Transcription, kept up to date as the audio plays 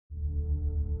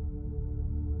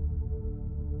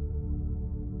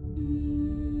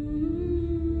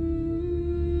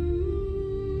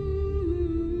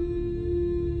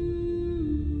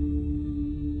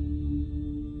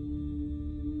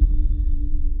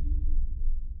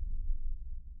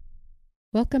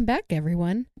Welcome back,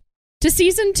 everyone, to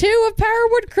Season 2 of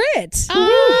Powerwood Crit.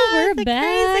 Oh, we're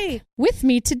back. Crazy. With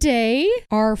me today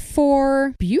are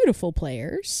 4 beautiful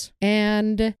players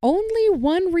and only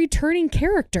 1 returning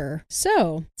character.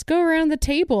 So let's go around the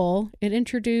table and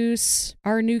introduce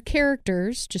our new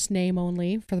characters, just name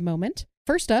only for the moment.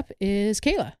 First up is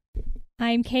Kayla.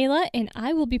 I'm Kayla, and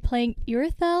I will be playing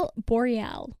Irithel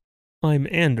Boreal. I'm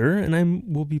Ander, and I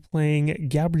will be playing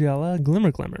Gabriella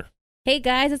Glimmer. Hey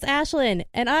guys, it's Ashlyn,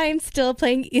 and I'm still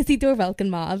playing Isidore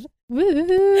Velkenmov.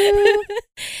 Woo!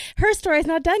 Her story's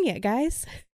not done yet, guys.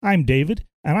 I'm David,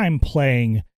 and I'm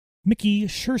playing Mickey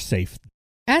Suresafe.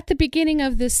 At the beginning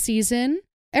of this season,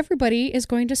 everybody is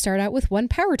going to start out with 1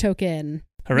 power token.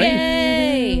 Hooray!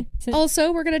 Yay!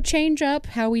 Also, we're going to change up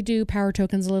how we do power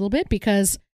tokens a little bit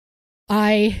because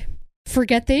I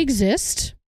forget they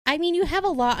exist. I mean, you have a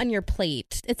lot on your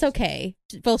plate. It's okay.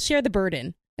 We'll share the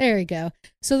burden. There you go.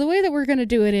 So the way that we're going to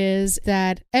do it is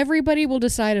that everybody will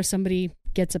decide if somebody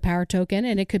gets a power token,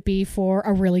 and it could be for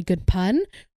a really good pun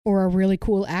or a really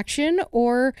cool action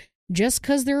or just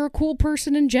because they're a cool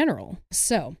person in general.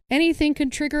 So anything can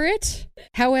trigger it.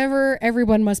 However,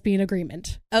 everyone must be in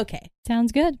agreement. Okay.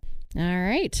 Sounds good. All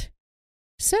right.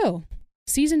 So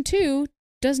Season 2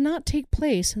 does not take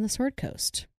place in the Sword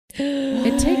Coast.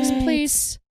 It takes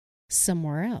place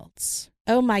somewhere else.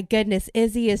 Oh my goodness,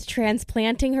 Izzy is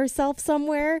transplanting herself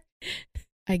somewhere?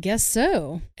 I guess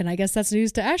so. And I guess that's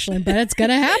news to Ashlyn, but it's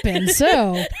going to happen.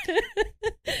 So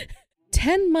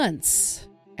 10 months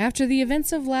after the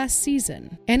events of last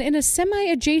season, and in a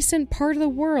semi-adjacent part of the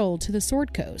world to the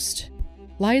Sword Coast,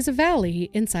 lies a valley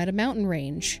inside a mountain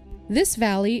range. This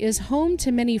valley is home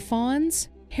to many fauns,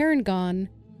 Harengon,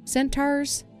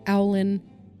 centaurs, owlin,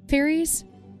 fairies,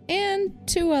 and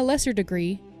to a lesser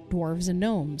degree, dwarves and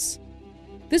gnomes.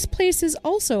 This place is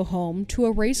also home to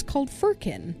a race called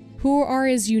Furkin, who are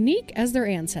as unique as their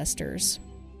ancestors.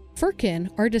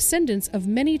 Furkin are descendants of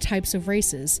many types of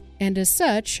races, and as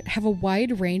such have a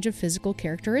wide range of physical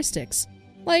characteristics,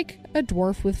 like a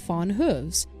dwarf with fawn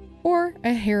hooves, or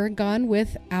a Harengon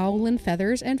with owlin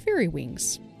feathers and fairy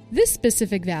wings. This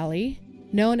specific valley,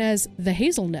 known as the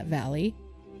Hazelnut Valley,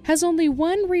 has only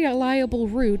one reliable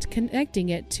route connecting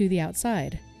it to the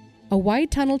outside. A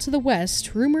wide tunnel to the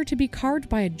west, rumored to be carved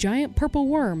by a giant purple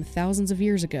worm thousands of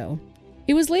years ago.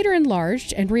 It was later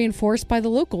enlarged and reinforced by the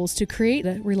locals to create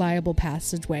a reliable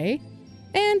passageway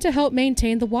and to help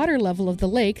maintain the water level of the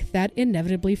lake that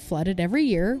inevitably flooded every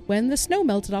year when the snow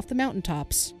melted off the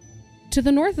mountaintops. To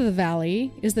the north of the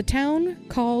valley is the town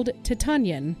called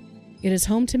Titanian. It is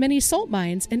home to many salt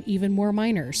mines and even more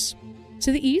miners.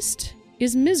 To the east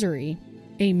is Misery,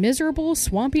 a miserable,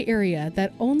 swampy area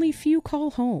that only few call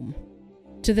home.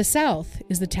 To the south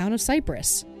is the town of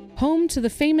Cyprus, home to the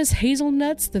famous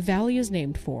hazelnuts the valley is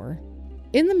named for.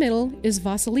 In the middle is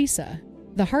Vasilisa,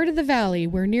 the heart of the valley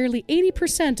where nearly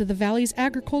 80% of the valley's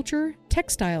agriculture,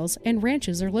 textiles, and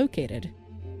ranches are located.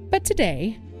 But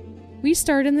today, we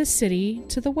start in the city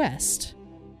to the west,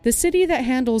 the city that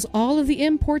handles all of the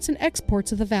imports and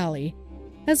exports of the valley,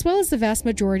 as well as the vast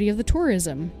majority of the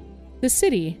tourism. The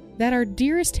city that our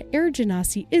dearest Air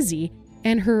Genasi Izzy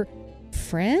and her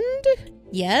friend?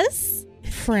 Yes?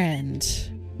 Friend.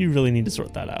 You really need to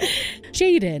sort that out.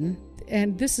 Jaden,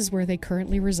 and this is where they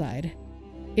currently reside.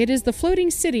 It is the floating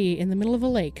city in the middle of a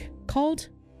lake called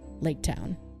Lake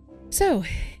Town. So,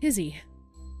 Izzy,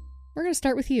 we're going to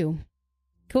start with you.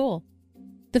 Cool.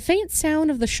 The faint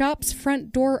sound of the shop's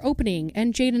front door opening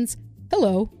and Jaden's,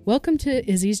 "Hello, welcome to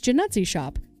Izzy's Genutzi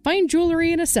shop. Fine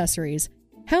jewelry and accessories.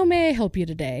 How may I help you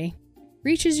today?"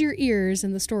 reaches your ears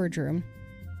in the storage room.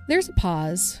 There's a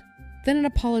pause, then an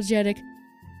apologetic,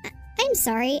 I'm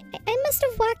sorry, I must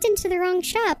have walked into the wrong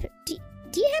shop. Do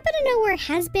you happen to know where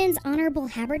Hasbin's honorable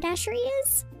haberdashery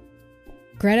is?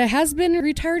 "Greta has been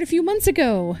retired a few months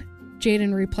ago,"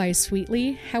 Jaden replies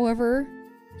sweetly. However,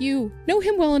 you know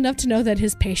him well enough to know that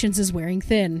his patience is wearing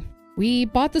thin. "We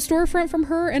bought the storefront from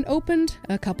her and opened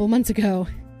a couple months ago."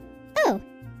 Oh,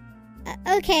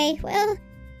 okay, well,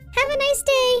 have a nice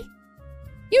day.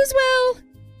 "You as well,"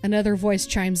 another voice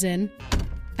chimes in.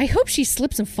 "I hope she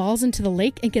slips and falls into the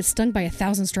lake and gets stung by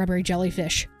 1,000 strawberry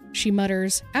jellyfish," she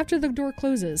mutters after the door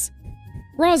closes.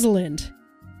 "Rosalind."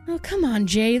 "Oh, come on,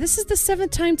 Jay. This is the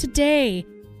 7th time today.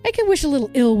 I can wish a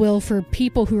little ill will for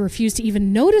people who refuse to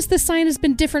even notice the sign has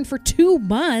been different for 2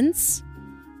 months.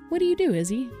 What do you do,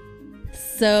 Izzy?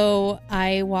 So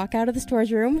I walk out of the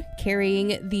storage room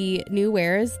carrying the new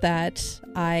wares that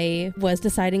I was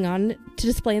deciding on to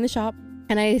display in the shop.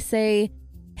 And I say,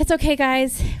 "It's okay,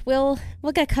 guys. We'll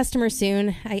get customers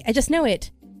soon. I just know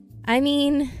it. I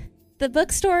mean, the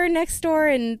bookstore next door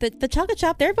and the chocolate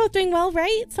shop, they're both doing well,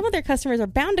 right? Some of their customers are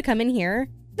bound to come in here.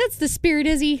 That's the spirit,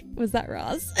 Izzy. Was that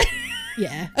Roz?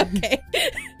 Yeah. Okay.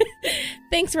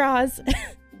 Thanks, Roz.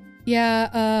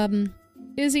 Yeah,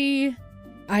 Izzy,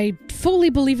 I fully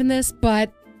believe in this,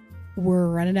 but we're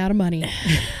running out of money.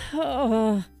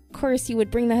 Oh, of course you would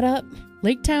bring that up.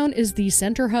 Lake Town is the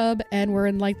center hub, and we're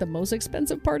in like the most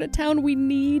expensive part of town. We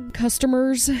need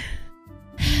customers.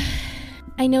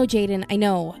 I know, Jaden. I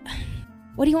know.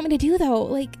 What do you want me to do, though?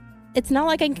 Like, it's not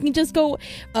like I can just go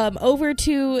over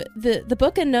to the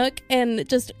Book and Nook and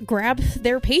just grab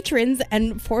their patrons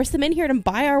and force them in here to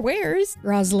buy our wares.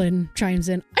 Rosalind chimes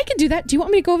in. I can do that. Do you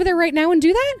want me to go over there right now and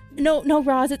do that? No,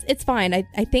 Roz, it's fine.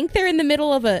 I think they're in the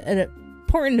middle of an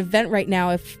important event right now,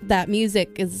 if that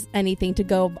music is anything to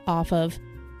go off of.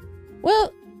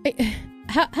 Well,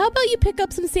 how about you pick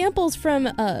up some samples from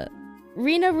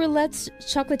Rena Roulette's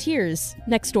Chocolatiers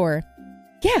next door?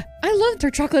 Yeah, I love their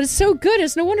chocolate. It's so good.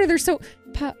 It's no wonder they're so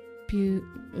Yeah,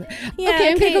 okay,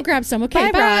 I'm gonna go grab some.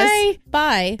 Okay, bye. bye. Roz.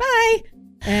 Bye. Bye.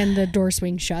 And the door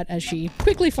swings shut as she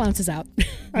quickly flounces out.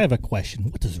 I have a question.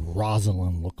 What does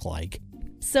Rosalind look like?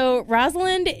 So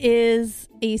Rosalind is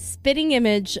a spitting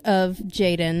image of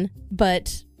Jaden,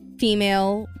 but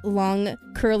female, long,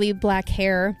 curly black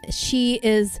hair. She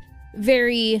is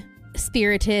very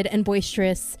spirited and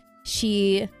boisterous.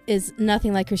 She is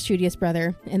nothing like her studious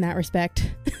brother in that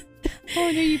respect. Oh, no,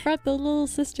 you brought the little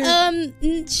sister.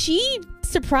 She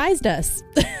surprised us.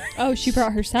 Oh, she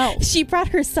brought herself. She brought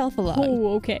herself along.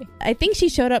 Oh, okay. I think she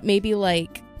showed up maybe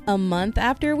like a month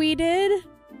after we did.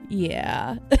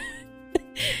 Yeah.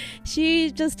 She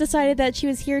just decided that she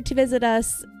was here to visit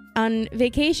us on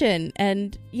vacation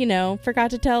and,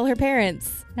 forgot to tell her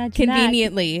parents. Imagine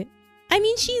conveniently. I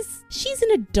mean, she's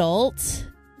an adult.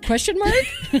 Question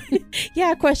mark?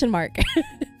 Yeah, question mark.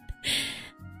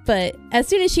 But as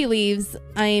soon as she leaves,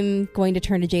 I'm going to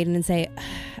turn to Jaden and say,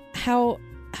 how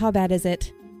bad is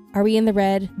it? Are we in the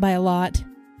red by a lot?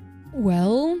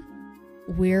 Well,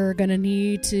 we're gonna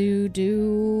need to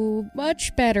do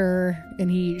much better. And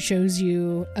he shows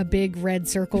you a big red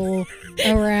circle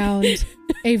around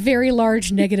a very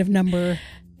large negative number.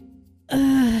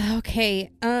 Okay.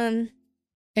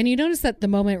 And you notice that the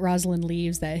moment Rosalind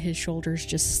leaves, that his shoulders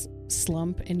just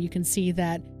slump, and you can see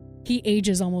that he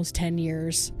ages almost 10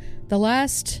 years. The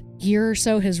last year or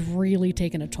so has really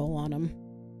taken a toll on him.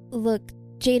 Look,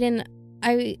 Jaden,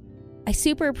 I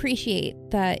super appreciate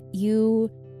that you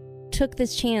took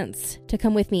this chance to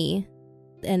come with me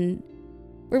and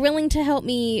were willing to help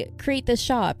me create this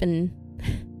shop and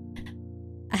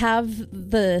have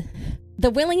the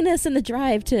willingness and the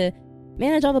drive to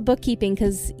manage all the bookkeeping,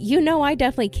 because I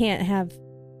definitely can't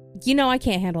I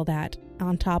can't handle that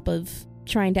on top of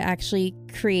trying to actually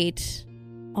create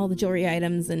all the jewelry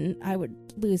items, and I would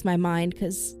lose my mind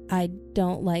because I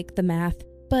don't like the math.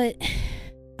 But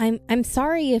I'm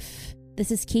sorry if this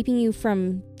is keeping you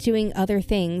from doing other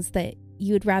things that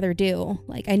you would rather do.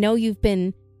 Like, I know you've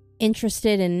been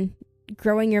interested in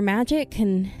growing your magic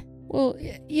and... Well,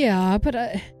 yeah, but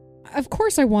of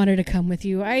course I wanted to come with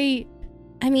you. I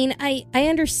mean, I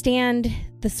understand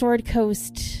the Sword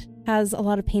Coast has a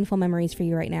lot of painful memories for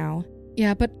you right now.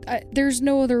 Yeah, but there's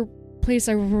no other place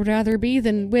I would rather be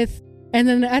than with... And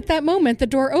then at that moment, the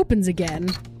door opens again.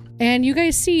 And you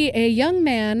guys see a young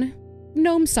man,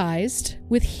 gnome-sized,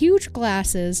 with huge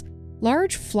glasses,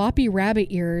 large floppy rabbit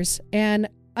ears, and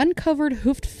uncovered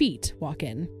hoofed feet walk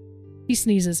in. He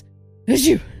sneezes.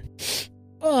 Achoo!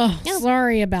 Oh, No.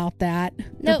 Sorry about that.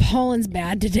 No. The pollen's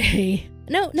bad today.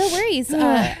 No worries.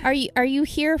 Are you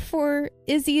here for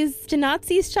Izzy's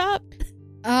Genazzi's shop?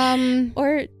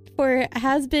 Or for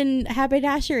Has-Been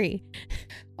Haberdashery?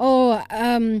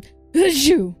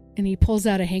 Achoo! And he pulls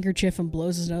out a handkerchief and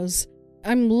blows his nose.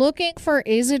 I'm looking for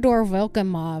Isidore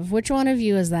Velkamov. Which one of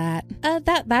you is that?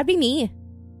 That'd be me.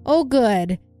 Oh,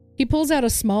 good. He pulls out a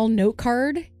small note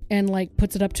card and,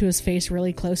 puts it up to his face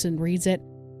really close and reads it.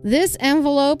 This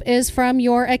envelope is from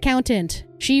your accountant.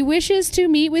 She wishes to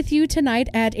meet with you tonight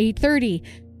at 8:30.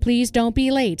 Please don't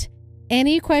be late.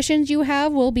 Any questions you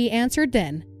have will be answered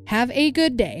then. Have a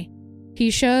good day. He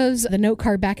shoves the note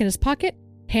card back in his pocket,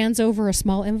 hands over a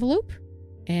small envelope,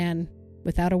 and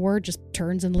without a word just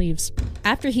turns and leaves.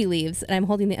 After he leaves, and I'm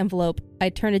holding the envelope, I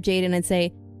turn to Jaden and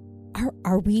say,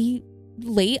 Are we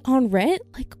late on rent?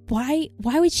 Why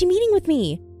was she meeting with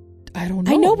me? I don't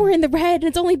know. I know we're in the red, and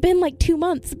it's only been 2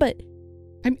 months, but...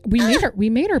 We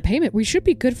made our payment. We should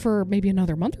be good for maybe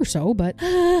another month or so, but...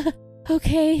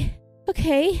 Okay.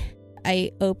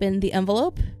 I opened the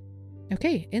envelope.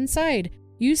 Okay, inside,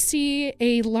 you see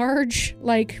a large,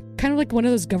 kind of like one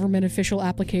of those government official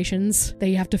applications that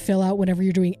you have to fill out whenever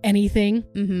you're doing anything.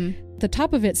 Mm-hmm. The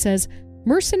top of it says,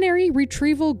 Mercenary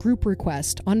Retrieval Group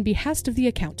Request on behest of the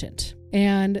accountant.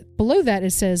 And below that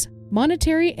it says,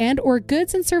 monetary and or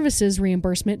goods and services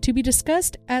reimbursement to be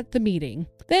discussed at the meeting.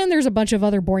 Then there's a bunch of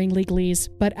other boring legalese,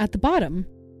 but at the bottom,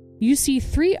 you see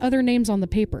 3 other names on the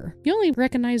paper. You only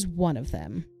recognize one of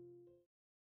them.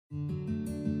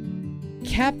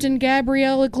 Captain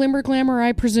Gabriella Glimmer,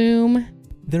 I presume.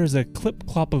 There is a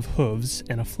clip-clop of hooves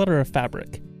and a flutter of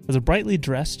fabric as a brightly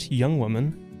dressed young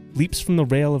woman leaps from the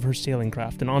rail of her sailing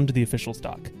craft and onto the official's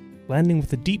dock, landing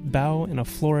with a deep bow and a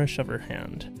flourish of her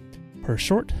hand. Her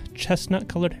short,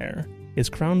 chestnut-colored hair is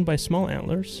crowned by small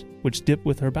antlers, which dip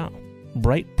with her bow.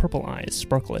 Bright purple eyes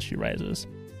sparkle as she rises,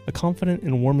 a confident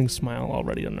and warming smile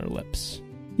already on her lips.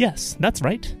 Yes, that's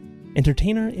right.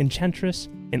 Entertainer, enchantress,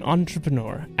 and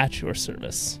entrepreneur at your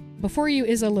service. Before you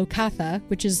is a Lokatha,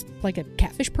 which is like a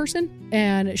catfish person,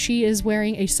 and she is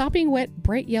wearing a sopping wet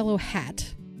bright yellow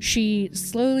hat. She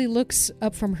slowly looks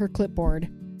up from her clipboard.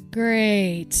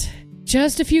 Great.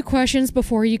 Just a few questions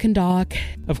before you can dock.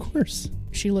 Of course.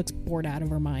 She looks bored out of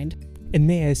her mind. And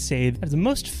may I say, that is the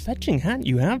most fetching hat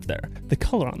you have there. The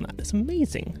color on that is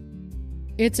amazing.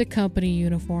 It's a company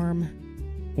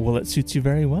uniform. Well, it suits you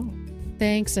very well.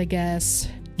 Thanks, I guess.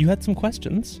 You had some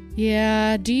questions.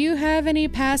 Yeah, do you have any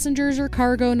passengers or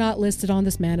cargo not listed on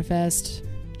this manifest?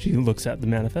 She looks at the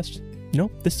manifest.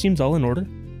 Nope, this seems all in order.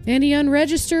 Any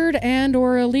unregistered and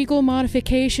or illegal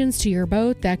modifications to your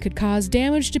boat that could cause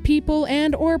damage to people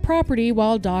and or property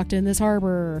while docked in this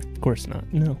harbor? Of course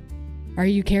not, no. Are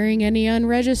you carrying any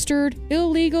unregistered,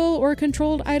 illegal, or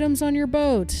controlled items on your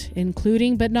boat,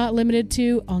 including but not limited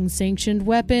to unsanctioned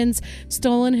weapons,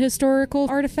 stolen historical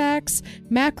artifacts,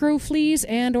 macro fleas,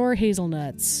 and or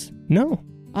hazelnuts? No.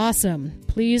 Awesome.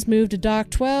 Please move to dock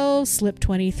 12, slip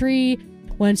 23.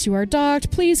 Once you are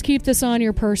docked, please keep this on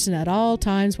your person at all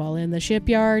times while in the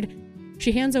shipyard.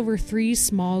 She hands over 3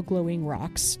 small glowing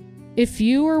rocks. If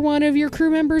you or one of your crew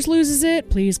members loses it,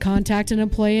 please contact an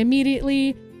employee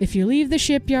immediately. If you leave the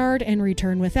shipyard and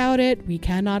return without it, we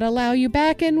cannot allow you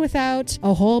back in without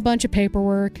a whole bunch of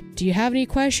paperwork. Do you have any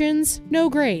questions? No,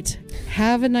 great.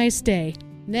 Have a nice day.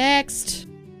 Next.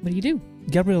 What do you do?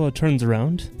 Gabriella turns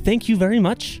around. Thank you very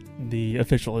much. The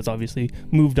official has obviously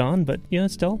moved on, but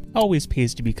still, always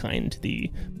pays to be kind to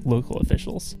the local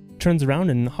officials. Turns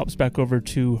around and hops back over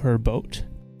to her boat.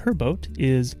 Her boat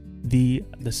is the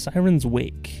Siren's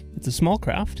Wake. It's a small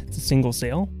craft. It's a single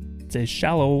sail. It's a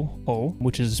shallow hull,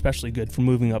 which is especially good for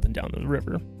moving up and down the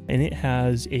river. And it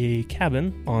has a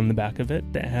cabin on the back of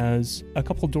it that has a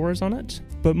couple doors on it,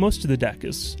 but most of the deck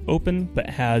is open, but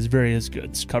has various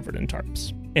goods covered in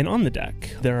tarps. And on the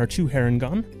deck, there are 2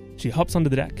 Herringon. She hops onto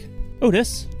the deck.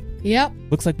 Otis. Yep.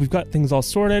 Looks like we've got things all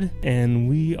sorted, and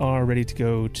we are ready to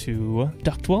go to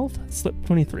dock 12, slip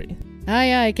 23.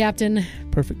 Aye, aye, Captain.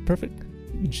 Perfect.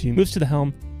 She moves to the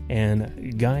helm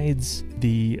and guides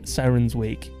the Siren's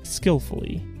Wake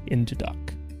skillfully into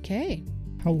dock. Okay.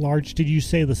 How large did you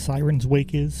say the Siren's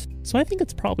Wake is? So I think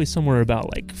it's probably somewhere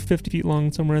about 50 feet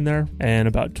long, somewhere in there, and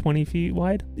about 20 feet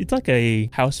wide. It's like a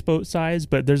houseboat size,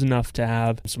 but there's enough to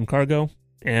have some cargo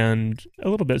and a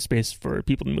little bit of space for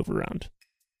people to move around.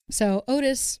 So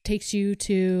Otis takes you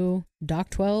to dock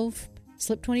 12,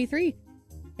 slip 23,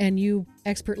 and you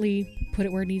expertly put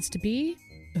it where it needs to be,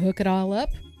 hook it all up.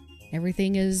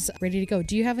 Everything is ready to go.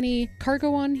 Do you have any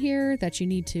cargo on here that you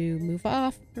need to move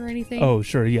off or anything? Oh,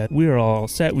 sure, yeah. We are all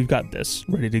set. We've got this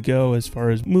ready to go as far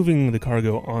as moving the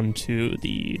cargo onto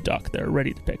the dock there,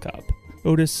 ready to pick up.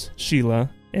 Otis,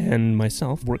 Sheila, and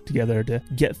myself work together to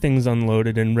get things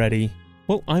unloaded and ready.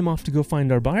 Well, I'm off to go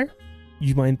find our buyer.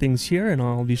 You mind things here, and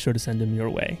I'll be sure to send him your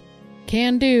way.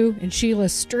 Can do. And Sheila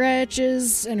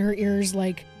stretches, and her ears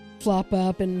flop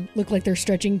up and look like they're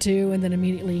stretching too, and then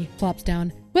immediately flops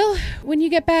down. Well, when you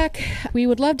get back, we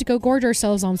would love to go gorge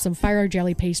ourselves on some fire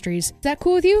jelly pastries. Is that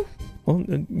cool with you? Well,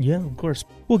 yeah, of course.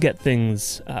 We'll get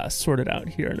things sorted out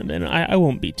here in a minute. I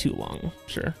won't be too long,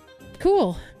 sure.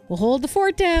 Cool. We'll hold the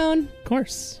fort down. Of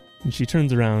course. And she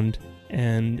turns around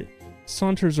and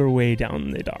saunters her way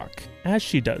down the dock. As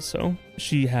she does so,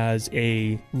 she has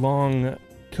a long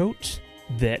coat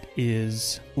that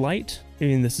is light. I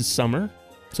mean, this is summer,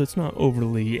 so it's not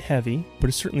overly heavy, but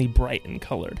it's certainly bright and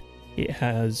colored. It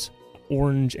has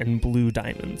orange and blue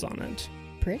diamonds on it.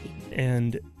 Pretty.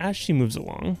 And as she moves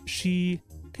along, she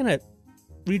kind of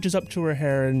reaches up to her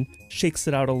hair and shakes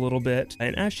it out a little bit.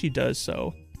 And as she does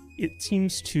so, it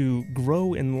seems to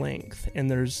grow in length,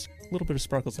 and there's a little bit of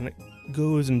sparkles, and it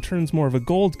goes and turns more of a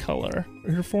gold color.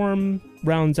 Her form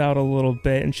rounds out a little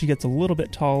bit, and she gets a little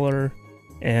bit taller,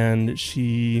 and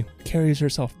she carries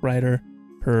herself brighter.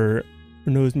 Her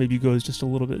nose maybe goes just a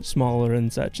little bit smaller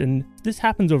and such, and this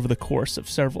happens over the course of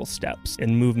several steps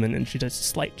in movement, and she does a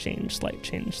slight change.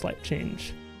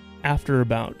 After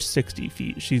about 60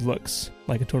 feet, she looks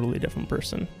like a totally different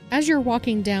person. As you're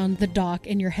walking down the dock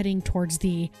and you're heading towards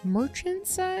the merchant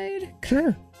side?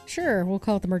 Sure, we'll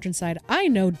call it the merchant side. I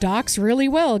know docks really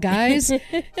well, guys.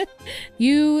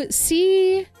 You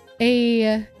see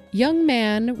a young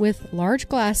man with large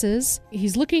glasses.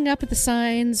 He's looking up at the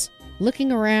signs,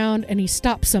 looking around, and he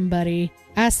stops somebody,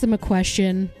 asks them a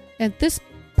question, and this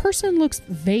person looks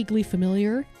vaguely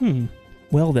familiar.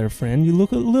 Well there, friend, you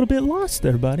look a little bit lost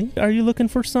there, buddy. Are you looking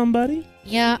for somebody?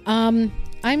 Yeah, I'm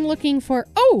looking for...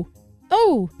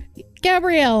 Oh,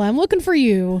 Gabrielle, I'm looking for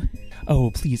you.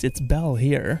 Oh, please, it's Belle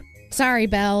here. Sorry,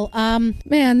 Belle.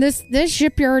 Man, this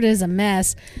shipyard is a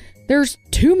mess. There's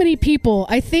too many people.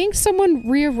 I think someone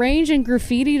rearranged and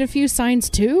graffitied a few signs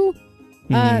too.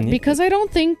 Because I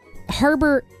don't think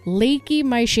Harbor Lakey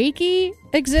My Shaky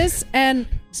exists, and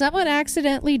someone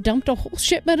accidentally dumped a whole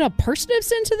shipment of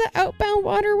parsnips into the outbound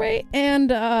waterway, and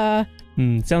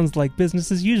sounds like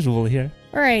business as usual here.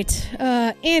 All right.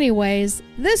 Anyways,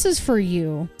 this is for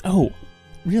you. Oh,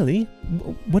 really?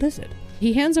 What is it?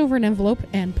 He hands over an envelope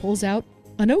and pulls out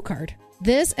a note card.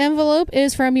 This envelope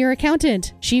is from your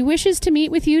accountant. She wishes to meet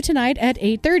with you tonight at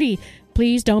 8:30.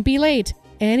 Please don't be late.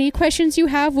 Any questions you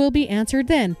have will be answered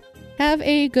then. Have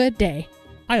a good day.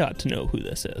 I ought to know who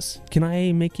this is. Can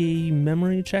I make a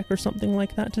memory check or something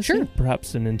like that to Sure. see?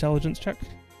 Perhaps an intelligence check?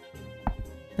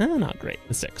 Not great.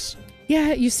 A 6.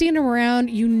 Yeah, you've seen him around.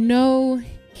 You know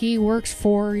he works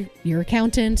for your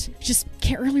accountant. Just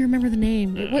can't really remember the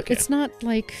name. Okay. It's not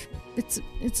like...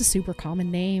 It's a super common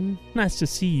name. Nice to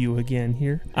see you again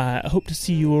here. I hope to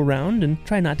see you around, and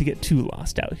try not to get too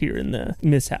lost out here in the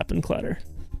mishap and clutter.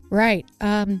 Right.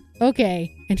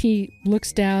 Okay. And he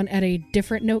looks down at a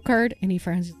different note card and he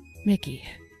finds Mickey.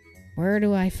 Where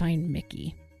do I find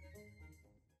Mickey?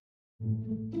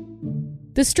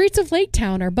 The streets of Lake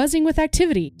Town are buzzing with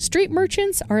activity. Street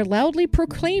merchants are loudly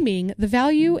proclaiming the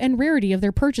value and rarity of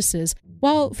their purchases,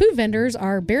 while food vendors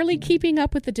are barely keeping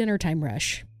up with the dinner time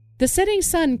rush. The setting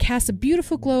sun casts a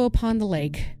beautiful glow upon the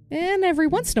lake, and every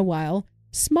once in a while,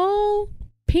 small,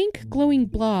 pink glowing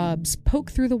blobs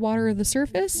poke through the water of the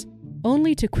surface,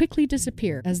 only to quickly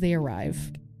disappear as they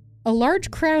arrive. A large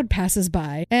crowd passes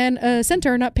by, and a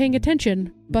centaur not paying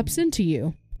attention bumps into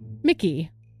you.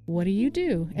 Mickey, what do you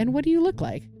do, and what do you look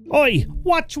like? Oi,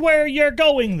 watch where you're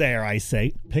going there, I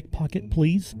say. Pickpocket,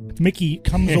 please. Mickey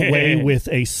comes away with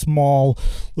a small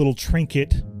little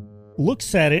trinket,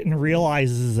 looks at it and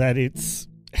realizes that it's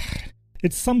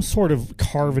some sort of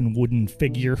carven wooden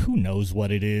figure. Who knows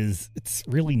what it is? It's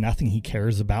really nothing he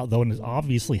cares about, though, and it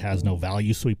obviously has no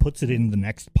value, so he puts it in the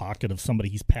next pocket of somebody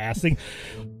he's passing.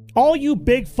 All you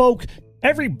big folk,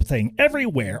 everything,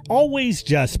 everywhere, always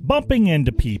just bumping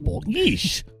into people.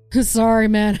 Yeesh. Sorry,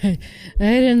 man. I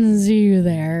didn't see you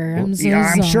there. I'm so sorry.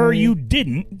 I'm sure you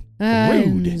didn't.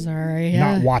 Rude. I'm sorry.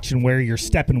 Not watching where you're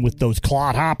stepping with those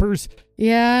clodhoppers.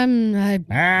 Yeah,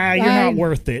 you're not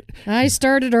worth it. I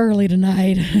started early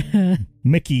tonight.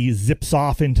 Mickey zips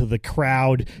off into the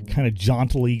crowd, kind of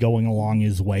jauntily going along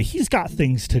his way. He's got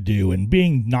things to do, and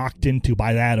being knocked into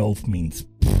by that oaf means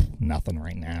nothing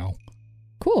right now.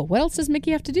 Cool. What else does Mickey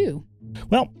have to do?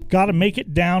 Well, gotta make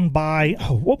it down by...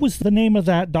 what was the name of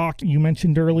that dock you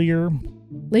mentioned earlier?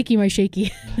 Lakey My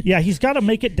Shaky. Yeah, he's got to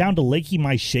make it down to Lakey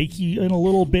My Shaky in a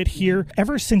little bit here.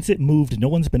 Ever since it moved, no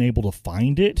one's been able to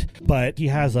find it, but he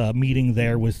has a meeting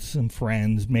there with some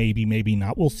friends. Maybe, maybe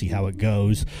not. We'll see how it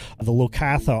goes. The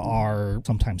Locatha are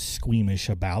sometimes squeamish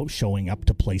about showing up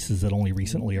to places that only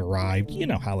recently arrived. You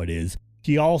know how it is.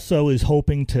 He also is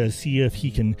hoping to see if he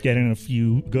can get in a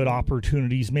few good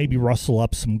opportunities, maybe rustle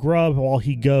up some grub while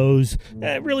he goes.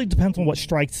 It really depends on what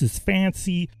strikes his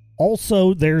fancy.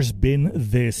 Also, there's been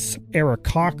this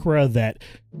Aarakocra that,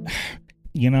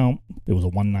 it was a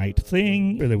one-night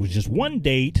thing, or there was just one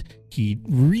date. He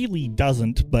really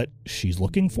doesn't, but she's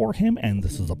looking for him, and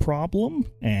this is a problem,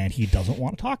 and he doesn't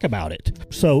want to talk about it.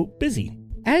 So, busy.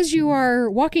 As you are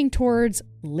walking towards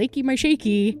Lakey My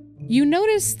Shaky, you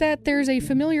notice that there's a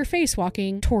familiar face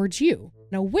walking towards you,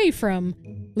 and away from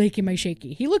Lakey My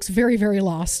Shaky. He looks very, very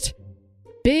lost.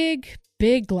 Big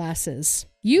glasses.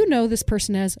 You know this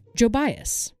person as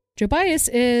Jobias. Jobias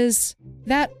is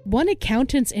that one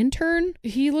accountant's intern.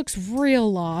 He looks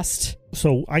real lost.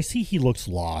 So I see he looks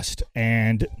lost,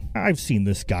 and I've seen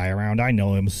this guy around. I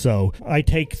know him, so I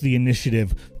take the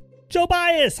initiative.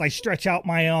 Jobias! I stretch out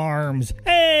my arms.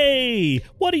 Hey!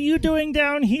 What are you doing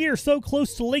down here so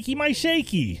close to Lakey My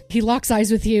Shaky? He locks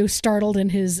eyes with you, startled,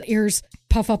 and his ears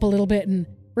puff up a little bit, and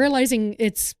realizing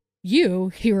it's you,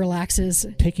 he relaxes.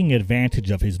 Taking advantage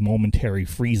of his momentary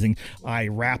freezing, I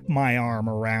wrap my arm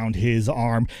around his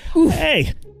arm. Oof.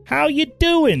 Hey, how you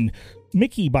doing?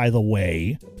 Mickey, by the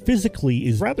way, physically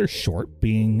is rather short,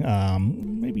 being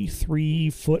maybe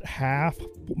 3.5 foot,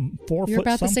 4 You're foot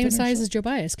about the same something or size so. as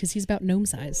Jobias, because he's about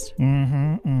gnome-sized.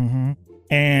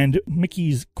 And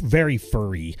Mickey's very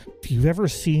furry. If you've ever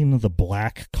seen The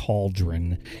Black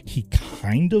Cauldron, he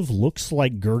kind of looks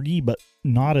like Gurgi, but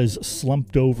not as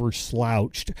slumped over,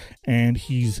 slouched. And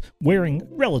he's wearing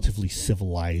relatively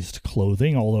civilized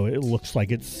clothing, although it looks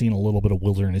like it's seen a little bit of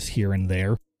wilderness here and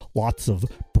there. Lots of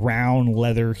brown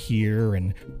leather here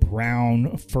and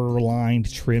brown fur-lined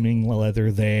trimming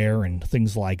leather there and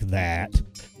things like that.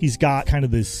 He's got kind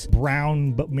of this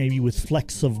brown but maybe with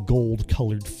flecks of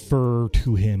gold-colored fur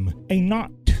to him. A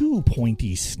not too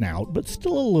pointy snout, but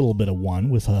still a little bit of one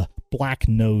with a black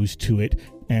nose to it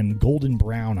and golden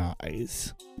brown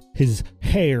eyes. His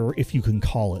hair, if you can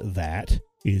call it that,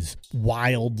 is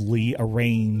wildly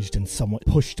arranged and somewhat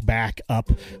pushed back up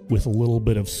with a little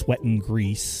bit of sweat and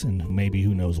grease and maybe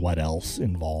who knows what else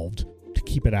involved to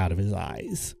keep it out of his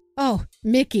eyes. Oh,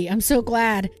 Mickey, I'm so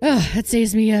glad. That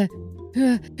saves me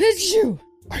it's you.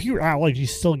 Are you allergies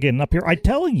still getting up here? I'm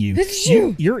telling you, It's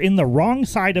you. you're in the wrong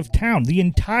side of town. The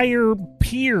entire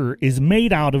pier is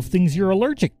made out of things you're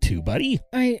allergic to, buddy.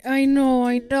 I know.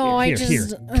 Here.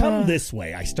 Come this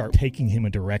way. I start taking him a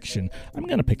direction. I'm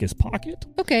going to pick his pocket.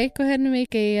 Okay, go ahead and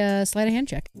make a sleight of hand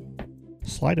check.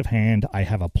 Sleight of hand, I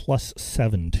have a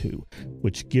 +7 to,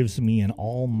 which gives me an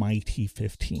almighty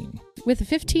 15. With a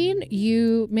 15,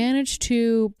 you manage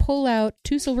to pull out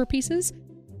 2 silver pieces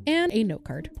and a note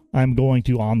card. I'm going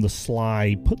to, on the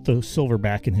sly, put the silver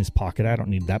back in his pocket. I don't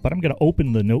need that, but I'm going to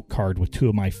open the note card with 2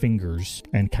 of my fingers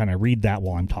and kind of read that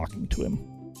while I'm talking to him.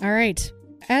 All right.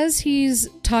 As he's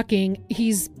talking,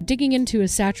 he's digging into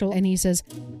his satchel and he says,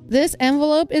 "This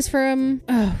envelope is from...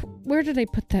 where did I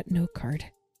put that note card?"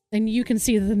 And you can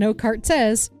see that the note card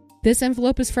says, "This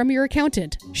envelope is from your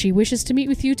accountant. She wishes to meet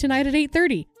with you tonight at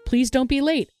 8:30. Please don't be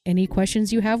late. Any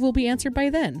questions you have will be answered by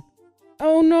then."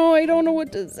 Oh no, I don't know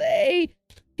what to say.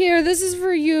 Here, this is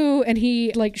for you. And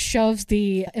he shoves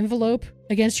the envelope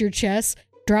against your chest,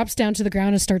 drops down to the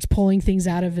ground and starts pulling things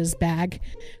out of his bag.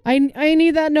 I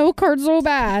need that note card so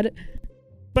bad.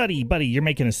 Buddy, you're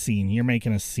making a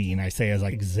scene. I say as I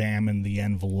examine the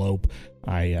envelope.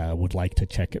 I would like to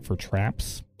check it for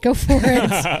traps. Go for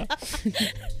it.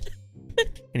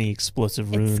 Any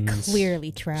explosive runes? It's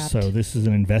clearly trapped. So this is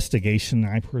an investigation,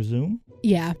 I presume?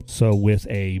 Yeah. So with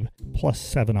a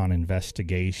 +7 on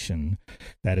investigation,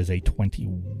 that is a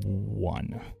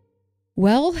 21.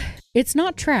 Well, it's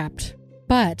not trapped,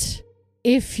 but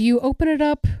if you open it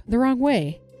up the wrong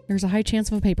way, there's a high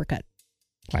chance of a paper cut.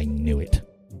 I knew it.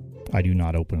 I do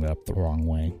not open it up the wrong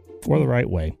way or the right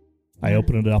way. I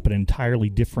open it up an entirely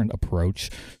different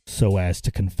approach so as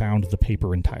to confound the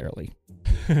paper entirely.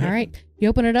 All right. You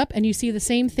open it up and you see the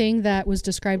same thing that was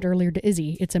described earlier to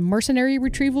Izzy. It's a mercenary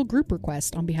retrieval group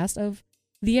request on behalf of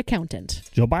the accountant.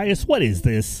 Jobias, what is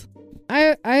this?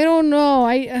 I don't know.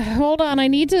 Hold on. I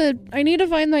need to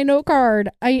find my note card.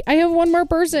 I have one more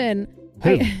person.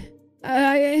 Who?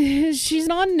 She's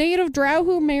non-native drow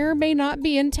who may or may not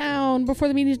be in town before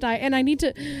the meeting tonight, and I need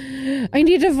to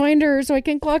find her so I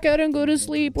can clock out and go to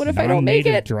sleep. What if I don't make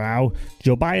Non-native it? drow.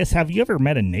 Jobias, have you ever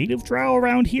met a native drow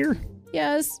around here?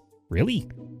 Yes. Really?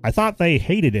 I thought they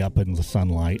hated it up in the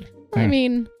sunlight. I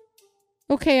mean,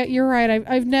 okay, you're right.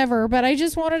 I've never, but I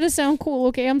just wanted to sound cool.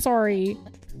 Okay, I'm sorry.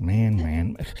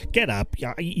 Man, get up.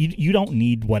 You don't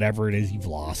need whatever it is you've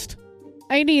lost.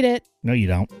 I need it. No, you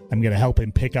don't. I'm going to help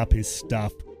him pick up his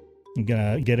stuff. I'm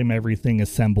going to get him everything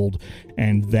assembled.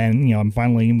 And then, I'm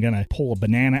going to pull a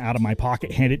banana out of my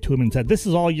pocket, hand it to him, and said, "This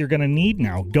is all you're going to need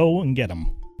now. Go and get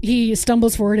him." He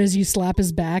stumbles forward as you slap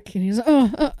his back, and he's,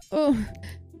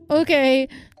 okay.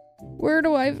 Where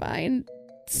do I find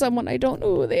someone? I don't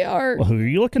know who they are. Well, who are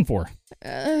you looking for?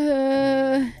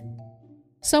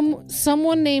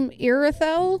 Someone named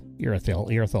Irithel?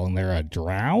 Irithel, and they're a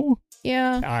drow?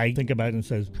 Yeah. I think about it and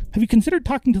says, "Have you considered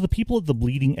talking to the people at the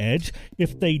Bleeding Edge?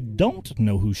 If they don't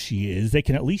know who she is, they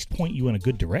can at least point you in a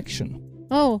good direction."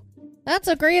 Oh, that's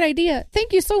a great idea.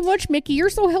 Thank you so much, Mickey. You're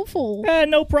so helpful.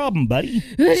 No problem, buddy.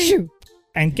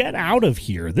 And get out of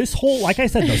here. This whole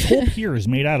pier is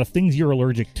made out of things you're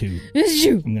allergic to.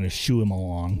 I'm going to shoo him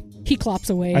along. He clops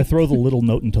away. I throw the little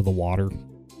note into the water.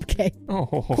 Okay. Oh,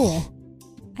 Cool.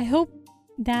 I hope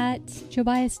that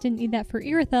Jobias didn't need that for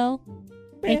Irithel.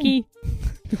 Mickey.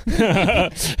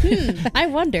 I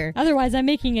wonder. Otherwise, I'm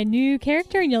making a new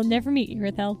character and you'll never meet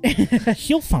Urthel.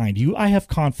 He'll find you. I have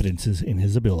confidence in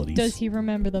his abilities. Does he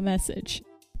remember the message?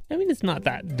 I mean, it's not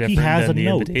that different. He has than a the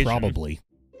note, invitation. probably.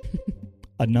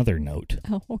 Another note.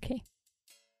 Oh, okay.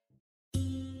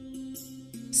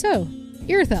 So,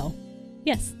 Irithel,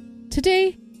 Yes.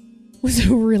 today was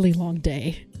a really long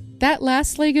day. That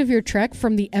last leg of your trek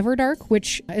from the Everdark,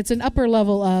 which it's an upper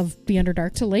level of the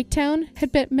Underdark to Lake Town,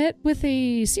 had been met with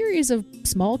a series of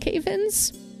small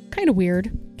cave-ins. Kind of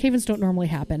weird. Cave-ins don't normally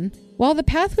happen. While the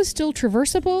path was still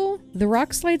traversable, the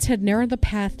rock slides had narrowed the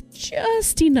path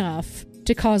just enough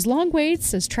to cause long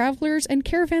waits as travelers and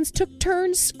caravans took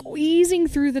turns squeezing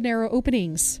through the narrow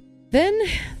openings. Then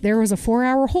there was a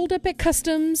 4-hour holdup at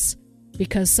customs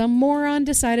because some moron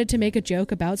decided to make a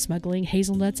joke about smuggling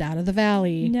hazelnuts out of the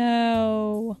valley.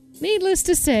 No. Needless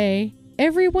to say,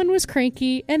 everyone was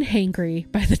cranky and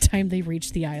hangry by the time they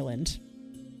reached the island.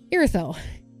 Irithel,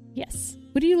 Yes.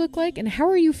 what do you look like and how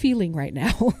are you feeling right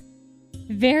now?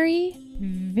 Very,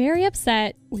 very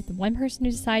upset with the one person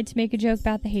who decided to make a joke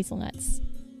about the hazelnuts.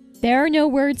 There are no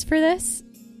words for this.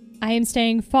 I am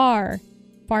staying far,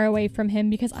 far away from him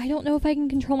because I don't know if I can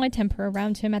control my temper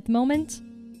around him at the moment.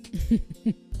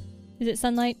 Is it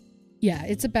sunlight? Yeah,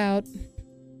 it's about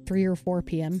 3 or 4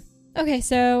 p.m. Okay,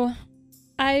 so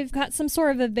I've got some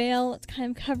sort of a veil. It's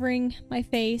kind of covering my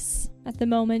face at the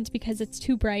moment because it's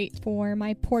too bright for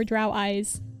my poor drow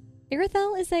eyes.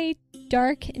 Irithel is a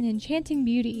dark and enchanting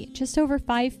beauty, just over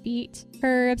 5 feet.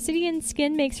 Her obsidian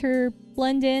skin makes her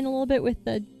blend in a little bit with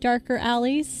the darker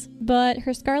alleys, but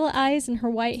her scarlet eyes and her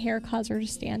white hair cause her to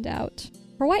stand out.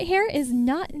 Her white hair is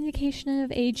not an indication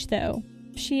of age, though.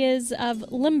 She is of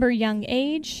limber young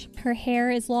age. Her hair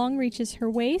is long, reaches her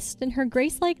waist, and her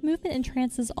grace-like movement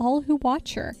entrances all who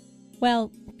watch her.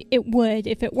 Well, it would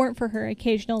if it weren't for her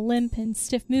occasional limp and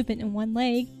stiff movement in one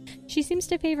leg. She seems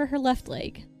to favor her left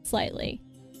leg, slightly.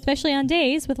 Especially on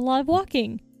days with a lot of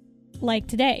walking, like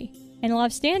today, and a lot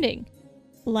of standing,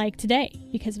 like today,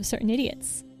 because of certain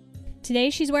idiots.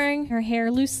 Today she's wearing her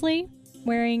hair loosely,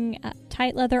 wearing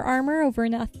tight leather armor over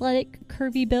an athletic,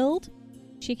 curvy build.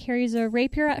 She carries a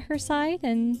rapier at her side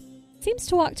and seems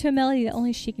to walk to a melody that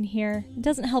only she can hear. It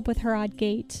doesn't help with her odd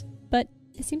gait, but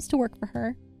it seems to work for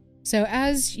her. So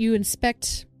as you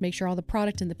inspect, make sure all the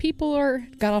product and the people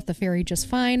got off the ferry just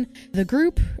fine, the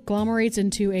group agglomerates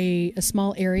into a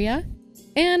small area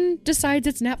and decides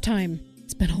it's nap time.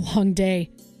 It's been a long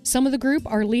day. Some of the group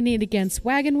are leaning against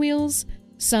wagon wheels,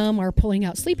 some are pulling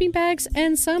out sleeping bags,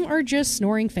 and some are just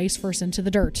snoring face first into the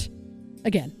dirt.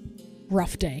 Again,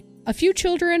 rough day. A few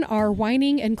children are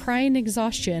whining and crying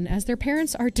exhaustion as their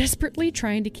parents are desperately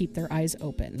trying to keep their eyes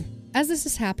open. As this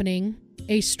is happening,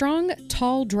 a strong,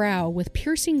 tall drow with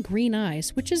piercing green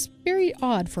eyes, which is very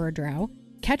odd for a drow,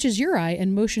 catches your eye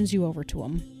and motions you over to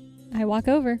him. I walk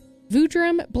over.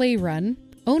 Vudram Blayrun,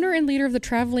 owner and leader of the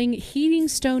traveling Heating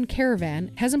Stone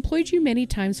Caravan, has employed you many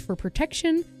times for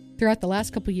protection throughout the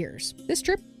last couple years. This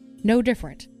trip, no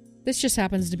different. This just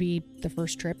happens to be the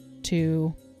first trip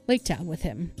to Lake Town with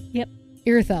him. Yep.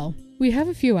 Irithel, we have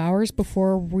a few hours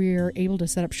before we're able to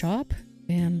set up shop,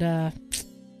 and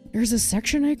there's a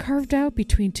section I carved out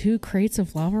between 2 crates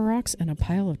of lava rocks and a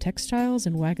pile of textiles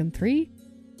in Wagon 3.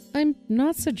 I'm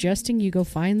not suggesting you go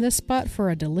find this spot for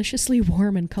a deliciously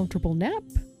warm and comfortable nap,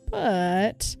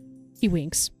 but... He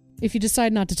winks. If you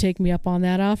decide not to take me up on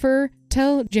that offer,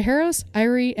 tell Jaheros,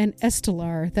 Irie, and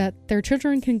Estelar that their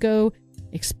children can go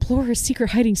explore a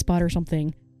secret hiding spot or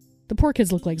something. The poor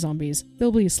kids look like zombies.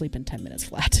 They'll be asleep in 10 minutes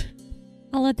flat.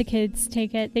 I'll let the kids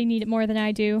take it. They need it more than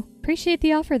I do. Appreciate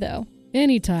the offer, though.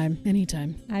 Anytime.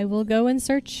 I will go and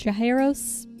search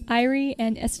Jaheros, Irie,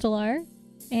 and Estelar,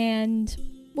 and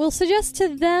we'll suggest to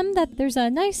them that there's a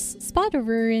nice spot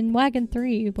over in Wagon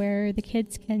 3 where the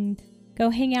kids can go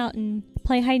hang out and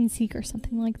play hide and seek or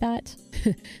something like that.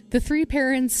 The 3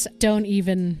 parents don't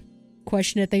even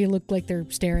question it. They look like they're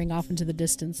staring off into the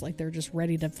distance, like they're just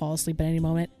ready to fall asleep at any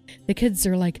moment. The kids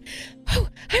are like, oh,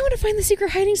 I want to find the secret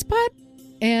hiding spot.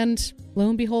 And lo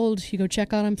and behold, you go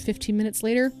check on them 15 minutes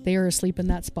later, they are asleep in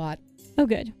that spot. Oh,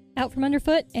 good. Out from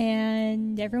underfoot,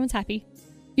 and everyone's happy.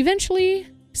 Eventually,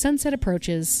 sunset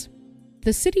approaches.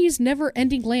 The city's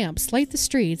never-ending lamps light the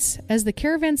streets as the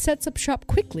caravan sets up shop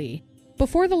quickly.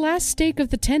 Before the last stake of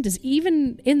the tent is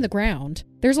even in the ground,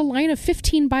 there's a line of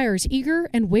 15 buyers eager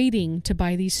and waiting to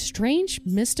buy these strange,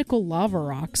 mystical lava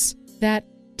rocks that,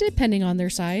 depending on their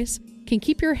size, can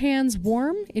keep your hands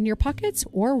warm in your pockets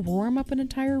or warm up an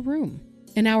entire room.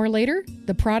 An hour later,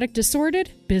 the product is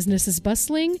sorted, business is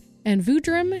bustling, and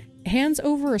Vudram hands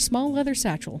over a small leather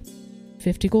satchel.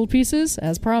 50 gold pieces,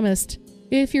 as promised.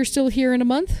 If you're still here in a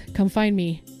month, come find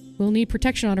me. We'll need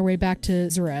protection on our way back to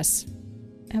Zeres.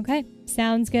 Okay,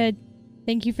 sounds good.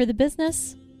 Thank you for the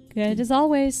business. Good as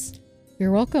always.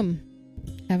 You're welcome.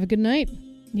 Have a good night.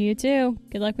 You too.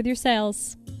 Good luck with your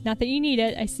sales. Not that you need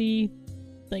it. I see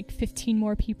like 15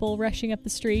 more people rushing up the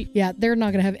street. Yeah, they're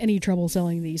not going to have any trouble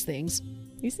selling these things.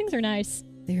 These things are nice.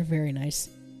 They are very nice.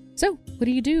 So, what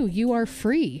do? You are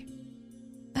free.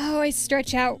 Oh, I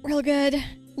stretch out real good.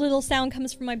 Little sound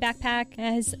comes from my backpack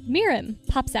as Miriam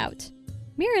pops out.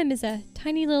 Miriam is a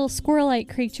tiny little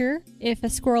squirrel-like creature. If a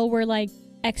squirrel were like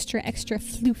extra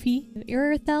floofy.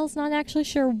 Irithel's not actually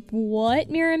sure what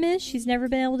Miriam is. She's never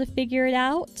been able to figure it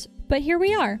out. But here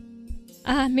we are.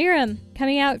 Miriam,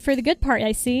 coming out for the good part,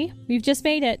 I see. We've just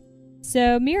made it.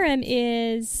 So Miriam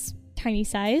is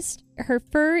tiny-sized. Her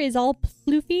fur is all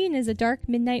floofy and is a dark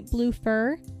midnight blue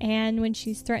fur. And when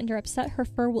she's threatened or upset, her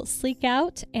fur will sleek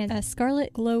out and a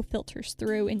scarlet glow filters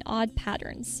through in odd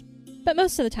patterns. But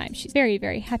most of the time, she's a very,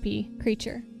 very happy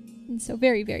creature. And so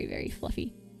very, very, very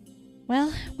fluffy.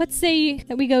 Well, let's say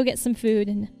that we go get some food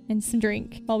and some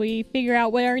drink while we figure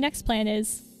out what our next plan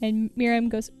is. And Miriam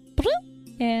goes,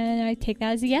 "Bloop," and I take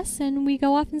that as a yes, and we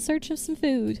go off in search of some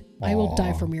food. I will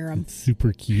die for Miriam. It's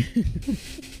super cute.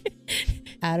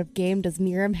 Out of game, does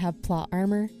Miriam have plot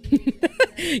armor?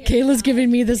 Kayla's giving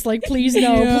me this like, please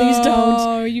no, please don't.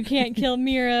 Oh, you can't kill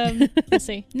Miriam. We'll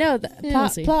see. No, we'll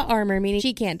see. plot armor, meaning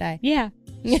she can't die. Yeah,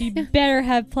 she better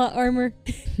have plot armor.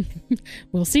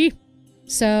 We'll see.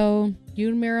 So, you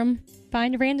and Miriam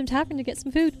Find a random tavern to get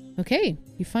some food. Okay,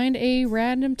 you find a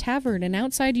random tavern, and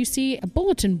outside you see a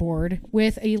bulletin board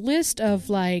with a list of,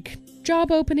 like, job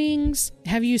openings,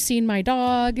 have you seen my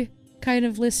dog, kind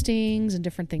of listings, and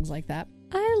different things like that.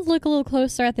 I look a little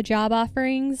closer at the job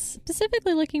offerings,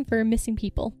 specifically looking for missing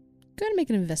people. Go ahead and make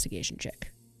an investigation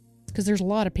check. Because there's a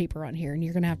lot of paper on here, and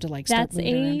you're going to have to, like, start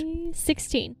moving around. That's a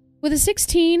 16. With a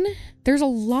 16, there's a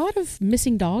lot of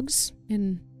missing dogs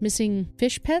and missing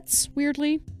fish pets,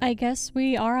 weirdly. I guess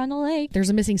we are on a lake.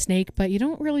 There's a missing snake, but you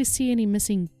don't really see any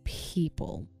missing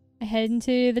people. I head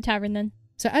into the tavern then.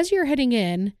 So as you're heading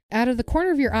in, out of the corner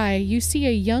of your eye, you see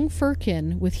a young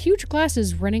furkin with huge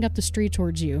glasses running up the street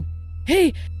towards you.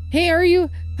 Hey, are you?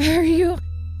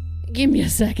 Give me a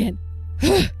second.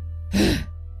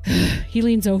 He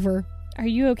leans over. Are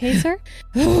you okay, sir?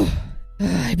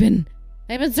 I've been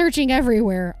searching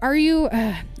everywhere. Are you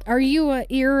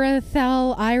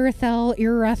Irathiel?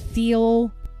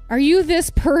 Are you this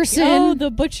person? Oh,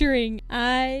 the butchering.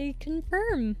 I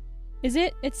confirm. Is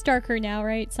it? It's darker now,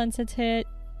 right? Sunset's hit.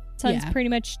 Sun's pretty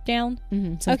much down.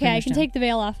 Mm-hmm, okay, I can take the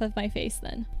veil off of my face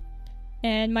then.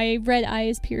 And my red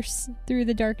eyes pierce through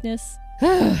the darkness.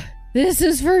 This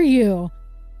is for you.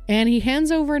 And he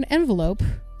hands over an envelope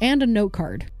and a note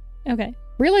card. Okay.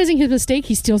 Realizing his mistake,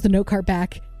 he steals the note card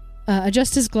back,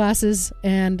 adjusts his glasses,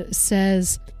 and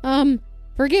says,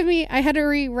 forgive me, I had to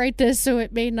rewrite this so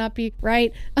it may not be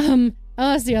right.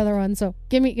 That's the other one, so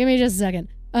give me just a second.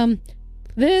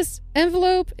 This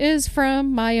envelope is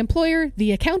from my employer,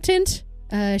 the accountant.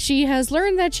 She has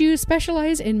learned that you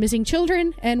specialize in missing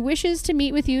children and wishes to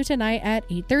meet with you tonight at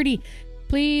 8:30.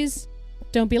 Please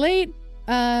don't be late.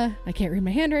 I can't read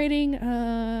my handwriting.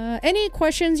 Any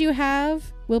questions you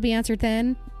have will be answered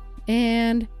then.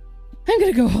 And I'm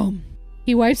gonna go home.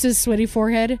 He wipes his sweaty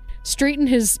forehead, straighten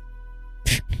his...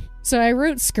 So I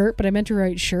wrote skirt, but I meant to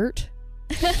write shirt.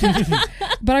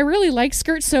 But I really like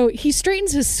skirts, so he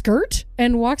straightens his skirt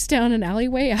and walks down an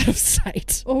alleyway out of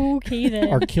sight. Okay, then.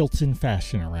 Are kilts in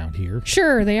fashion around here?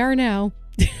 Sure, they are now.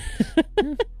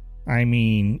 I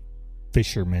mean,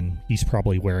 fisherman. He's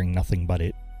probably wearing nothing but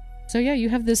it. So yeah, you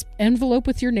have this envelope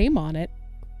with your name on it.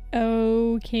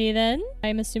 Okay, then.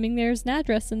 I'm assuming there's an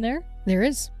address in there. There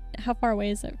is. How far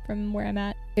away is it from where I'm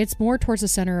at? It's more towards the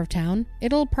center of town.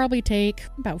 It'll probably take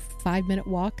about a 5-minute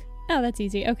walk. Oh, that's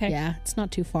easy. Okay. Yeah, it's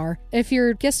not too far. If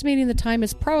you're guesstimating the time,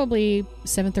 it's probably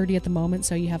 7:30 at the moment,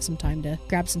 so you have some time to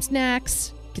grab some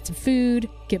snacks, get some food,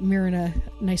 get Mirren a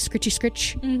nice scritchy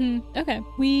scritch. Mm-hmm. Okay.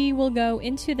 We will go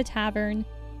into the tavern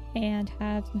and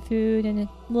have some food and a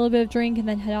little bit of drink and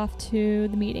then head off to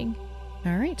the meeting.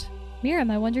 All right. Miriam,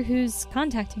 I wonder who's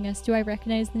contacting us. Do I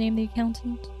recognize the name of the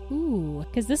accountant? Ooh.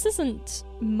 Because this isn't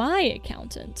my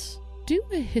accountant. Do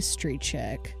a history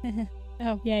check.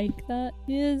 Oh, yay. That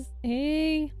is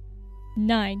a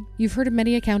 9. You've heard of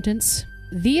many accountants.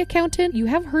 The accountant, you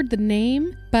have heard the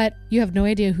name, but you have no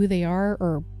idea who they are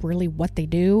or really what they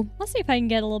do. I'll see if I can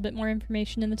get a little bit more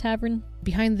information in the tavern.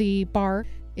 Behind the bar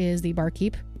is the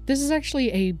barkeep. This is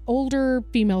actually a older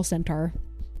female centaur.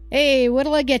 Hey,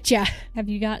 what'll I get ya? Have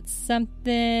you got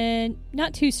something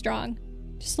not too strong?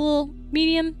 Just a little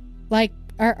medium? Like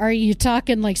Are you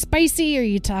talking like spicy? Are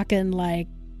you talking like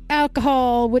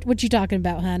alcohol? What you talking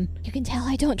about, hun? You can tell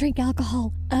I don't drink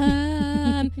alcohol.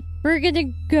 We're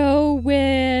gonna go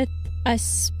with a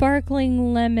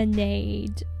sparkling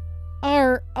lemonade.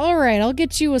 All right, I'll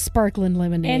get you a sparkling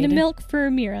lemonade. And a milk for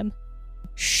Miriam.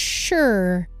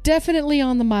 Sure. Definitely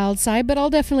on the mild side, but I'll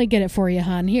definitely get it for you,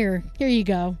 hon. Here you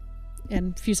go.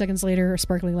 And a few seconds later, a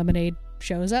sparkling lemonade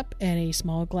shows up and a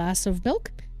small glass of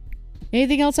milk.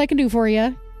 Anything else I can do for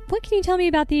you? What can you tell me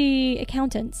about the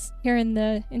accountants here in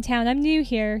town? I'm new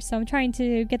here, so I'm trying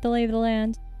to get the lay of the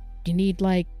land. You need,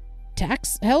 like,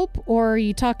 tax help, or are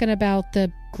you talking about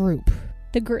the group?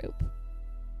 The group.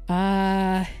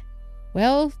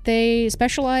 Well, they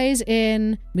specialize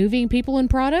in moving people and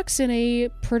products in a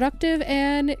productive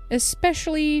and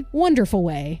especially wonderful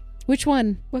way. Which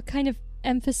one? What kind of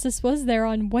emphasis was there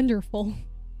on wonderful?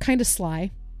 Kind of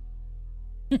sly.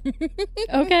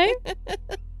 Okay.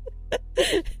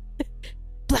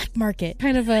 Black market.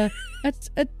 Kind of a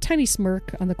tiny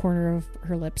smirk on the corner of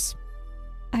her lips.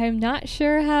 I am not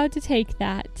sure how to take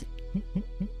that.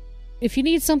 If you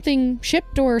need something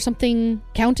shipped or something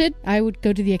counted, I would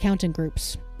go to the accountant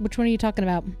groups. Which one are you talking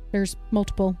about? There's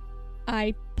multiple.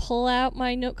 I pull out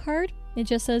my note card. It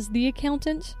just says the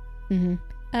accountant. Mm-hmm.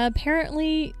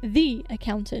 Apparently, the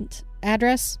accountant.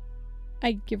 Address?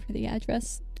 I give her the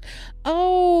address.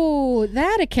 Oh,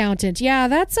 that accountant. Yeah,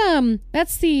 that's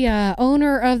the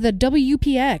owner of the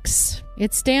WPX.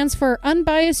 It stands for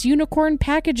Unbiased Unicorn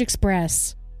Package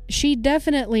Express. She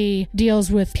definitely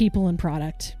deals with people and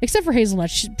product. Except for Hazelnut.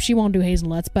 She won't do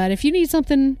hazelnuts, but if you need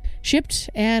something shipped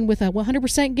and with a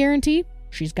 100% guarantee,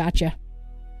 she's got you.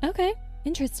 Okay,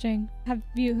 interesting. Have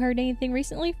you heard anything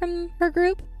recently from her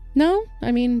group? No,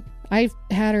 I mean, I've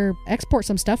had her export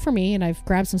some stuff for me, and I've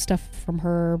grabbed some stuff from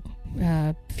her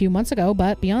a few months ago,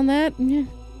 but beyond that, yeah.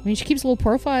 I mean, she keeps a little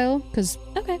profile, because...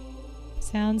 Okay,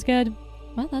 sounds good.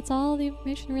 Well, that's all the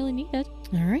information really needed.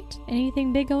 All right.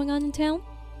 Anything big going on in town?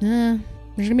 There's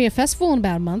gonna be a festival in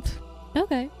about a month.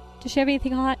 Okay. Does she have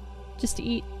anything hot just to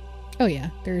eat? Oh yeah,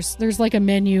 there's like a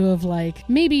menu of like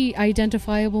maybe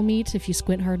identifiable meat if you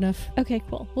squint hard enough. Okay,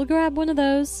 cool. We'll grab one of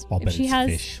those. I'll bet it's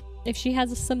fish. If she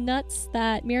has some nuts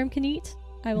that Miriam can eat,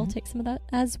 I will take some of that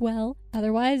as well.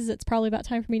 Otherwise, it's probably about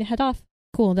time for me to head off.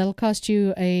 Cool, that'll cost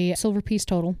you a silver piece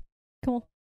total. Cool.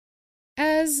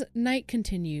 As night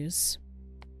continues,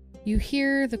 you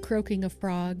hear the croaking of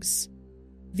frogs,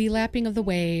 the lapping of the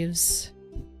waves,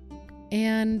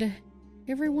 and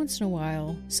every once in a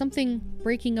while, something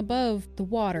breaking above the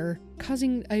water,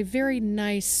 causing a very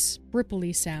nice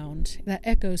ripply sound that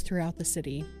echoes throughout the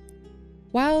city.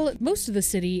 While most of the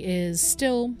city is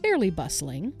still fairly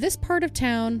bustling, this part of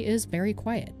town is very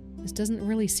quiet. This doesn't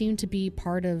really seem to be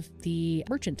part of the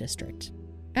merchant district.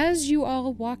 As you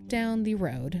all walk down the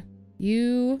road,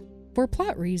 you, for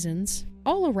plot reasons,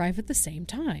 all arrive at the same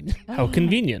time. How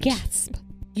convenient. Gasp.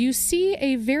 You see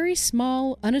a very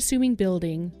small, unassuming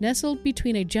building nestled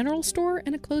between a general store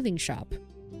and a clothing shop.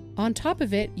 On top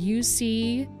of it, you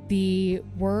see the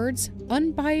words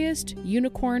Unbiased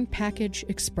Unicorn Package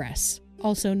Express,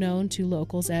 also known to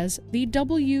locals as the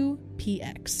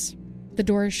WPX. The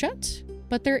door is shut,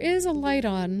 but there is a light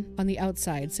on the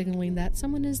outside, signaling that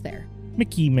someone is there.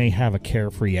 Mickey may have a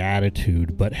carefree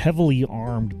attitude, but heavily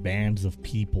armed bands of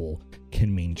people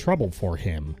can mean trouble for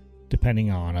him,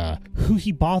 depending on who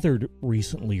he bothered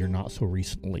recently or not so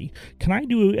recently. Can I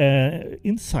do an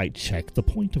insight check, the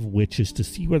point of which is to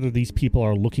see whether these people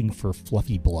are looking for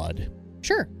fluffy blood?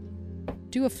 Sure.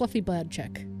 Do a fluffy blood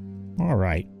check. All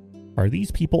right. Are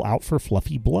these people out for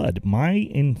fluffy blood? My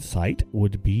insight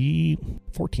would be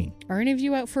 14. Are any of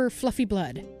you out for fluffy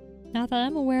blood? Not that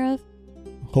I'm aware of.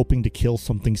 Hoping to kill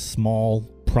something small,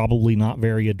 probably not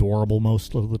very adorable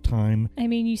most of the time. I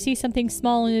mean, you see something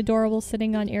small and adorable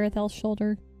sitting on Arethel's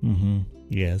shoulder. Mm-hmm.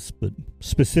 Yes, but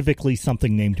specifically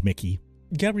something named Mickey.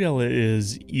 Gabriella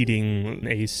is eating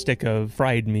a stick of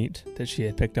fried meat that she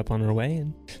had picked up on her way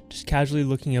and just casually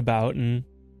looking about and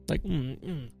like,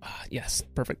 yes,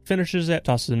 perfect. Finishes it,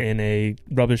 tosses it in a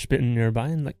rubbish bin nearby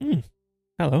and like,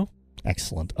 hello.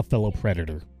 Excellent, a fellow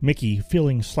predator. Mickey,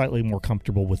 feeling slightly more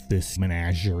comfortable with this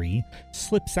menagerie,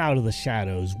 slips out of the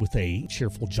shadows with a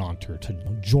cheerful jaunter to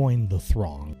join the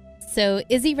throng. So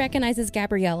Izzy recognizes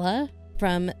Gabriella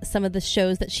from some of the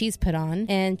shows that she's put on,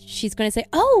 and she's going to say,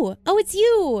 Oh, it's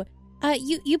you!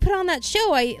 You put on that show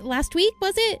last week,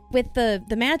 was it? With the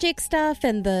magic stuff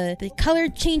and the color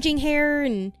changing hair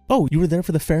and... Oh, you were there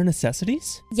for the Fair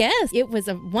Necessities? Yes, it was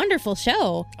a wonderful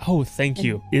show. Oh, thank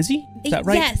you. Izzy? Is that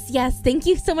right? Yes. Thank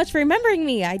you so much for remembering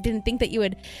me. I didn't think that you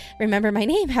would remember my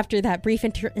name after that brief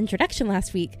introduction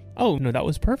last week. Oh, no, that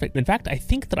was perfect. In fact, I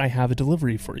think that I have a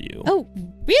delivery for you. Oh,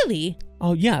 really?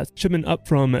 Oh, yeah. Shipment up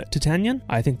from Titanian.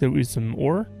 I think there was some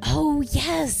ore. Oh,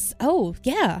 yes. Oh,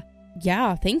 yeah.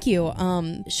 Yeah, thank you.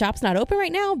 Shop's not open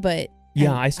right now, but...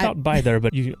 Yeah, I stopped by there,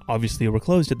 but you obviously were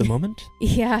closed at the moment.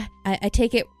 Yeah, I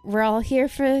take it we're all here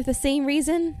for the same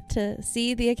reason, to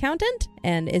see the accountant?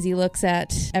 And Izzy looks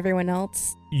at everyone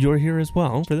else. You're here as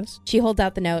well for this? She holds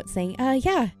out the note saying,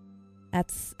 yeah,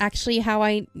 that's actually how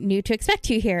I knew to expect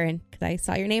you here, and because I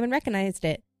saw your name and recognized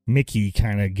it. Mickey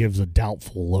kind of gives a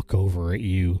doubtful look over at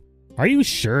you. Are you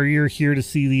sure you're here to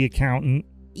see the accountant?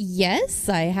 Yes,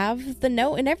 I have the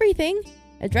note and everything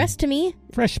addressed to me.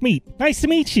 Fresh meat. Nice to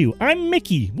meet you. I'm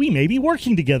Mickey. We may be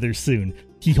working together soon.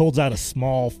 He holds out a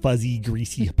small, fuzzy,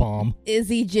 greasy palm.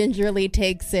 Izzy gingerly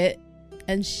takes it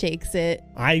and shakes it.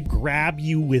 I grab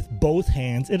you with both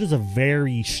hands. It is a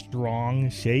very strong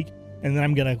shake. And then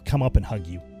I'm going to come up and hug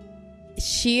you.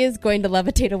 She is going to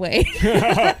levitate away.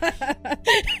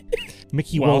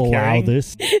 Mickey will allow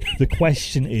this. The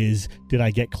question is, did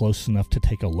I get close enough to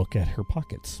take a look at her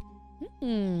pockets?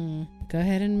 Go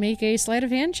ahead and make a sleight of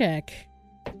hand check.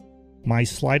 My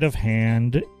sleight of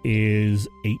hand is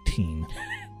 18.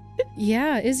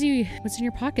 Yeah, Izzy, what's in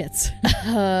your pockets?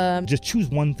 Just choose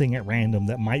one thing at random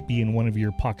that might be in one of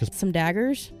your pockets. Some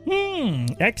daggers.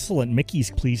 Excellent. Mickey's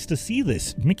pleased to see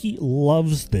this. Mickey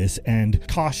loves this and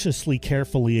cautiously,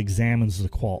 carefully examines the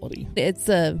quality. It's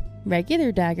a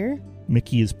regular dagger.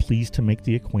 Mickey is pleased to make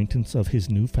the acquaintance of his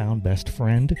newfound best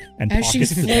friend and as pockets she's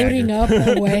the floating dagger.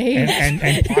 up away.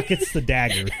 and pockets the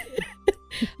dagger.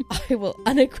 I will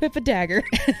unequip a dagger.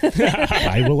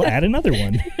 I will add another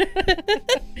one.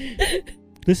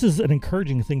 This is an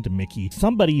encouraging thing to Mickey.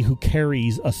 Somebody who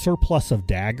carries a surplus of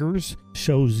daggers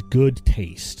shows good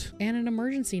taste. And an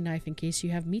emergency knife in case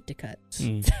you have meat to cut.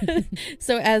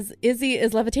 So as Izzy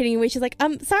is levitating away, she's like,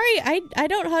 sorry, I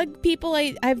don't hug people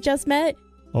I've just met.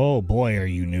 Oh boy, are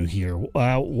you new here.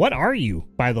 What are you,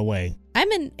 by the way? I'm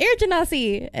an air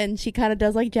genasi. And she kind of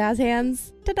does like jazz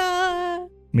hands. Ta-da!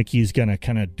 Mickey's gonna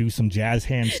kind of do some jazz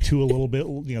hands too a little bit,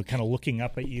 kind of looking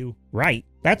up at you. Right,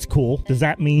 that's cool. Does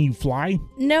that mean you fly?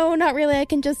 No, not really. I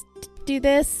can just do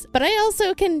this. But I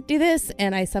also can do this.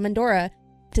 And I summon Dora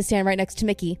to stand right next to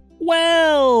Mickey.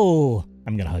 Well,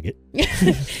 I'm gonna hug it.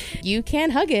 You can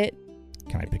hug it.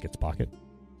 Can I pick its pocket?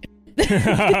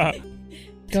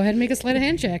 Go ahead and make a sleight of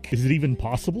hand check. Is it even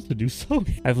possible to do so?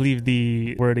 I believe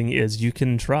the wording is you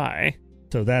can try.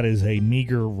 So that is a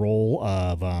meager roll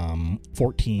of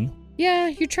 14. Yeah,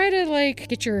 you try to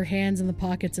get your hands in the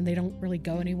pockets and they don't really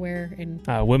go anywhere. And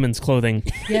Women's clothing.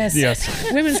 yes,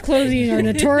 Yes. Women's clothing are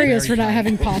notorious for not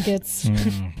having pockets.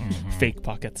 Fake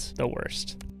pockets, the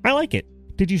worst. I like it.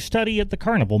 Did you study at the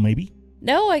carnival, maybe?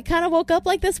 No, I kind of woke up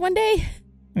like this one day.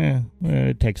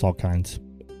 It takes all kinds.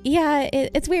 Yeah,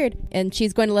 it's weird. And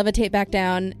she's going to levitate back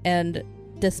down and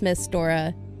dismiss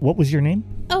Dora. What was your name?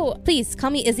 Oh, please, call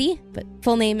me Izzy, but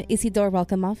full name Isidore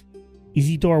Welcomov.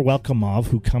 Isidore Welcomov,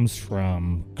 who comes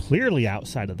from clearly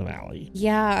outside of the valley.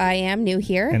 Yeah, I am new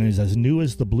here. And is as new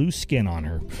as the blue skin on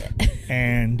her.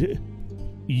 And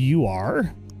you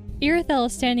are? Irithel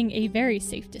is standing a very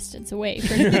safe distance away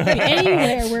from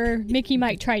anywhere where Mickey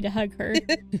might try to hug her.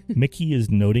 Mickey is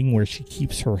noting where she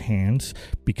keeps her hands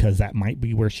because that might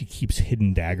be where she keeps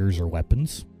hidden daggers or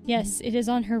weapons. Yes, it is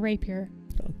on her rapier.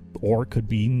 Or it could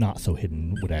be not so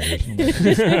hidden daggers.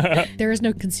 There is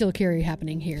no concealed carry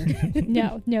happening here.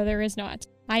 No, there is not.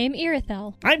 I am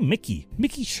Irithel. I'm Mickey.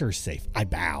 Mickey's sure safe. I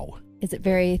bow. Is it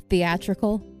very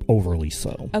theatrical? Overly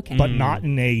so. Okay. But not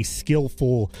in a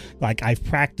skillful, I've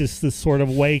practiced this sort of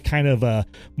way, kind of a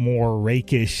more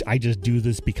rakish, I just do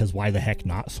this because why the heck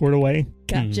not sort of way.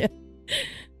 Gotcha.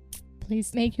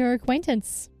 Please make your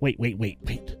acquaintance. Wait.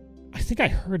 I think I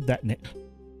heard that name.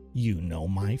 You know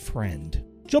my friend.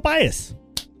 Jobias.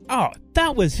 Oh,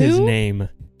 that was his Who? name.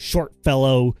 Short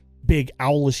fellow, big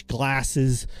owlish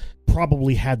glasses,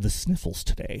 probably had the sniffles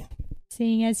today.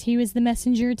 Seeing as he was the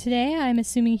messenger today, I'm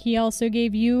assuming he also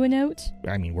gave you a note?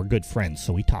 I mean, we're good friends,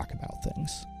 so we talk about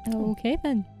things. Okay,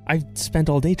 then. I spent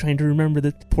all day trying to remember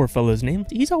the poor fellow's name.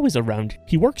 He's always around.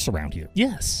 He works around here.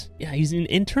 Yes. Yeah, he's an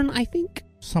intern, I think.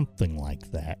 Something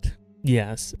like that.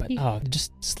 Yes, but it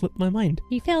just slipped my mind.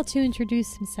 He failed to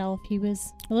introduce himself. He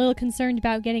was a little concerned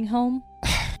about getting home.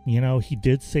 He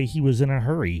did say he was in a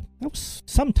hurry. That was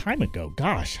some time ago.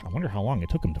 Gosh, I wonder how long it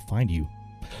took him to find you.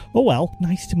 Oh well,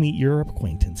 nice to meet your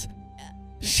acquaintance.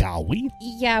 Shall we?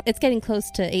 Yeah, it's getting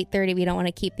close to 8:30. We don't want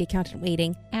to keep the accountant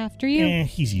waiting. After you.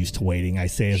 He's used to waiting, I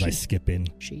say as I skip in.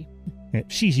 She.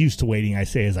 She's used to waiting, I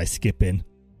say as I skip in.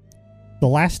 The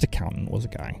last accountant was a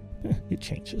guy. It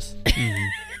changes.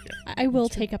 I will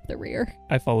take up the rear.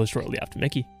 I follow shortly after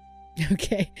Mickey.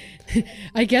 Okay.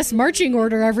 I guess marching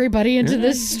order everybody into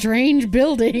this strange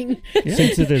building.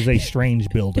 Since it is a strange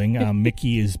building,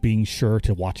 Mickey is being sure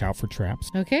to watch out for traps.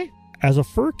 Okay. As a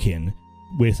furkin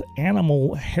with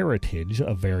animal heritage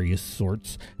of various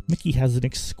sorts, Mickey has an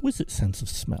exquisite sense of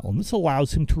smell, and this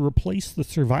allows him to replace the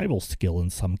survival skill in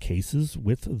some cases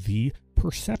with the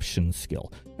perception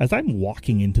skill. As I'm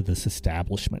walking into this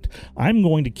establishment, I'm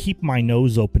going to keep my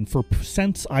nose open for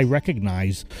scents I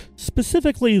recognize,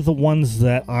 specifically the ones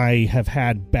that I have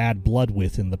had bad blood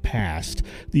with in the past.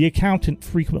 The accountant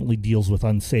frequently deals with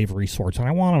unsavory sorts, and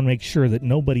I want to make sure that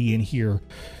nobody in here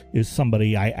is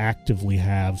somebody I actively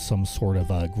have some sort of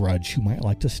a grudge who might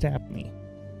like to stab me.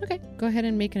 Okay. Go ahead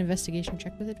and make an investigation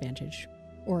check with advantage.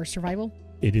 Or survival.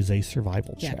 It is a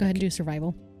survival check. Yeah, go ahead and do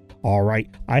survival. All right.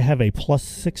 I have a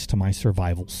 +6 to my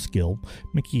survival skill.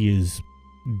 Mickey is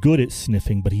good at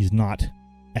sniffing, but he's not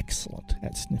excellent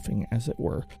at sniffing, as it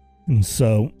were. And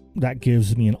so that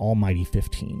gives me an almighty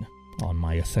 15 on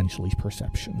my essentially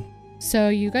perception. So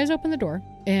you guys open the door,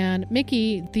 and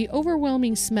Mickey, the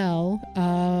overwhelming smell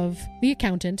of the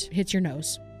accountant hits your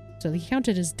nose. So the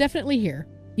accountant is definitely here.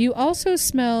 You also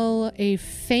smell a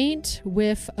faint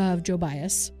whiff of Joe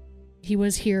Bias. He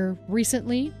was here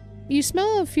recently. You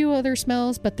smell a few other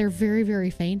smells, but they're very, very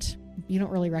faint. You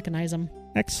don't really recognize them.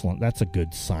 Excellent. That's a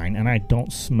good sign. And I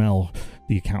don't smell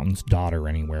the accountant's daughter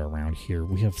anywhere around here.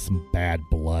 We have some bad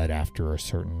blood after a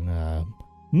certain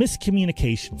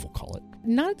miscommunication, we'll call it.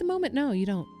 Not at the moment, no, you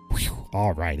don't. Whew.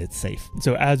 All right, it's safe.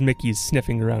 So as Mickey's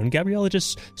sniffing around, Gabriella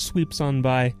just sweeps on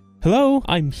by. Hello,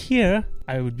 I'm here.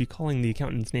 I would be calling the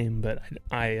accountant's name, but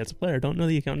I as a player, don't know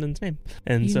the accountant's name.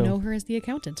 And You so know her as the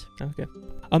accountant. Okay.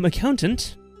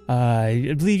 Accountant,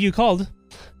 I believe you called.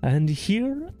 And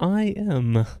here I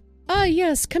am. Ah,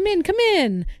 yes, come in, come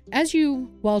in. As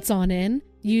you waltz on in,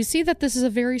 you see that this is a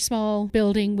very small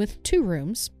building with 2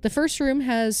 rooms. The first room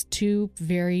has 2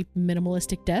 very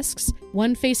minimalistic desks,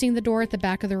 one facing the door at the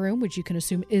back of the room, which you can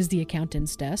assume is the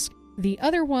accountant's desk. The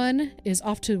other one is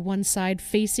off to one side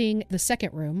facing the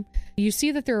second room. You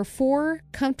see that there are 4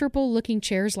 comfortable-looking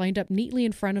chairs lined up neatly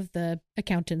in front of the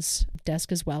accountant's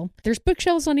desk as well. There's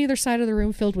bookshelves on either side of the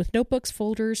room filled with notebooks,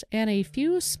 folders, and a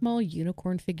few small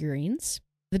unicorn figurines.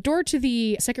 The door to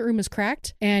the second room is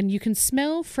cracked, and you can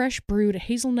smell fresh brewed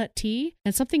hazelnut tea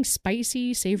and something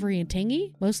spicy, savory, and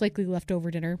tangy, most likely leftover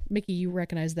dinner. Mickey, you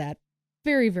recognize that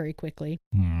very, very quickly.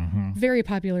 Mm-hmm. Very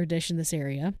popular dish in this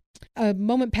area. A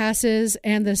moment passes,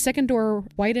 and the second door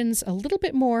widens a little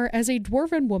bit more as a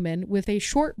dwarven woman with a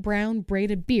short brown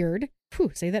braided beard,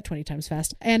 say that 20 times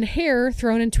fast, and hair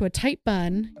thrown into a tight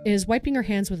bun, is wiping her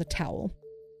hands with a towel.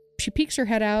 She peeks her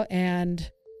head out and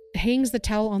hangs the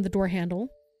towel on the door handle.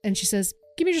 And she says,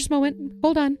 "Give me just a moment.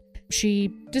 Hold on."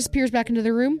 She disappears back into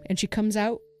the room, and she comes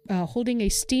out holding a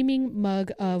steaming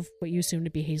mug of what you assume to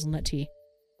be hazelnut tea.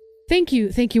 Thank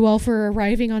you all for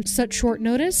arriving on such short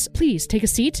notice. Please take a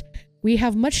seat. We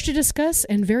have much to discuss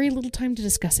and very little time to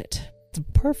discuss it. It's a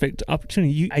perfect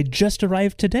opportunity. I just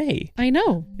arrived today. I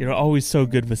know. You're always so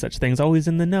good with such things, always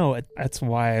in the know. That's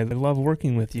why I love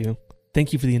working with you.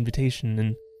 Thank you for the invitation.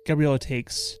 And Gabriella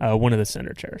takes one of the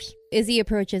center chairs. Izzy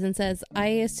approaches and says, "I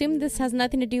assume this has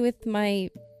nothing to do with my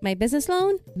business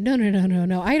loan?" No.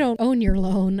 I don't own your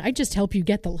loan. I just help you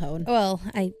get the loan. Well,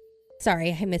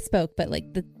 sorry, I misspoke, but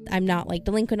I'm not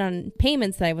delinquent on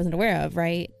payments that I wasn't aware of,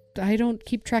 right? I don't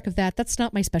keep track of that. That's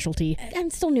not my specialty.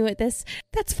 I'm still new at this.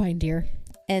 That's fine, dear.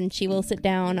 And she will sit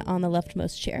down on the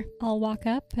leftmost chair. I'll walk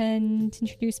up and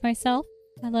introduce myself.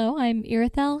 Hello, I'm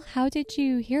Irithel. How did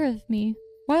you hear of me?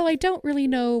 While I don't really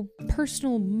know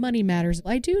personal money matters,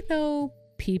 I do know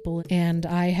people, and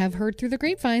I have heard through the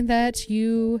grapevine that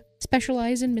you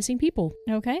specialize in missing people.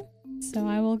 Okay, so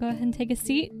I will go ahead and take a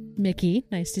seat. Mickey,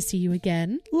 nice to see you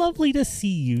again. Lovely to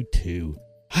see you too.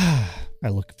 I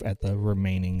look at the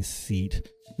remaining seat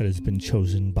that has been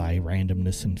chosen by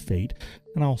randomness and fate,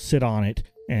 and I'll sit on it,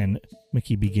 and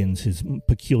Mickey begins his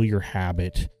peculiar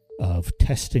habit of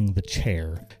testing the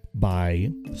chair by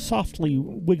softly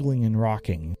wiggling and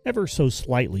rocking, ever so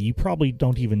slightly. You probably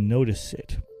don't even notice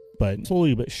it, but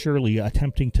slowly but surely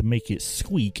attempting to make it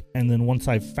squeak, and then once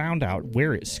I've found out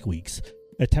where it squeaks,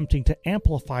 attempting to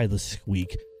amplify the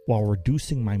squeak while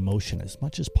reducing my motion as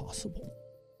much as possible.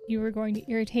 You were going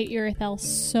to irritate Irithel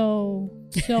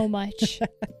so much.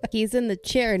 He's in the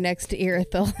chair next to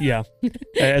Irithel. Yeah.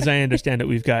 As I understand it,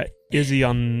 we've got Izzy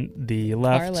on the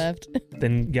left, Far left.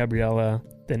 then Gabriella,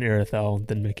 then Irithel,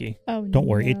 then Mickey. Oh, Don't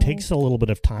worry, no. it takes a little bit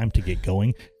of time to get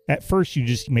going. At first, you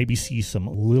just maybe see some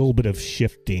little bit of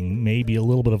shifting, maybe a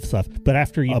little bit of stuff. But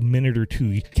after a minute or two,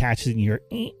 you catch it in your...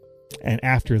 And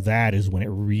after that is when it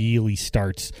really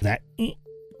starts. That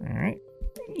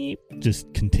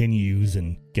just continues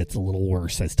and gets a little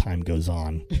worse as time goes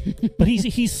on. But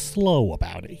he's slow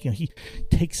about it. He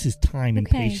takes his time and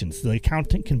patience. The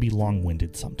accountant can be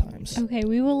long-winded sometimes. Okay,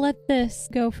 we will let this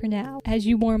go for now as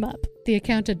you warm up. The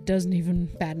accountant doesn't even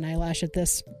bat an eyelash at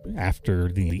this.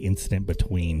 After the incident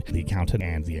between the accountant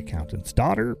and the accountant's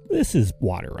daughter, this is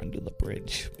water under the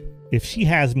bridge. If she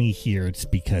has me here, it's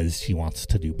because she wants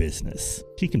to do business.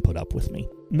 She can put up with me.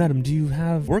 Madam, do you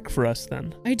have work for us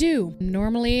then? I do.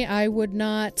 Normally, I would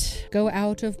not go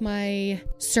out of my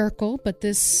circle, but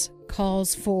this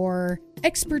calls for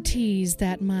expertise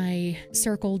that my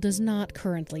circle does not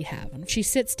currently have. She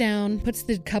sits down, puts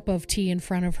the cup of tea in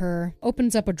front of her,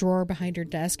 opens up a drawer behind her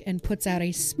desk, and puts out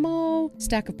a small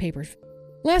stack of papers.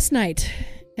 Last night,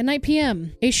 at 9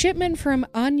 p.m., a shipment from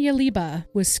Anyaliba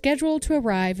was scheduled to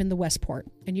arrive in the Westport.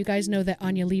 And you guys know that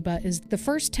Anyaliba is the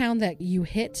first town that you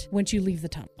hit once you leave the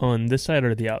tunnel. On this side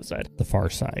or the outside? The far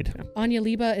side.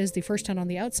 Anyaliba is the first town on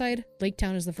the outside. Lake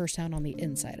Town is the first town on the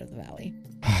inside of the valley.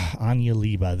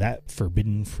 Anyaliba, that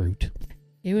forbidden fruit.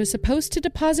 It was supposed to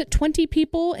deposit 20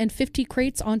 people and 50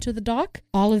 crates onto the dock.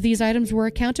 All of these items were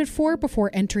accounted for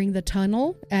before entering the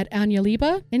tunnel at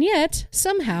Anyaliba. And yet,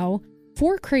 somehow...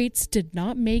 4 crates did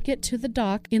not make it to the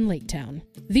dock in Lake Town.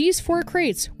 These 4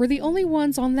 crates were the only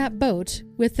ones on that boat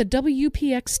with the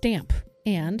WPX stamp.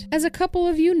 And, as a couple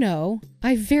of you know,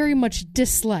 I very much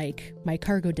dislike my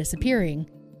cargo disappearing.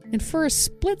 And for a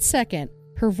split second,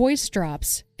 her voice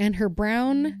drops and her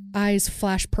brown eyes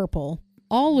flash purple.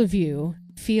 All of you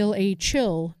feel a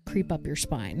chill creep up your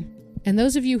spine. And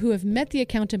those of you who have met the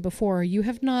accountant before, you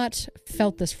have not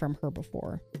felt this from her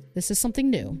before. This is something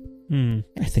new.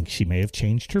 I think she may have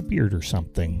changed her beard or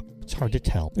something. It's hard to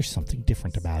tell. There's something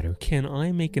different about her. Can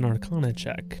I make an Arcana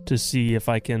check to see if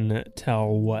I can tell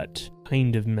what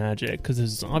kind of magic? Because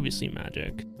this is obviously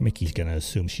magic. Mickey's gonna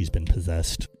assume she's been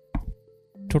possessed.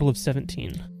 Total of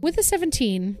 17. With a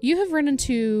 17, you have run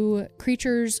into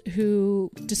creatures who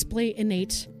display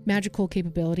innate magical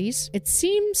capabilities. It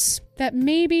seems that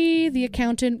maybe the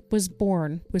accountant was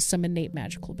born with some innate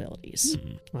magical abilities.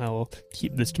 I'll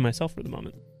keep this to myself for the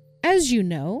moment. As you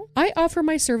know, I offer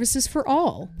my services for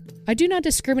all. I do not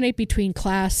discriminate between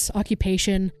class,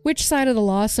 occupation, which side of the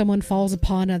law someone falls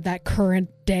upon at that current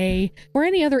day, or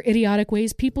any other idiotic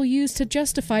ways people use to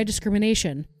justify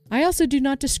discrimination. I also do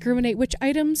not discriminate which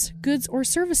items, goods, or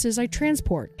services I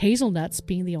transport, hazelnuts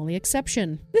being the only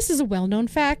exception. This is a well-known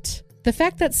fact. The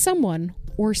fact that someone,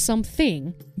 or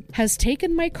something, has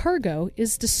taken my cargo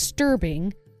is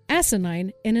disturbing,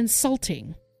 asinine, and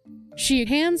insulting. She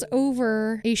hands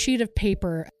over a sheet of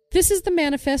paper. This is the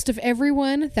manifest of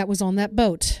everyone that was on that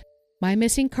boat. My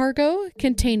missing cargo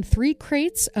contained 3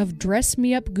 crates of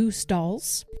dress-me-up goose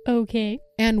dolls. Okay.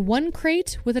 And 1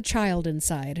 crate with a child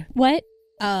inside. What?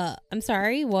 I'm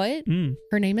sorry, what?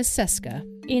 Her name is Seska.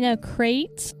 In a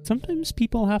crate? Sometimes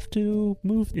people have to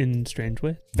move in strange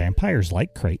ways. Vampires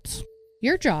like crates.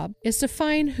 Your job is to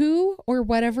find who or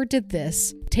whatever did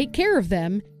this, take care of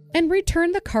them, and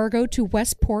return the cargo to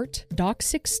Westport, Dock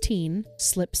 16,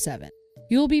 Slip 7.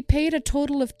 You will be paid a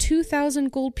total of 2,000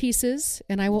 gold pieces,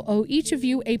 and I will owe each of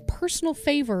you a personal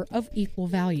favor of equal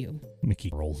value. Mickey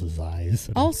rolls his eyes.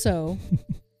 Also,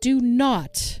 do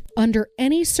not, under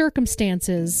any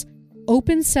circumstances,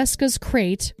 open Seska's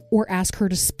crate or ask her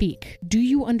to speak. Do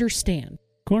you understand?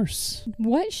 Of course.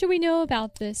 What should we know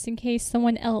about this in case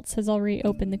someone else has already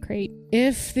opened the crate?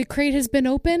 If the crate has been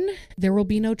open, there will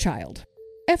be no child.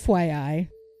 FYI,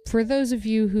 for those of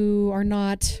you who are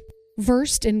not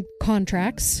versed in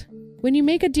contracts, when you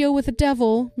make a deal with the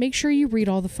devil, make sure you read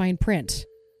all the fine print,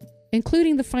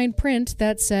 including the fine print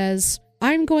that says,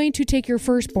 I'm going to take your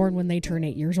firstborn when they turn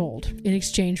 8 years old in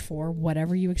exchange for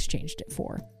whatever you exchanged it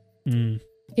for. In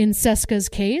Seska's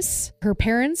case, her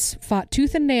parents fought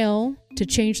tooth and nail to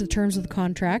change the terms of the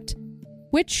contract,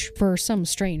 which, for some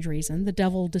strange reason, the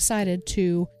devil decided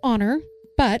to honor.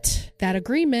 But that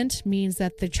agreement means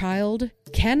that the child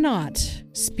cannot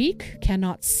speak,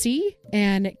 cannot see,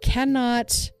 and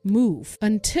cannot move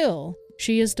until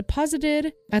She is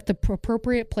deposited at the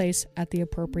appropriate place at the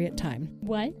appropriate time.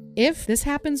 What? If this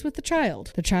happens with the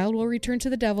child will return to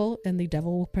the devil, and the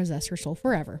devil will possess her soul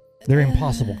forever. They're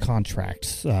impossible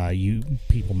contracts. You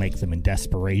people make them in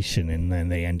desperation, and then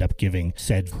they end up giving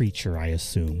said creature, I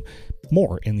assume,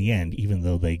 more in the end, even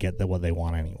though they get what they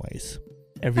want anyways.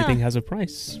 Everything has a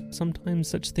price. Sometimes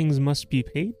such things must be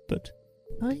paid, but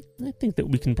I think that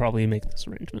we can probably make this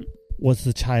arrangement. Was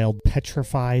the child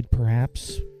petrified,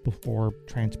 perhaps, before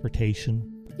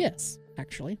transportation? Yes,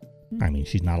 actually. I mean,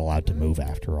 she's not allowed to move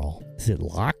after all. Is it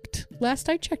locked? Last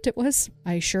I checked, it was.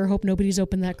 I sure hope nobody's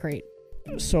opened that crate.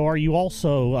 So are you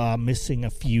also missing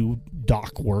a few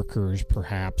dock workers,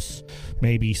 perhaps?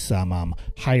 Maybe some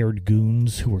hired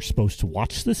goons who are supposed to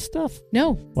watch this stuff?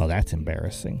 No. Well, that's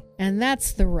embarrassing. And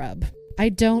that's the rub. I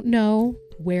don't know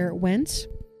where it went.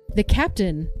 The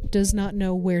captain does not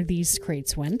know where these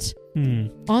crates went.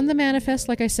 On the manifest,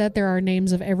 like I said, there are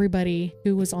names of everybody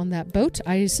who was on that boat.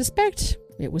 I suspect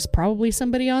it was probably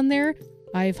somebody on there.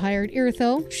 I've hired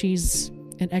Irithel. She's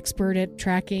an expert at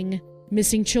tracking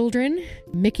missing children.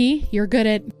 Mickey, you're good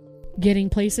at getting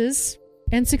places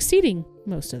and succeeding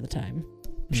most of the time.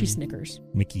 She snickers.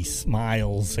 Mickey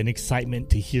smiles in excitement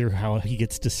to hear how he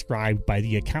gets described by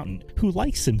the accountant, who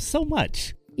likes him so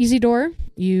much. Isidore,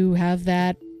 you have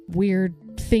that weird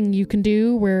thing you can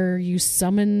do where you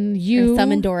summon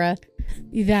Dora.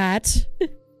 That.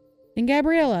 And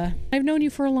Gabriella, I've known you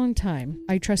for a long time.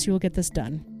 I trust you will get this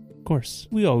done. Of course.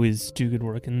 We always do good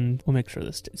work, and we'll make sure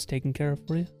this is taken care of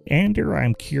for you. Ander,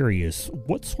 I'm curious,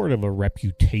 what sort of a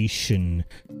reputation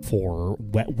for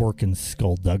wet work and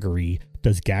skullduggery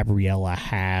does Gabriella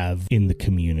have in the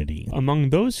community? Among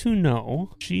those who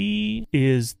know, she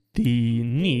is the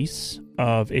niece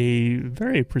of a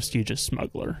very prestigious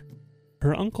smuggler.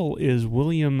 Her uncle is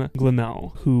William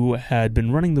Glimel, who had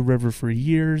been running the river for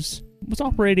years, was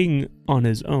operating on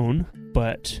his own,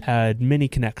 but had many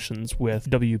connections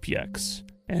with WPX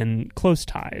and close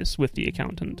ties with the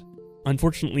accountant.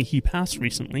 Unfortunately, he passed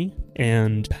recently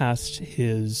and passed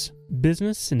his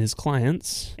business and his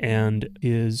clients and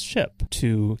his ship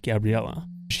to Gabriella.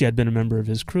 She had been a member of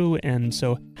his crew and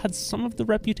so had some of the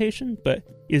reputation, but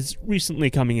is recently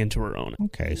coming into her own.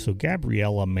 Okay, so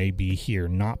Gabriella may be here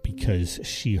not because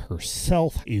she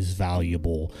herself is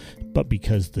valuable, but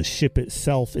because the ship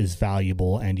itself is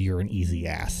valuable and you're an easy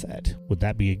asset. Would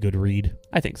that be a good read?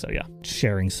 I think so, yeah.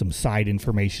 Sharing some side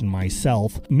information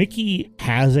myself, Mickey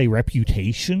has a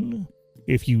reputation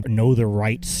if you know the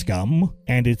right scum,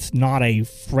 and it's not a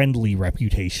friendly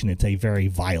reputation, it's a very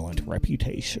violent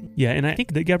reputation. Yeah, and I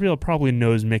think that Gabriella probably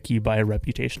knows Mickey by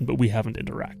reputation, but we haven't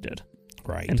interacted.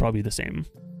 Right. And probably the same.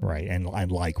 Right, and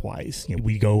likewise.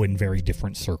 We go in very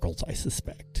different circles, I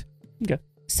suspect. Okay.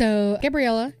 So,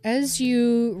 Gabriella, as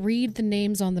you read the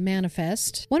names on the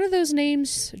manifest, one of those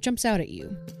names jumps out at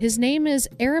you. His name is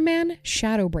Airman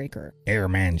Shadowbreaker.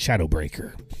 Airman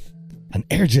Shadowbreaker. An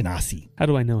Air Genasi. How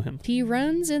do I know him? He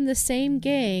runs in the same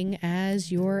gang as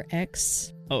your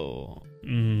ex. Oh.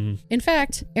 In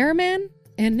fact, Airman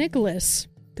and Nicholas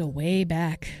go way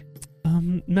back.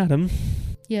 Madam.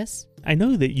 Yes? I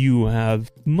know that you have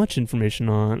much information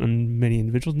on many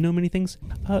individuals, know many things.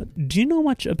 Do you know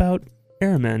much about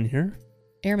Airman here?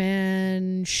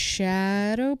 Airman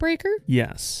Shadowbreaker?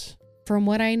 Yes. From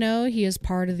what I know, he is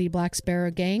part of the Black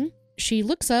Sparrow gang. She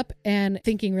looks up and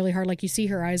thinking really hard, like you see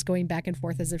her eyes going back and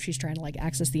forth as if she's trying to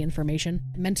access the information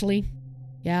mentally.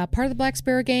 Yeah, part of the Black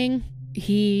Sparrow gang.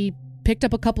 He picked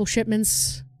up a couple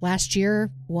shipments last year.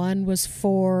 One was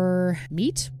for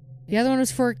meat. The other one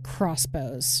was for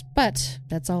crossbows. But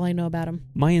that's all I know about him.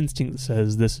 My instinct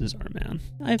says this is our man.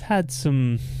 I've had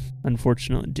some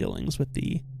unfortunate dealings with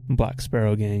the Black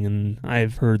Sparrow gang, and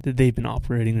I've heard that they've been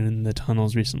operating in the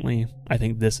tunnels recently. I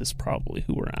think this is probably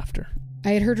who we're after.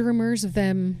 I had heard rumors of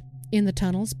them in the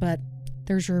tunnels, but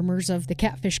there's rumors of the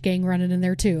Catfish gang running in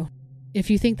there too. If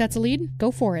you think that's a lead,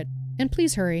 go for it. And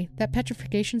please hurry. That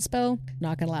petrification spell,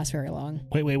 not going to last very long.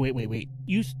 Wait.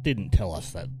 You didn't tell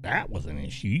us that was an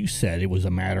issue. You said it was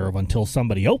a matter of until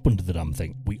somebody opened the dumb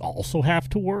thing. We also have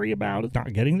to worry about it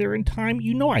not getting there in time.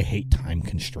 You know I hate time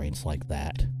constraints like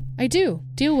that. I do.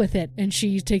 Deal with it. And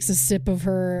she takes a sip of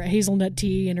her hazelnut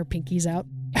tea and her pinkies out.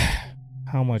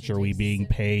 How much are we being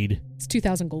paid? It's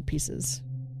 2,000 gold pieces.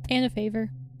 And a favor.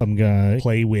 I'm gonna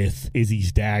play with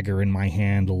Izzy's dagger in my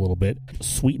hand a little bit,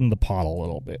 sweeten the pot a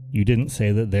little bit. You didn't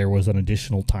say that there was an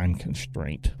additional time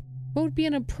constraint. What would be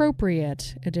an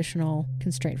appropriate additional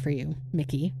constraint for you,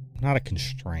 Mickey? Not a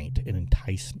constraint, an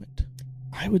enticement.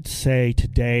 I would say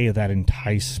today that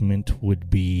enticement would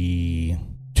be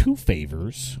 2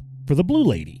 favors for the blue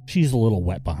lady. She's a little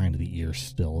wet behind the ears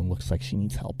still and looks like she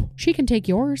needs help. She can take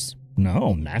yours.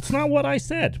 No, that's not what I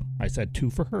said. I said 2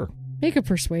 for her. Make a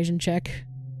persuasion check.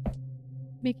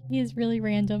 Mickey is really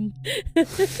random.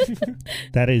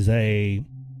 That is a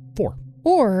 4.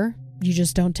 Or you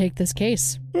just don't take this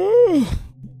case.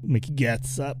 Mickey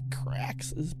gets up, cracks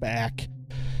his back.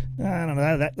 I don't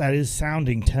know, that is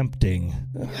sounding tempting.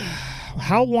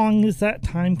 How long is that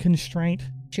time constraint?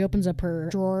 She opens up her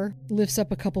drawer, lifts up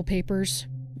a couple papers.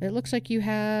 It looks like you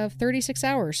have 36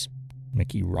 hours.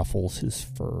 Mickey ruffles his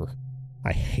fur.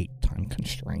 I hate time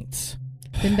constraints.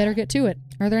 Then better get to it.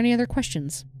 Are there any other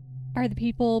questions? Are the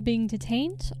people being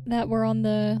detained that were on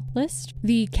the list?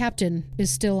 The captain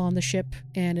is still on the ship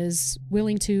and is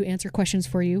willing to answer questions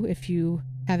for you if you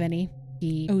have any.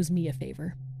 He owes me a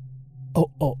favor.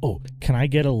 Oh. Can I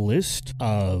get a list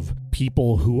of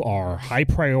people who are high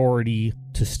priority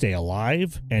to stay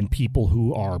alive and people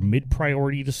who are mid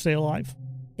priority to stay alive?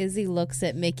 Izzy looks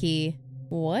at Mickey.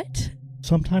 What?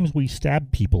 Sometimes we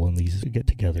stab people in these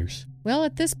get-togethers. Well,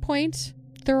 at this point,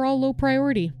 they're all low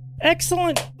priority.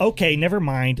 Excellent. Okay, never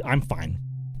mind. I'm fine.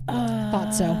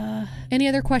 Thought so. Any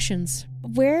other questions?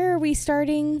 Where are we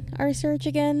starting our search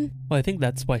again? Well, I think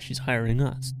that's why she's hiring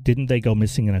us. Didn't they go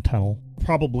missing in a tunnel?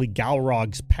 Probably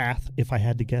Galrog's path, if I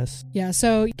had to guess. Yeah,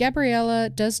 so Gabriella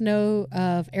does know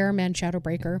of Airman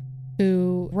Shadowbreaker,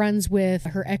 who runs with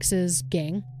her ex's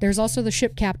gang. There's also the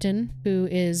ship captain, who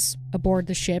is aboard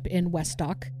the ship in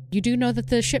Westdock. You do know that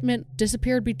the shipment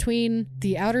disappeared between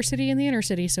the outer city and the inner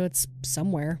city, so it's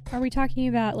somewhere. Are we talking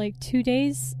about like 2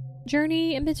 days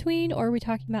journey in between, or are we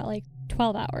talking about like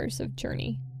 12 hours of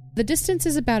journey? The distance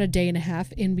is about a day and a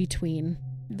half in between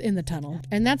in the tunnel.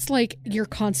 And that's like you're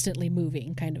constantly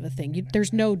moving kind of a thing.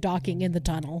 There's no docking in the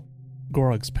tunnel.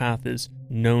 Gorog's path is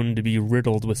known to be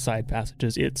riddled with side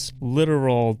passages. It's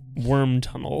literal worm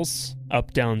tunnels,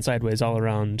 up, down, sideways, all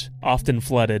around, often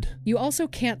flooded. You also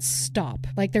can't stop.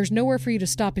 Like, there's nowhere for you to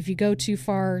stop. If you go too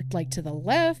far, like, to the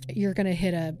left, you're going to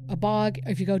hit a bog.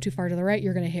 If you go too far to the right,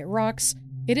 you're going to hit rocks.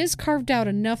 It is carved out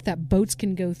enough that boats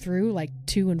can go through, like,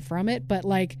 to and from it, but,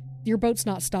 like, your boat's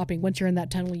not stopping. Once you're in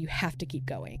that tunnel, you have to keep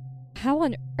going. How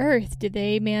on earth did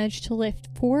they manage to lift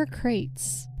 4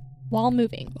 crates while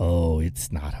moving? Oh,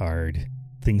 it's not hard.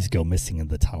 Things go missing in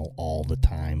the tunnel all the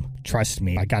time. Trust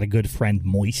me, I got a good friend,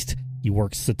 Moist. He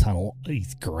works the tunnel.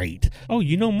 He's great. Oh,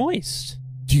 you know Moist.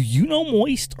 Do you know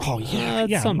Moist? Oh, yeah.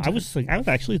 I sometimes. was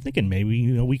actually thinking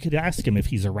maybe we could ask him if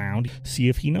he's around, see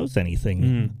if he knows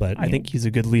anything. But I think he's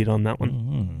a good lead on that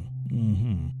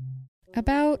one.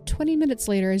 About 20 minutes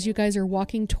later, as you guys are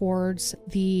walking towards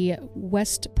the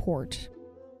west port,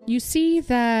 you see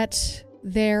that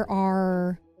there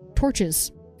are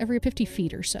torches every 50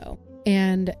 feet or so.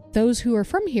 And those who are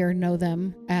from here know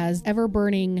them as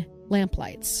ever-burning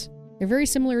lamplights. They're very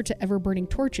similar to ever-burning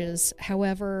torches.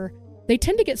 However, they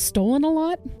tend to get stolen a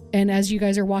lot. And as you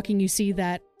guys are walking, you see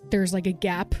that there's like a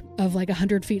gap of like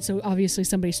 100 feet. So obviously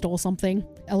somebody stole something.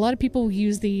 A lot of people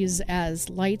use these as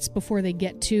lights before they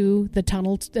get to the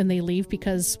tunnel and they leave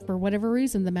because for whatever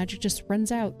reason, the magic just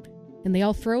runs out. And they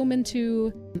all throw them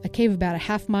into a cave about a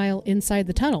half mile inside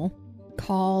the tunnel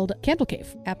called Candle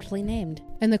Cave. Aptly named.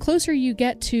 And the closer you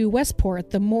get to Westport,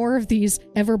 the more of these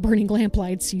ever-burning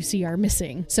lamplights you see are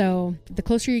missing. So the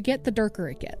closer you get, the darker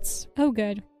it gets. Oh,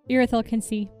 good. Irithel can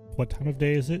see. What time of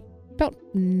day is it? About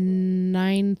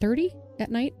 9:30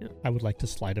 at night. I would like to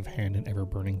sleight of hand an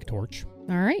ever-burning torch.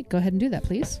 All right, go ahead and do that,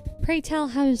 please. Pray tell,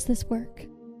 how does this work?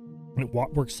 It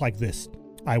works like this.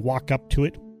 I walk up to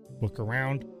it, look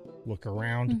around,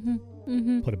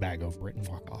 put a bag over it, and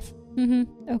walk off.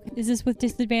 Okay. Is this with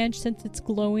disadvantage since it's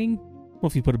glowing? Well,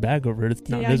 if you put a bag over it, it's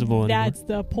not visible anymore. That's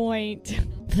the point.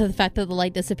 The fact that the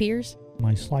light disappears?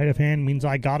 My sleight of hand means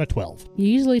I got a 12. You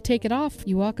usually take it off.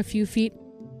 You walk a few feet.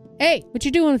 Hey, what you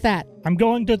doing with that? I'm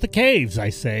going to the caves, I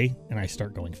say, and I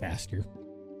start going faster.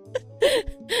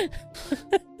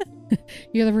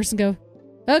 You other person go,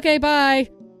 okay, bye.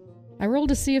 I rolled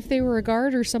to see if they were a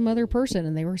guard or some other person,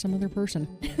 and they were some other person.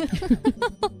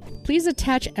 Please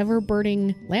attach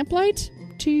ever-burning lamplight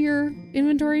to your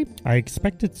inventory. I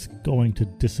expect it's going to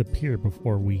disappear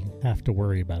before we have to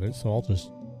worry about it, so I'll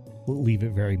just leave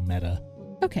it very meta.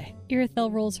 Okay.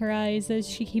 Irithel rolls her eyes as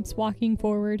she keeps walking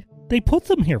forward. They put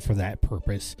them here for that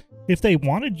purpose. If they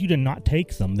wanted you to not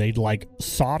take them, they'd,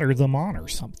 solder them on or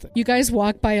something. You guys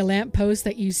walk by a lamppost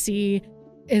that you see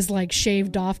is,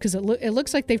 shaved off because it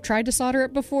looks like they've tried to solder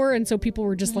it before, and so people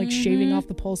were just, shaving off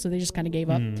the pole, so they just kind of gave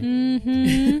up.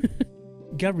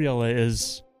 Gabriella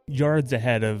is yards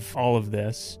ahead of all of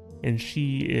this, and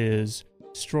she is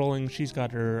strolling. She's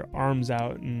got her arms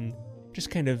out and just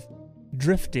kind of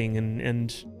drifting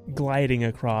and gliding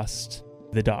across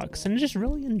the docks and just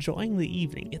really enjoying the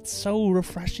evening. It's so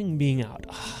refreshing being out.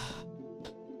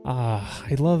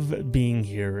 I love being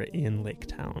here in Lake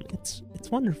Town. It's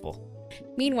wonderful.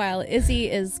 Meanwhile, Izzy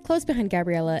is close behind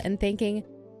Gabriella and thinking,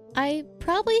 I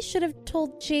probably should have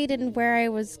told Jaden where I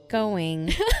was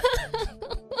going.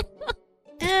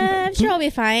 I'm sure I'll be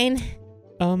fine.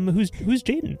 Who's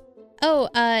Jaden?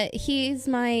 Oh, he's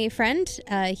my friend.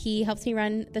 He helps me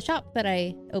run the shop that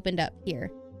I opened up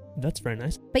here. That's very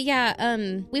nice. But yeah,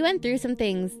 we went through some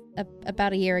things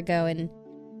about a year ago, and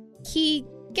he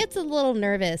gets a little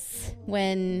nervous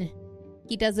when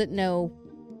he doesn't know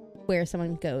where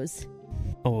someone goes.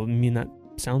 Oh, I mean, that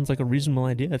sounds like a reasonable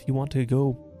idea. If you want to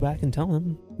go back and tell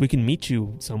him, we can meet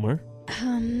you somewhere.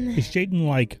 Is Jaden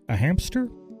like a hamster?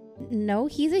 No,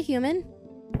 he's a human.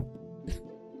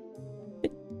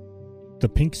 The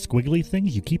pink squiggly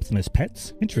things, you keep them as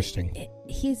pets? Interesting.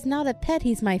 He's not a pet,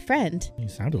 he's my friend. You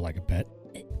sounded like a pet.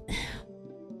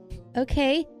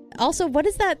 Okay. Also, what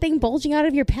is that thing bulging out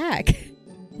of your pack?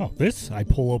 Oh, this? I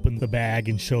pull open the bag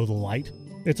and show the light.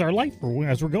 It's our light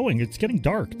as we're going. It's getting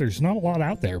dark. There's not a lot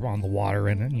out there on the water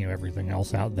and everything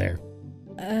else out there.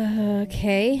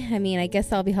 Okay. I mean, I guess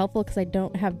that'll be helpful because I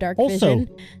don't have dark Also,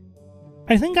 vision.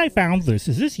 I think I found this.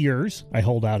 Is this yours? I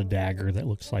hold out a dagger that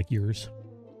looks like yours.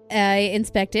 I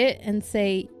inspect it and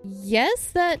say,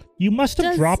 yes, that... You must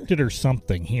have dropped it or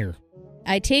something. Here.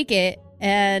 I take it,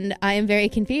 and I am very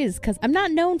confused because I'm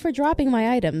not known for dropping my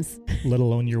items. Let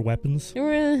alone your weapons.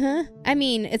 I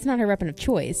mean, it's not her weapon of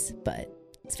choice, but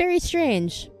it's very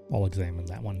strange. I'll examine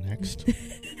that one next.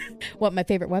 What, my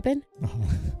favorite weapon?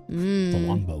 The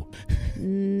longbow.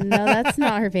 No, that's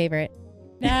not her favorite.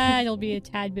 It'll be a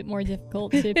tad bit more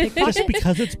difficult to pickpocket. Just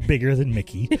because it's bigger than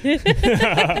Mickey.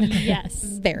 Yes.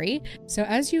 Very. So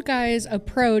as you guys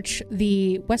approach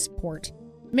the Westport,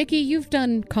 Mickey, you've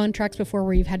done contracts before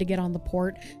where you've had to get on the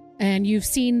port, and you've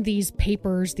seen these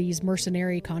papers, these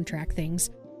mercenary contract things.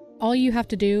 All you have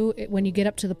to do when you get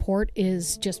up to the port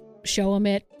is just show them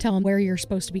it, tell them where you're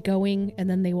supposed to be going, and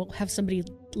then they will have somebody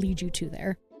lead you to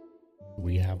there.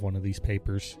 We have one of these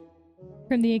papers.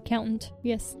 From the accountant,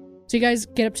 yes. So you guys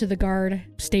get up to the guard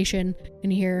station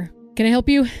and you hear, "Can I help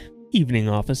you?" Evening,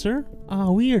 officer.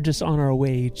 We are just on our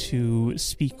way to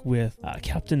speak with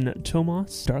Captain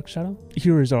Tomas Darkshadow.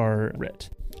 Here is our writ.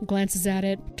 Glances at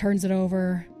it, turns it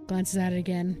over, glances at it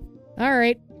again. All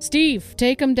right, Steve,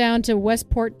 take him down to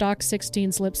Westport Dock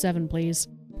 16, Slip 7, please.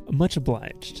 Much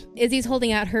obliged. Izzy's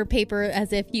holding out her paper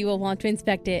as if he will want to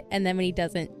inspect it, and then when he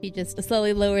doesn't, she just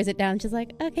slowly lowers it down. She's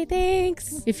like, okay,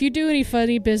 thanks. If you do any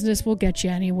funny business, we'll get you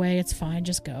anyway. It's fine,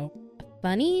 just go.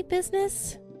 Funny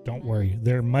business? Don't worry.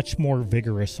 They're much more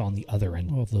vigorous on the other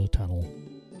end of the tunnel.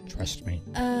 Trust me.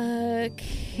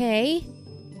 Okay.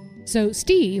 So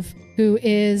Steve, who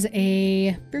is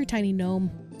a very tiny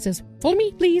gnome, says, "Follow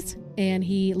me, please." And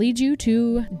he leads you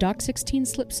to Dock 16,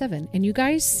 Slip 7. And you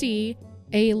guys see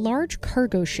a large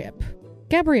cargo ship.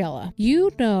 Gabriella, you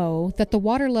know that the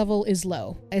water level is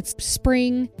low. It's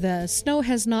spring, the snow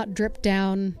has not dripped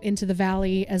down into the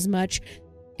valley as much,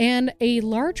 and a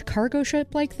large cargo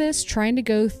ship like this trying to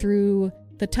go through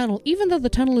the tunnel, even though the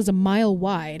tunnel is a mile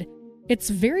wide, it's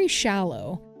very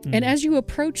shallow. And as you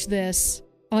approach this,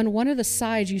 on one of the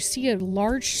sides, you see a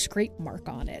large scrape mark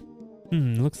on it.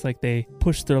 Looks like they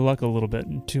pushed their luck a little bit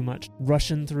too much.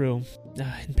 Rushing through.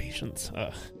 Impatience.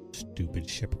 Stupid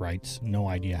shipwrights. No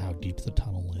idea how deep the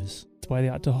tunnel is. That's why they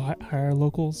ought to hire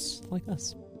locals like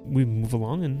us. We move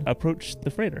along and approach the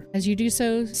freighter. As you do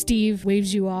so, Steve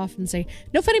waves you off and say,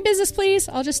 "No funny business, please.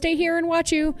 I'll just stay here and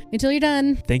watch you until you're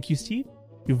done." Thank you, Steve.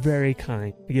 You're very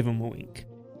kind. I give him a wink.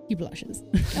 He blushes.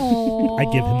 Aww. I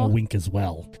give him a wink as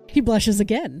well. He blushes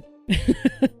again.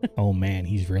 Oh man,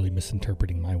 he's really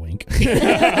misinterpreting my wink.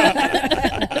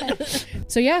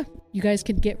 So yeah, you guys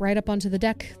can get right up onto the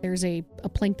deck. There's a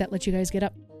plank that lets you guys get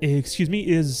up. Excuse me,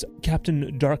 is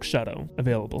Captain Darkshadow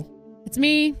available? It's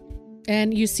me.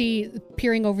 And you see,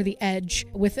 peering over the edge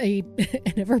with an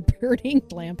ever-burning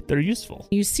lamp, They're useful.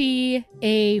 you see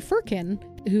a furkin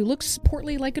who looks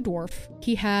portly like a dwarf.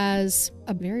 He has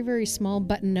a very, very small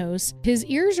button nose. His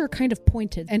ears are kind of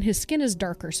pointed, and his skin is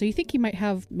darker, so you think he might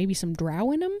have maybe some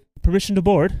drow in him? Permission to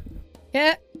board.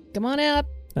 Yeah, come on up.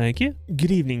 Thank you.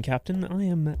 Good evening, Captain. I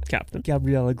am Captain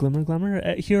Gabriella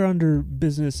Glimmer, here under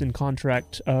business and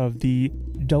contract of the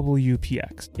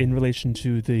WPX in relation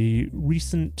to the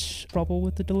recent trouble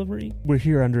with the delivery. We're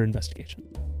here under investigation.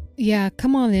 Yeah,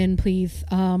 come on in, please.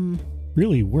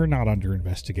 Really, we're not under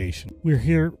investigation. We're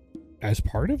here as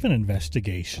part of an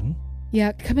investigation.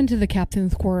 Yeah, come into the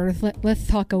captain's quarters. Let's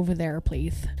talk over there,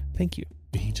 please. Thank you.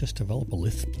 Did he just develop a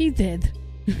lisp? He did.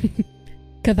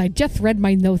 Because I just read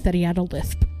my note that he had a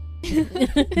lisp.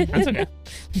 That's okay.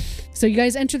 So you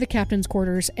guys enter the captain's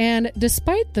quarters, and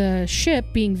despite the ship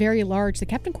being very large, the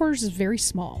captain's quarters is very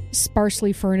small.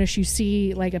 Sparsely furnished. You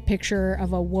see like a picture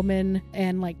of a woman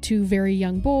and like 2 very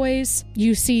young boys.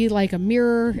 You see like a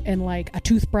mirror and like a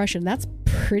toothbrush, and that's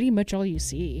pretty much all you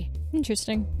see.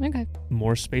 Interesting. Okay.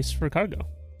 More space for cargo.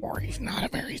 Or he's not a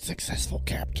very successful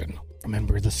captain.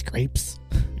 Remember the scrapes?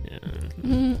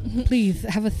 Yeah. Please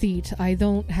have a seat. I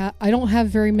don't have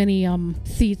very many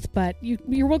seats, but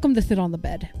you're welcome to sit on the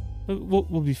bed.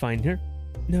 We'll be fine here.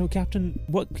 Now, Captain,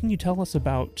 what can you tell us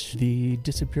about the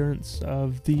disappearance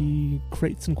of the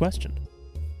crates in question?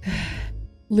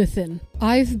 Listen,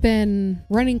 I've been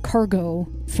running cargo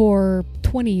for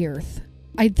 20 years.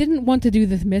 I didn't want to do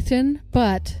this mission,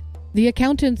 but the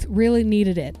accountants really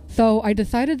needed it. So I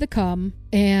decided to come,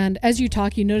 and as you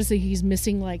talk, you notice that he's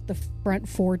missing like the front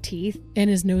 4 teeth, and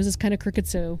his nose is kind of crooked,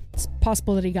 so it's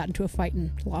possible that he got into a fight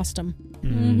and lost them.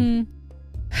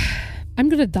 I'm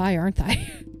gonna die, aren't I?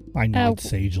 I nod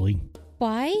sagely.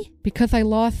 Why? Because I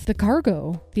lost the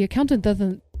cargo. The accountant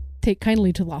doesn't take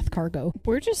kindly to lost cargo.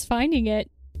 We're just finding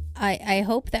it. I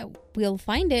hope that we'll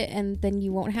find it and then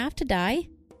you won't have to die.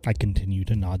 I continue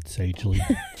to nod sagely.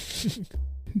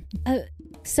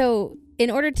 So, in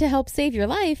order to help save your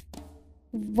life,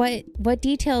 what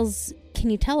details can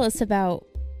you tell us about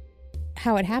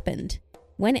how it happened?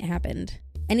 When it happened?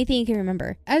 Anything you can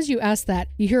remember? As you ask that,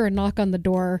 you hear a knock on the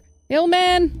door. "Ill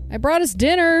man, I brought us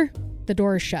dinner." The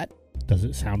door is shut. Does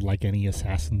it sound like any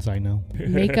assassins I know?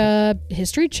 Make a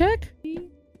history check?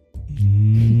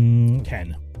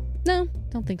 10. No,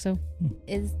 don't think so.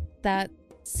 Is that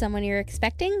someone you're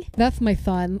expecting? That's my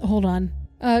son. Hold on.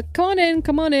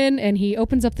 Come on in. And he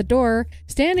opens up the door.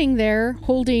 Standing there,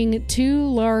 holding 2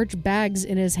 large bags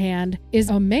in his hand, is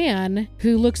a man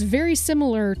who looks very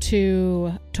similar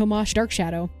to Tomasz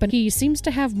Darkshadow, but he seems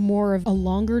to have more of a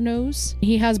longer nose.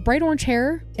 He has bright orange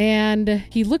hair, and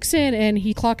he looks in and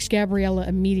he clocks Gabriella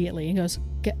immediately and goes,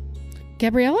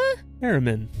 Gabriella?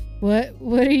 Aramin, What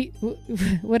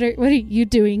are you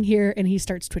doing here? And he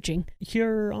starts twitching.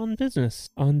 here on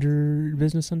business under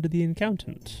the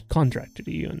accountant. Contracted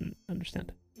to you, and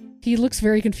understand. He looks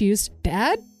very confused.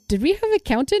 Dad, did we have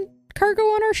accountant cargo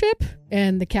on our ship?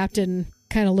 And the captain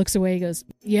kind of looks away and goes,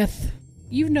 yes.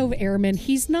 You know Airman,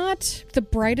 he's not the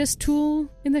brightest tool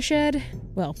in the shed.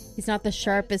 Well, He's not the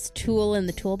sharpest tool in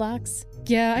the toolbox.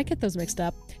 yeah, I get those mixed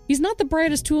up. He's not the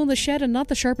brightest tool in the shed and not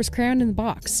the sharpest crayon in the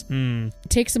box. It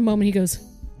takes a moment. He goes,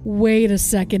 wait a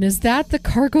second. Is that the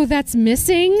cargo that's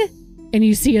missing? And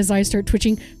you see his eyes start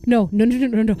twitching. No. Are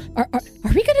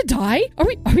we gonna die? Are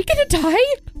we gonna die?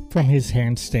 From his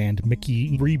handstand,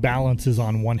 Mickey rebalances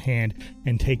on one hand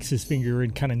and takes his finger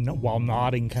and kind of, while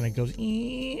nodding, kind of goes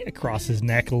across his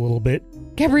neck a little bit.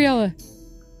 Gabriella,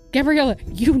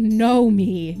 you know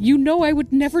me. You know I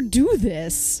would never do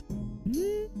this.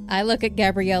 I look at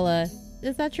Gabriella.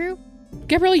 Is that true?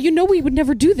 Gabriella, you know we would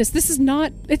never do this. This is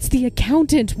not. It's the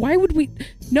accountant. Why would we?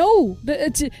 No.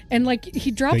 And like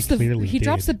he drops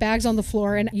the bags on the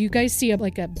floor, and you guys see a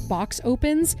box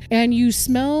opens, and you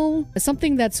smell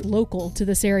something that's local to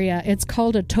this area. It's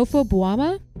called a tofu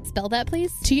buama. Spell that,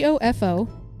 please. TOFOBUAMA.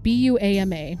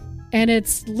 And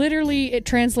it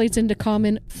translates into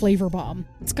common flavor bomb.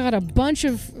 It's got a bunch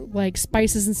of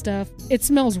spices and stuff. It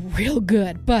smells real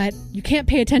good, but you can't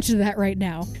pay attention to that right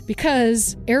now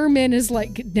because Airman is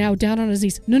now down on his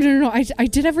knees. No. I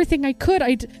did everything I could.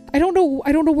 I don't know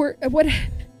what.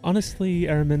 Honestly,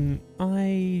 Aramin,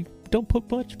 I don't put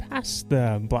much past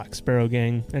the Black Sparrow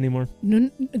gang anymore. No.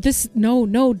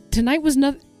 Tonight was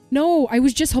not. No, I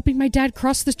was just helping my dad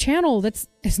cross the channel. That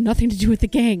has nothing to do with the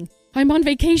gang. I'm on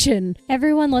vacation.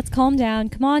 Everyone, let's calm down.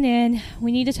 Come on in.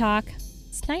 We need to talk.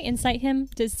 Can I insight him?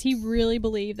 Does he really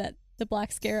believe that the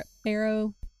Black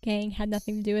Sparrow gang had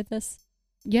nothing to do with this?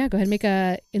 Yeah, go ahead and make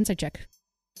a insight check.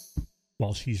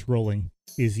 While she's rolling,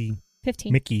 Izzy,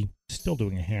 15. Mickey, still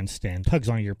doing a handstand, tugs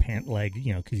on your pant leg,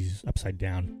 because he's upside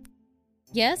down.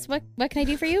 Yes, what can I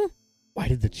do for you? Why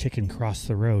did the chicken cross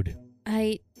the road?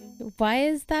 Why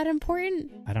is that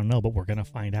important? I don't know, but we're going to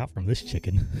find out from this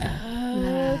chicken.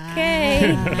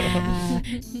 Okay.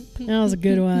 That was a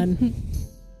good one.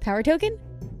 Power token?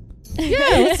 Yeah,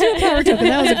 let's do a power token.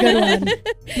 That was a good one.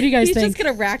 What do you guys He's think? just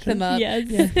going to rack them up. Yes.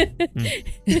 Yeah.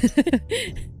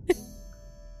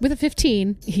 With a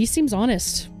 15, he seems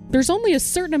honest. There's only a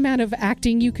certain amount of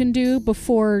acting you can do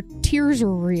before tears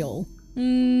are real.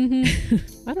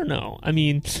 Mm-hmm. I don't know. I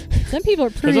mean, Some people are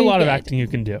pretty there's a lot of good. acting you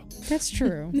can do That's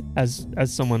true. as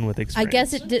someone with I experience.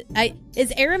 guess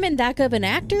is Aramin that good of an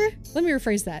actor? Let me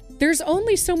rephrase that. There's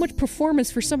only so much performance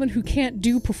for someone who can't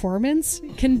do performance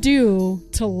can do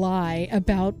to lie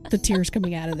about the tears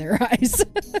coming out of their eyes.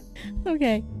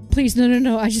 Okay. Please, no.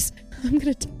 I'm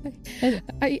gonna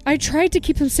die. I tried to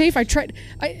keep them safe. Oh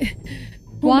my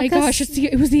Walk us- gosh,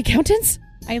 it was the accountants?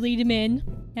 I lead him in,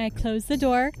 and I close the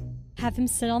door, have him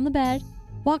sit on the bed.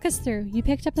 Walk us through. You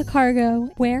picked up the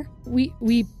cargo. Where?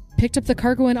 We picked up the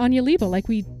cargo in Anya Liba like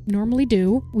we normally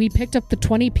do. We picked up the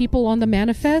 20 people on the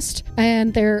manifest,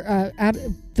 and they're out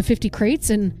the 50 crates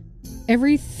and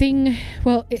everything.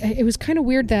 Well, it was kind of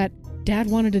weird that Dad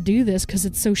wanted to do this because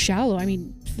it's so shallow. I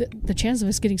mean, the chances of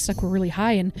us getting stuck were really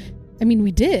high, and I mean,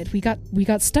 we did. We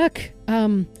got stuck.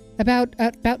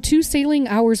 About 2 sailing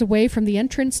hours away from the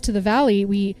entrance to the valley,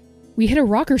 we hit a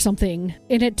rock or something,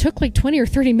 and it took like 20 or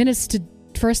 30 minutes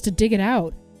for us to dig it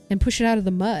out and push it out of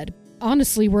the mud.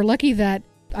 Honestly, we're lucky that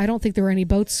I don't think there were any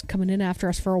boats coming in after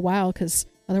us for a while, because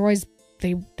otherwise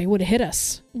they would have hit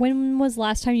us. When was the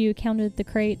last time you counted the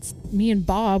crates? Me and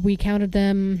Bob, we counted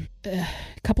them a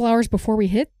couple hours before we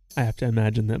hit. I have to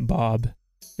imagine that Bob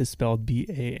is spelled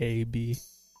B-A-A-B.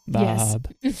 Yes. Bob.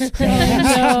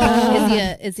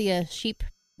 No. Is he a sheep?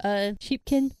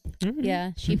 Sheepkin? Mm.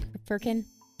 Yeah, sheep firkin.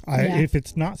 Yeah. If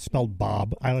it's not spelled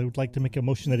Bob, I would like to make a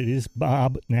motion that it is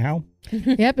Bob now.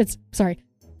 Yep,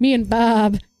 me and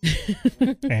Bob.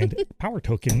 And power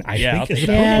token, I Yeah, think, is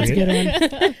Yeah, that's a appropriate.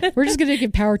 good one. We're just going to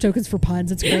give power tokens for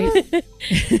puns. It's great.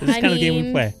 This is kind of the game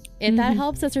we play. If that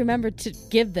helps us remember to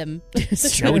give them.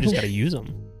 It's Now we true. just got to use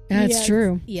them. That's Yes.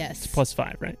 true. Yes. Plus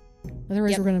 5, right?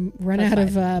 Otherwise, Yep. we're going to run Plus out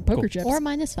of poker Cool. chips. Or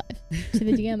 -5 to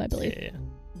the DM, I believe.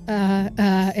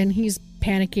 Yeah. And he's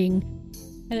panicking.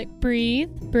 I like, breathe.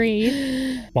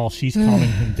 While she's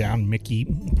calming him down, Mickey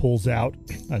pulls out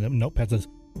a notepad that says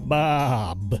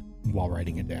Bob while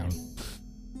writing it down.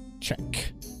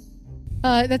 Check.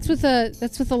 That's with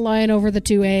a line over the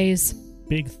 2 A's.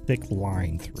 Big thick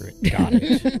line through it. Got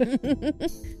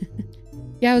it.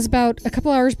 Yeah, it was about a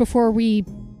couple hours before we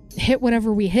hit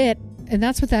whatever we hit, and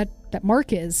that's what that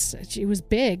mark is. It was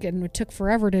big, and it took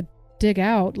forever to dig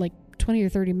out, like 20 or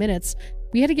 30 minutes.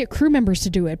 We had to get crew members to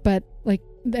do it, but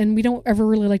and we don't ever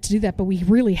really like to do that, but we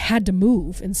really had to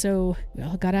move, and so we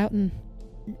all got out and...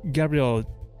 Gabrielle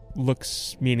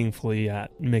looks meaningfully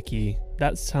at Mickey.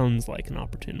 That sounds like an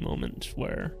opportune moment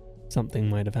where something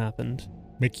might have happened.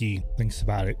 Mickey thinks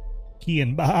about it. He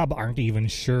and Bob aren't even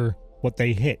sure what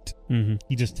they hit. Mm-hmm.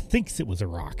 He just thinks it was a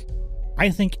rock.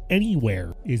 I think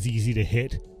anywhere is easy to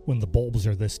hit when the bulbs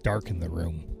are this dark in the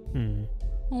room. Mm.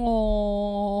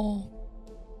 Oh.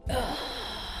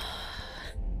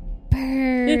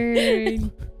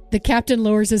 Burn. The captain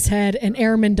lowers his head, and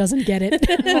Airman doesn't get it.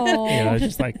 Yeah, it's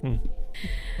just like,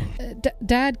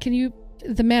 Dad, can you...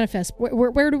 The manifest,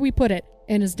 where do we put it?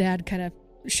 And his dad kind of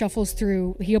shuffles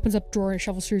through... He opens up a drawer and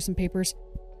shuffles through some papers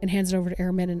and hands it over to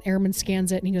Airman, and Airman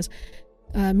scans it, and he goes,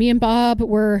 me and Bob we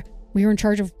were in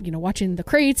charge of, watching the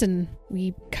crates, and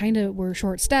we kind of were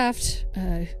short-staffed,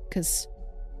 because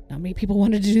not many people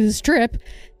wanted to do this trip,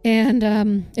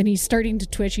 and he's starting to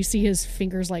twitch. You see his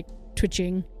fingers,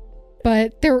 twitching.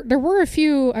 But there were a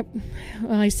few,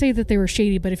 I say that they were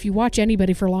shady, but if you watch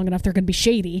anybody for long enough, they're going to be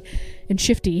shady and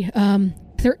shifty.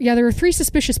 There were 3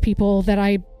 suspicious people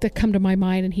that come to my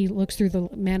mind, and he looks through the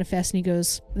manifest and he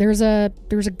goes, there's a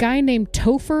guy named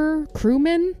Topher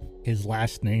Crewman. His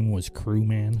last name was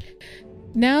Crewman.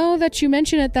 Now that you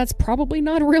mention it, that's probably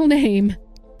not a real name.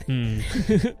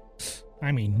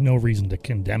 I mean, no reason to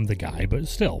condemn the guy, but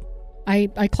still.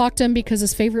 I clocked him because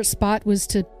his favorite spot was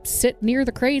to sit near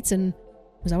the crates and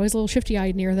was always a little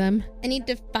shifty-eyed near them. Any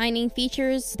defining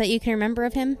features that you can remember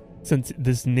of him? Since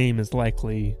this name is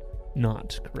likely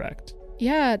not correct.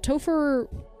 Yeah, Topher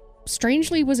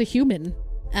strangely was a human.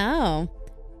 Oh.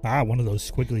 One of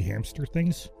those squiggly hamster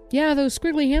things? Yeah, those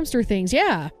squiggly hamster things,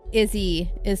 yeah.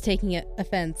 Izzy is taking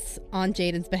offense on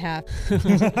Jaden's behalf.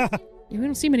 We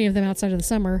don't see many of them outside of the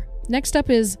summer. Next up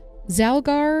is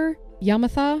Zalgar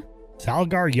Yamatha.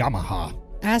 Zalgar Yamaha.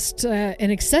 Asked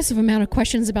an excessive amount of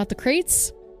questions about the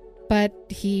crates, but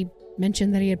he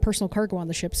mentioned that he had personal cargo on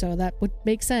the ship, so that would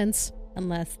make sense.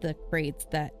 Unless the crates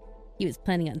that he was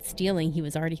planning on stealing, he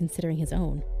was already considering his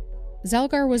own.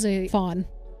 Zalgar was a fawn.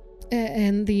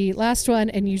 And the last one,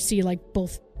 and you see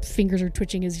both fingers are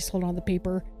twitching as he's holding on the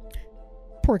paper.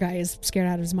 Poor guy is scared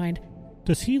out of his mind.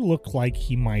 Does he look like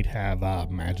he might have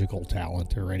magical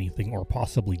talent or anything, or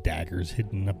possibly daggers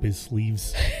hidden up his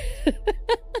sleeves?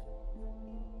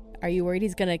 Are you worried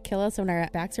he's going to kill us when our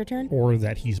backs are turned? Or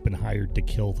that he's been hired to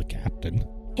kill the captain?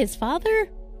 His father?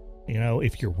 You know,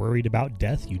 if you're worried about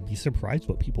death, you'd be surprised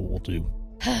what people will do.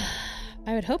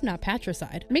 I would hope not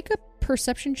patricide. Make a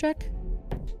perception check.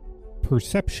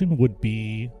 Perception would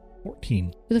be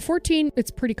 14. With a 14,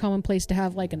 it's pretty commonplace to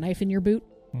have like a knife in your boot.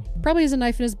 Mhm. Probably has a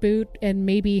knife in his boot and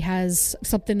maybe has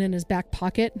something in his back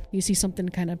pocket. You see something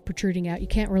kind of protruding out. You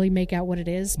can't really make out what it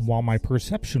is. While my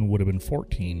perception would have been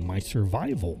 14, my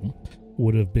survival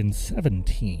would have been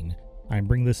 17. I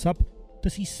bring this up.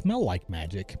 Does he smell like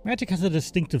magic? Magic has a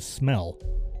distinctive smell.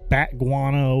 Bat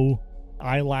guano,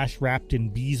 eyelash wrapped in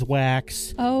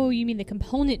beeswax. Oh, you mean the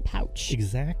component pouch?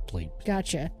 Exactly.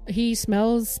 Gotcha. He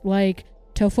smells like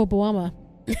tofu bawama.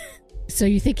 So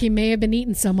you think he may have been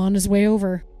eating some on his way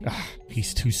over?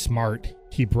 He's too smart.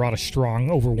 He brought a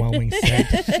strong, overwhelming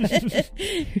scent.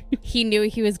 He knew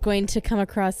he was going to come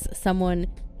across someone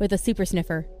with a super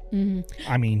sniffer. Mm-hmm.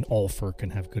 I mean, all fur can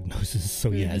have good noses,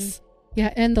 so yes.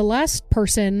 Yeah, and the last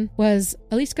person was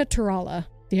Aliska Turala.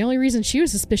 The only reason she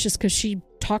was suspicious because she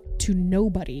talked to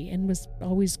nobody and was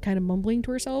always kind of mumbling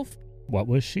to herself. What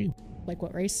was she? Like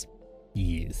what race?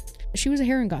 Yes. She was a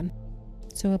Harengon.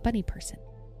 So a bunny person.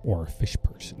 Or a fish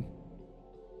person.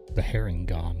 The herring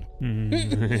gone.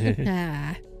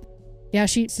 Ah. Yeah,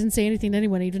 she didn't say anything to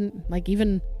anyone.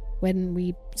 Even when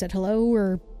we said hello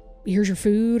or here's your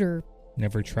food or...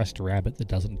 Never trust a rabbit that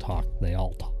doesn't talk. They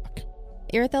all talk.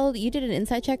 Irithel, you did an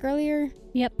insight check earlier?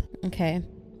 Yep. Okay.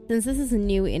 Since this is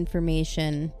new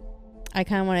information, I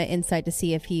kind of want to insight to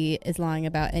see if he is lying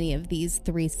about any of these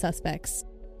 3 suspects.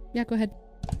 Yeah, go ahead.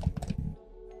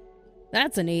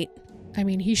 That's an 8. I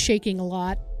mean, he's shaking a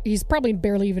lot. He's probably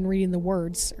barely even reading the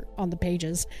words on the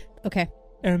pages. Okay.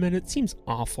 Airman, it seems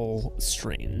awful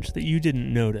strange that you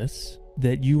didn't notice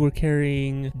that you were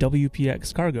carrying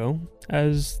WPX cargo,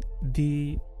 as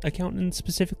the accountant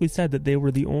specifically said that they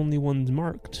were the only ones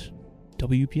marked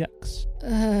WPX.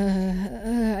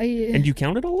 And you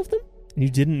counted all of them? And you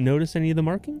didn't notice any of the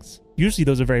markings? Usually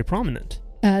those are very prominent.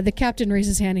 The captain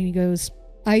raises his hand and he goes,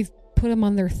 I put them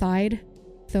on their thigh,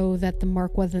 though that the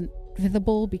mark wasn't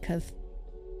visible because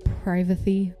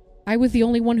privacy. I was the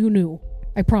only one who knew.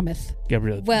 I promise.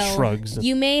 Gabrielle shrugs.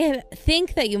 You may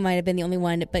think that you might have been the only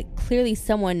one, but clearly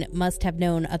someone must have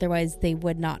known, otherwise they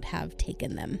would not have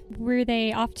taken them. Were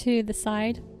they off to the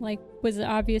side? Like, was it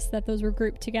obvious that those were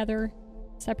grouped together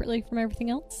separately from everything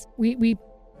else? We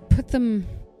put them...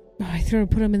 I thought I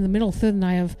put them in the middle, than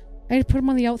I had to put them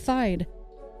on the outside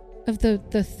of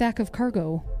the sack of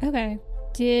cargo. Okay.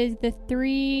 Did the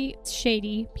 3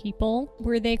 shady people,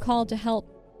 were they called to help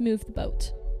move the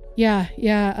boat? Yeah.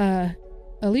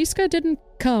 Aliska didn't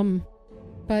come,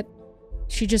 but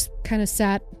she just kind of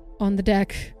sat on the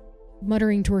deck,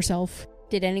 muttering to herself.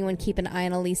 Did anyone keep an eye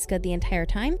on Aliska the entire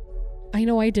time? I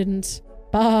know I didn't.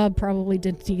 Bob probably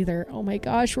didn't either. Oh my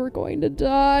gosh, we're going to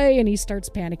die. And he starts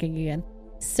panicking again.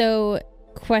 So,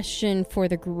 question for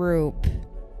the group.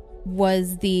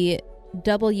 Was the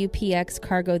WPX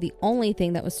cargo the only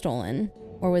thing that was stolen?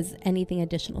 Or was anything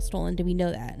additional stolen? Do we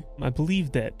know that? I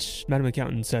believe that Madam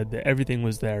Accountant said that everything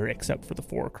was there except for the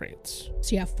 4 crates.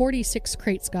 So yeah, 46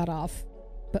 crates got off,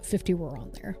 but 50 were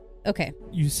on there. Okay.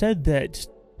 You said that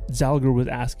Zalgar was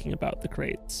asking about the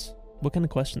crates. What kind of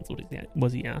questions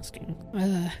was he asking?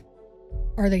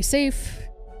 Are they safe?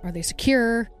 Are they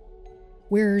secure?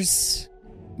 Where's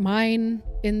mine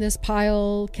in this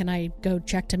pile? Can I go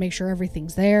check to make sure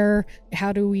everything's there?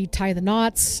 How do we tie the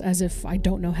knots? As if I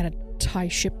don't know how to tie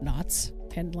ship knots.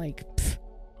 And been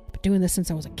doing this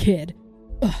since I was a kid.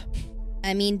 Ugh.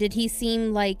 I mean, did he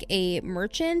seem like a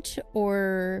merchant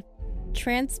or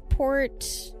transport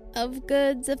of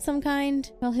goods of some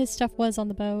kind? Well, his stuff was on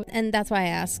the boat. And that's why I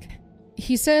ask.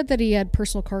 He said that he had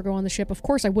personal cargo on the ship. Of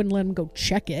course, I wouldn't let him go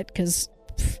check it, because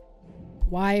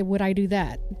why would I do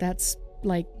that? That's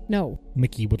no.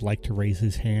 Mickey would like to raise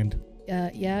his hand.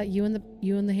 Yeah, you in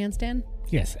the handstand?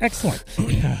 Yes, excellent.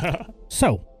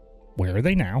 So, where are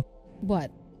they now? What?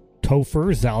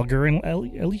 Topher, Zalgar, and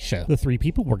Alicia. The 3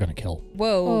 people we're going to kill.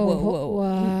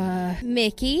 Whoa.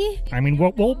 Mickey? I mean,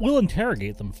 we'll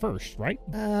interrogate them first, right?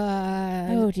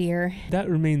 Oh, dear. That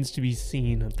remains to be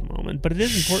seen at the moment, but it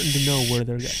is important to know where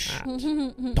they're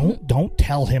at. Don't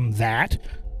tell him that.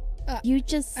 You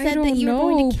just said that you were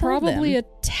going to kill probably them.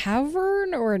 a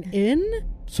tavern or an inn?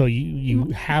 So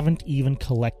you haven't even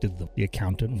collected them. The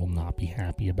accountant will not be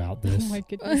happy about this. Oh my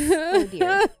goodness. Oh,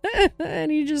 dear.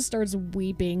 And he just starts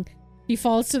weeping. He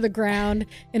falls to the ground,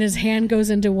 and his hand goes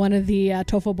into one of the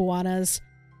tofu bawanas.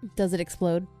 Does it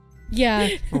explode? Yeah.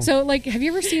 So, have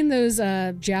you ever seen those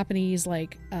Japanese,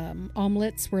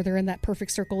 omelets where they're in that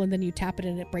perfect circle, and then you tap it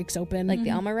and it breaks open? Like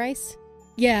the alma rice?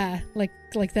 Yeah,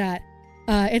 like that.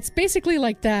 It's basically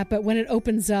like that, but when it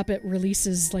opens up, it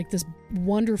releases like this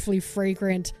wonderfully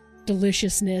fragrant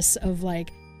deliciousness of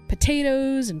like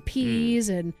potatoes and peas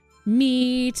and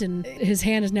meat, and his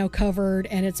hand is now covered,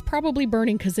 and it's probably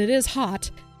burning because it is hot,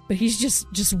 but he's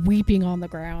just weeping on the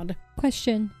ground.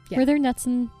 Question. Yeah. Were there nuts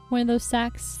in one of those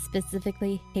sacks?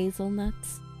 Specifically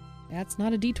hazelnuts. That's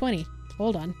not a D20.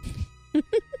 Hold on.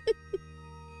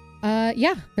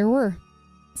 Yeah, there were.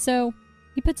 So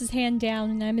he puts his hand down,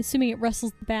 and I'm assuming it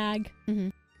rustles the bag. Mm-hmm.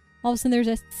 All of a sudden, there's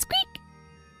a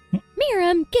squeak.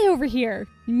 Miriam, get over here.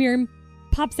 And Miriam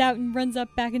pops out and runs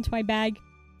up back into my bag.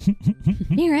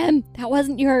 Miriam, that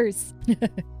wasn't yours.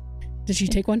 Did she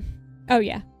take one? Oh,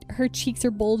 yeah. Her cheeks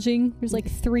are bulging. There's like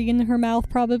 3 in her mouth,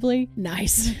 probably.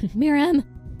 Nice. Miriam.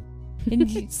 And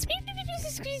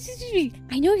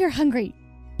I know you're hungry,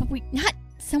 but not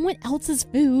someone else's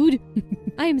food.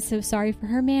 I am so sorry for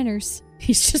her manners.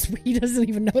 He doesn't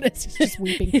even notice. He's just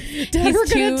weeping. Dad, we're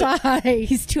gonna die.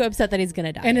 He's too upset that he's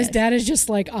gonna die. And his dad is just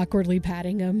like awkwardly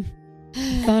patting him.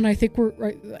 Son, I think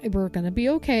we're gonna be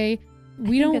okay.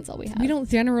 That's all we have. We don't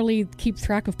generally keep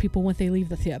track of people when they leave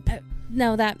the ship.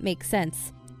 No, that makes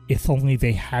sense. If only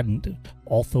they hadn't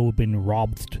also been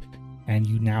robbed, and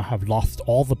you now have lost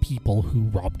all the people who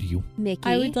robbed you. Mickey.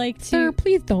 I would like to... Sir,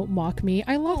 please don't mock me.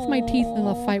 I lost my teeth in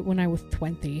a fight when I was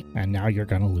 20. And now you're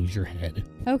gonna lose your head.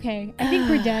 Okay, I think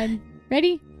we're done.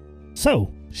 Ready?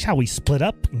 So, shall we split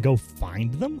up and go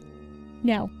find them?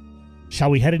 No. Shall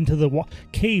we head into the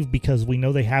cave because we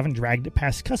know they haven't dragged it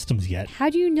past customs yet? How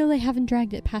do you know they haven't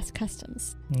dragged it past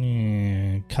customs?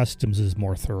 Customs is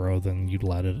more thorough than you'd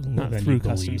let it. Not than through you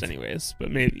customs, believe. anyways,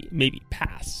 but maybe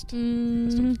past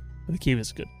customs. The cave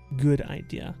is a good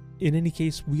idea. In any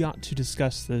case, we ought to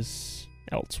discuss this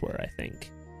elsewhere, I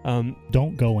think.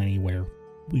 Don't go anywhere.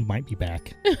 We might be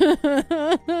back.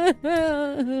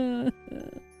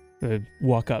 I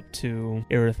walk up to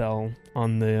Irithel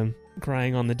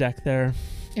crying on the deck there.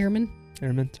 Airman?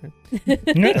 Airman, sorry.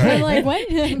 I'm like, what?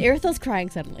 Irithel's crying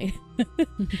suddenly.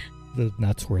 The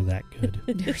nuts were that good.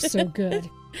 They're so good.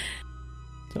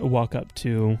 So I walk up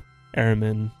to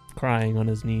Airman, crying on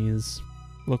his knees,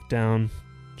 look down,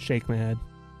 shake my head.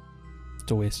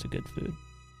 It's a waste of good food.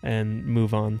 And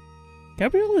move on.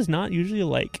 Gabrielle is not usually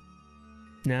like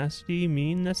nasty,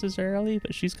 mean necessarily,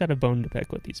 but she's got a bone to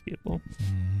pick with these people.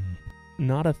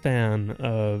 Not a fan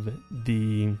of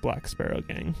the Black Sparrow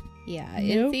gang. Yeah,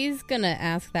 Nope. He's gonna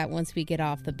ask that once we get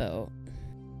off the boat.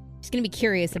 He's gonna be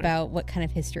curious about what kind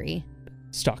of history.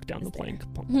 Stalk down Is the there?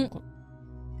 plank. Plump, plump, plump.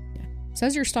 So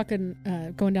as you're stuck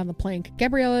in, going down the plank,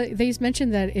 Gabriella, they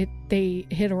mentioned that they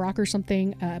hit a rock or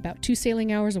something about 2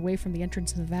 sailing hours away from the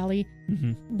entrance of the valley.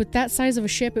 Mm-hmm. With that size of a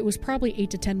ship, it was probably 8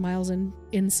 to 10 miles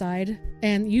inside.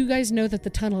 And you guys know that the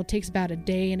tunnel takes about a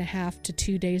day and a half to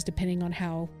 2 days, depending on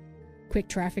how quick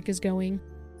traffic is going.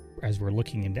 As we're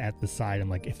looking at the side, I'm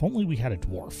like, if only we had a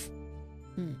dwarf.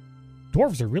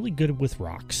 Dwarves are really good with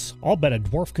rocks. I'll bet a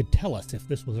dwarf could tell us if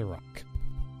this was a rock.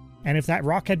 And if that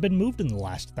rock had been moved in the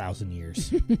last 1,000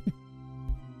 years.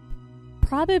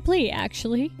 Probably,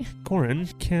 actually. Corin,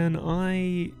 can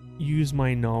I use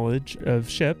my knowledge of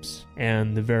ships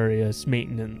and the various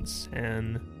maintenance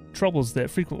and troubles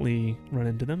that frequently run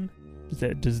into them?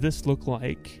 Does this look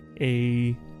like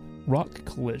a rock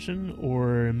collision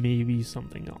or maybe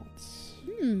something else?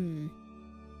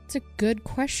 It's a good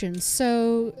question.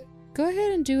 So go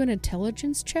ahead and do an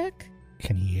intelligence check.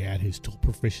 Can he add his tool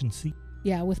proficiency?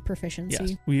 Yeah, with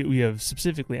proficiency. Yes, we have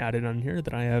specifically added on here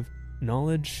that I have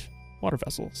knowledge water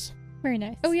vessels, Very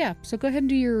nice. Oh yeah, so go ahead and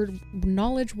do your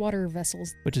knowledge water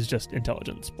vessels. which is just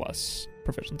intelligence plus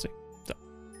proficiency. So,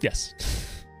 yes.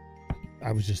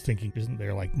 I was just thinking, isn't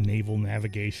there like naval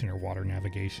navigation or water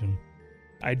navigation?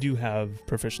 I do have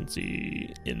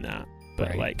proficiency in that, but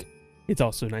Right. like it's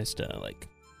also nice to like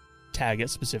tag it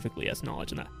specifically as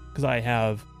knowledge in that, because I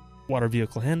have water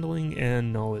vehicle handling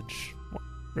and knowledge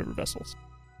river vessels.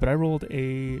 But I rolled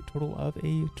a total of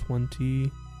a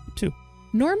 22.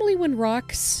 Normally when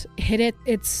rocks hit it,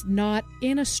 it's not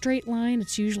in a straight line.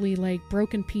 It's usually like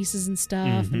broken pieces and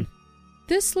stuff. Mhm. And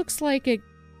this looks like it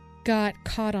got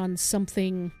caught on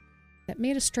something that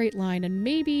made a straight line, and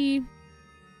maybe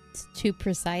It's too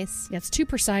precise. it's too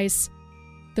precise.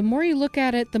 The more you look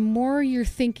at it, the more you're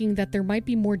thinking that there might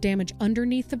be more damage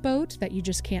underneath the boat that you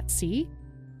just can't see,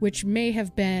 which may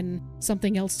have been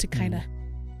something else to kind of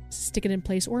stick it in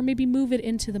place, or maybe move it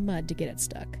into the mud to get it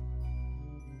stuck.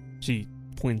 She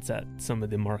points at some of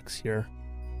the marks here.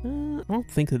 I don't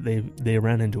think that they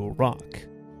ran into a rock.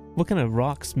 What kind of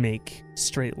rocks make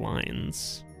straight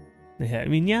lines? I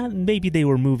mean, yeah, maybe they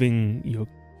were moving,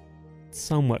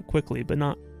 somewhat quickly, but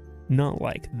not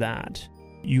like that.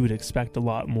 you would expect a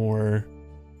lot more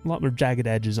jagged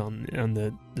edges on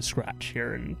the scratch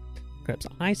here. And perhaps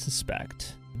I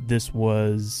suspect this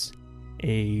was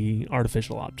a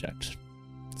artificial object,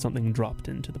 something dropped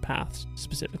into the path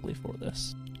specifically for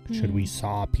this. Should we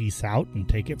saw a piece out and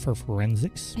take it for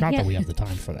forensics? Not that we have the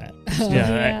time for that.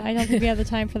 Yeah, I don't think we have the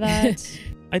time for that.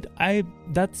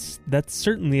 That's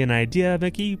certainly an idea,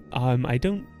 Mickey. I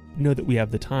don't know that we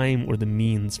have the time or the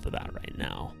means for that right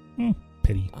now.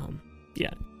 Pity.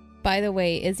 Yeah. By the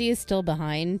way, Izzy is still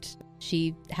behind.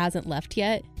 She hasn't left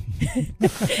yet.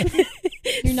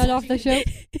 You're not off the show?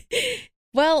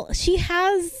 Well, she's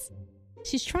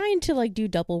trying to like do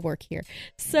double work here.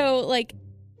 So like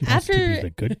After to be the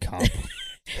good cop.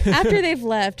 after they've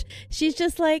left, she's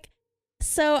just like,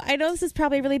 so I know this is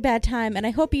probably a really bad time, and I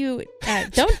hope you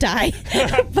don't die.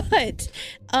 But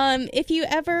if you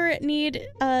ever need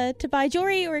to buy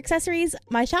jewelry or accessories,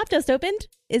 my shop just opened.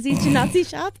 Izzy's Genasi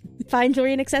shop. Fine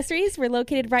jewelry and accessories. We're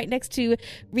located right next to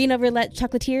Reno Roulette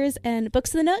Chocolatiers and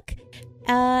Books of the Nook.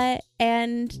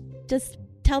 And just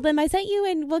tell them I sent you,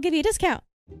 and we'll give you a discount.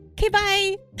 Okay,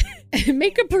 bye.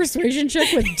 Make a persuasion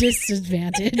check with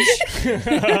disadvantage.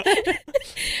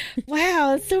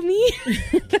 Wow, that's so mean.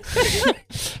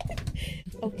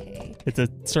 Okay. It's a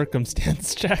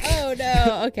circumstance check. Oh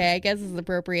no. Okay, I guess this is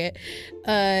appropriate.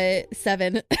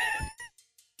 7.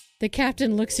 The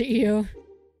captain looks at you.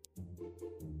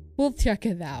 We'll check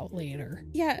it out later.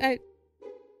 Yeah.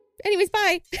 Anyways,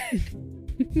 bye.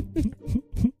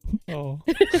 Oh.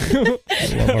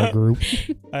 Love our group.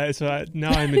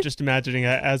 Now I'm just imagining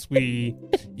as we,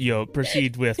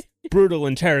 proceed with brutal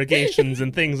interrogations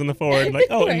and things in the forward. Like,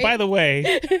 oh, and by the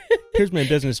way, here's my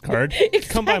business card. Exactly.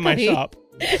 Come by my shop.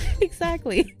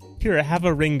 Exactly. Here, have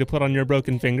a ring to put on your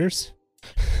broken fingers.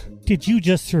 Did you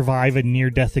just survive a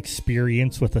near-death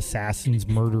experience with assassins,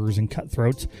 murderers, and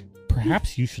cutthroats?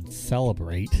 Perhaps you should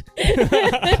celebrate.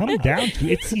 Come down to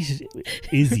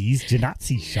Izzy's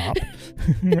Genasi shop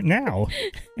now,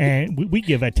 and we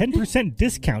give a 10%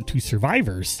 discount to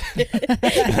survivors.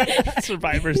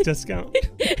 Survivors discount.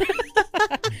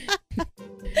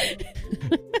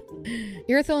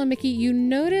 Irithyll and Mickey, you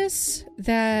notice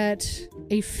that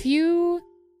a few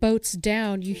boats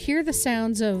down, you hear the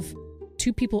sounds of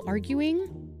two people arguing.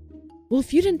 Well,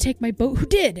 if you didn't take my boat, who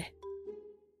did?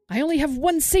 I only have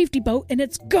one safety boat, and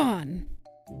it's gone.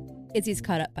 Izzy's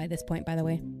caught up by this point, by the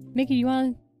way. Mickey, do you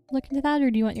want to look into that, or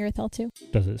do you want Irithyll to?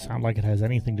 Does it sound like it has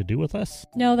anything to do with us?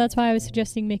 No, that's why I was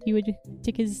suggesting Mickey would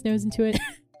stick his nose into it.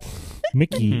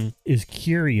 Mickey is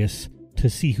curious to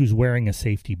see who's wearing a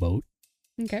safety boat.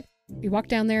 Okay. You walk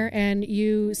down there, and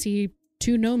you see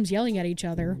two gnomes yelling at each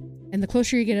other. And the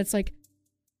closer you get, it's like,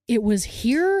 it was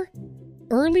here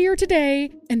earlier today,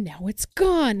 and now it's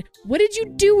gone. What did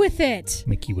you do with it?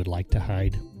 Mickey would like to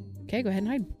hide. Okay, go ahead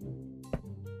and hide.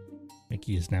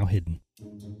 Mickey is now hidden.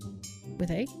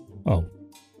 With A? Oh,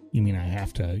 you mean I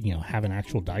have to, have an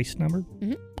actual dice number?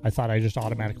 Mm-hmm. I thought I just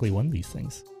automatically won these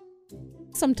things.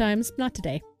 Sometimes, not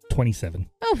today. 27.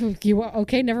 Oh,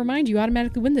 okay, never mind. You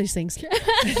automatically win these things.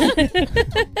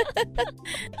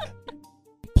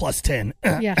 Plus 10.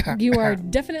 Yeah, you are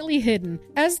definitely hidden.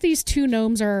 As these two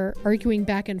gnomes are arguing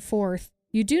back and forth,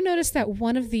 you do notice that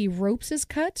one of the ropes is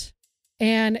cut,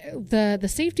 and the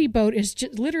safety boat is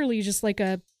literally just like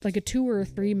a 2 or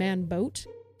 3 man boat.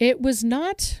 It was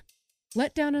not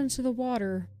let down into the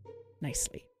water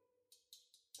nicely.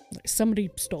 Like somebody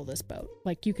stole this boat.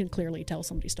 Like you can clearly tell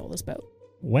somebody stole this boat.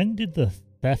 When did the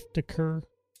theft occur?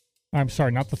 I'm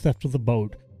sorry, not the theft of the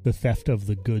boat. The theft of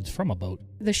the goods from a boat.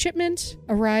 The shipment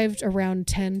arrived around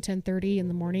 10:30 in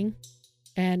the morning,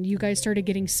 and you guys started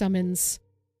getting summons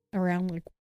around like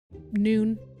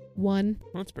noon, 1.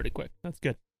 That's pretty quick. That's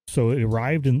good. So it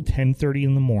arrived in 10:30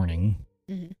 in the morning,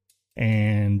 Mm-hmm.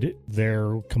 and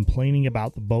they're complaining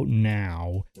about the boat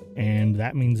now, and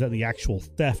that means that the actual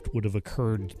theft would have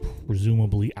occurred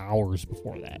presumably hours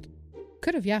before that.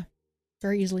 Could have, yeah.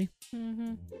 Very easily.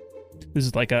 Mm-hmm. This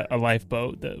is like a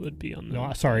lifeboat that would be on the...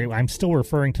 No, sorry, I'm still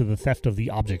referring to the theft of the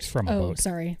objects from a boat. Oh,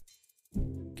 sorry.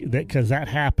 Because that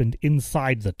happened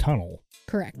inside the tunnel.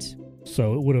 Correct.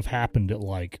 So it would have happened at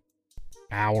like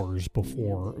hours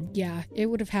before. Yeah, it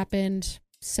would have happened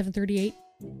 7:38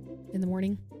 in the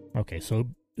morning. Okay, so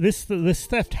this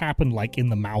theft happened like in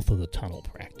the mouth of the tunnel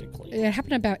practically. It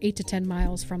happened about 8 to 10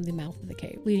 miles from the mouth of the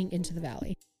cave, leading into the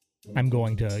valley. I'm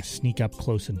going to sneak up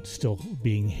close and still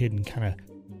being hidden, kind of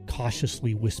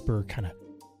cautiously whisper,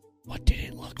 what did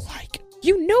it look like?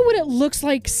 You know what it looks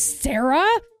like, Sarah?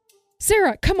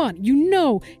 Sarah, come on. You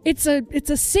know, it's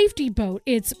a safety boat.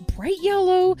 It's bright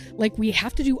yellow, like we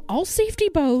have to do all safety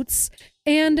boats.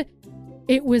 And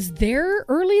It was there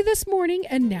early this morning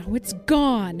and now it's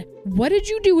gone. What did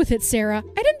you do with it, Sarah?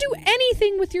 I didn't do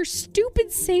anything with your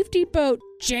stupid safety boat,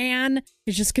 Jan.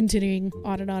 It's just continuing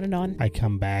on and on and on. I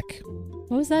come back.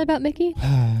 What was that about, Mickey?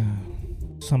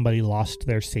 Somebody lost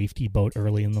their safety boat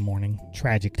early in the morning.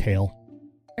 Tragic tale.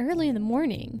 Early in the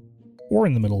morning. Or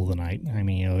in the middle of the night. I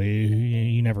mean,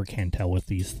 you never can tell with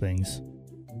these things.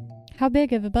 How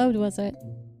big of a boat was it?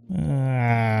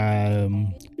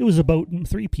 It was a boat and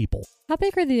 3 people. How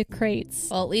big are the crates?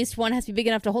 Well, at least one has to be big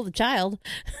enough to hold a child.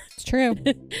 It's true.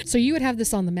 So you would have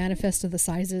this on the manifest of the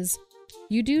sizes.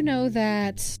 You do know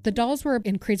that the dolls were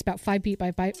in crates about 5 feet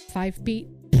by 5 feet.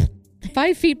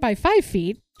 5 feet by 5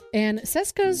 feet. And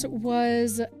Seska's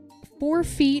was 4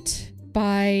 feet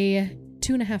by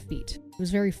 2.5 feet. It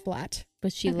was very flat.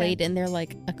 Was she laid in there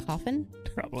like a coffin?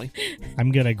 Probably.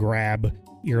 I'm going to grab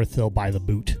Irithil by the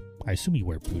boot. I assume you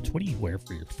wear boots. What do you wear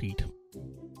for your feet?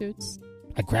 Boots.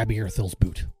 I grab Irithil's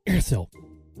boot. Irithil,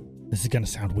 this is going to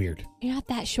sound weird. You're not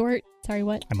that short. Sorry,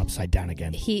 what? I'm upside down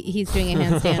again. He's doing a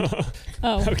handstand.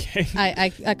 Oh. Okay.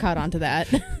 I caught on to that.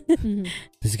 This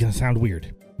is going to sound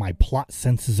weird. My plot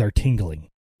senses are tingling.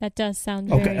 That does sound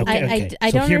very... Okay. I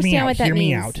So don't hear me understand out, what that hear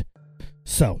me means. out.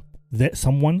 So, that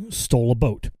someone stole a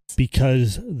boat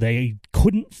because they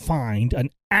couldn't find an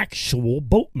actual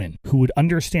boatman who would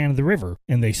understand the river,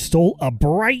 and they stole a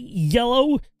bright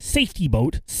yellow safety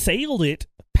boat, sailed it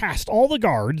past all the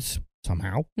guards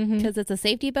somehow. Because it's a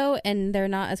safety boat and they're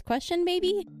not as questioned,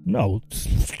 maybe? No,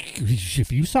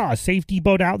 if you saw a safety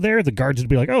boat out there, the guards would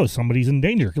be like, oh, somebody's in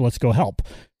danger, let's go help.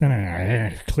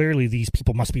 No. Clearly these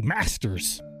people must be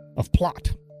masters of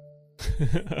plot.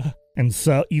 And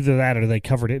so either that or they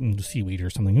covered it in seaweed or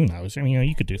something. Who knows? I mean,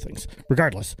 you could do things.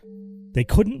 Regardless, they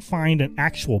couldn't find an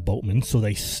actual boatman, so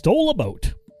they stole a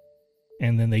boat.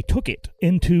 And then they took it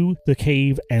into the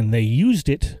cave and they used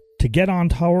it to get on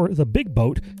the big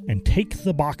boat and take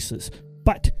the boxes.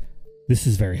 But this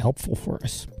is very helpful for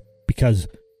us because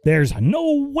there's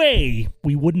no way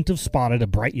we wouldn't have spotted a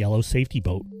bright yellow safety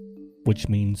boat, which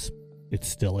means it's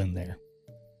still in there.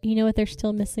 You know what they're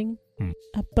still missing?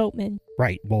 A boatman.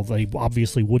 Right. Well, they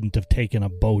obviously wouldn't have taken a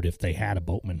boat if they had a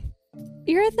boatman.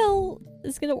 Irithel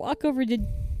is going to walk over to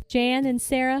Jan and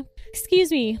Sarah. Excuse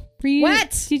me.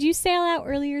 What? Did you sail out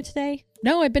earlier today?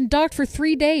 No, I've been docked for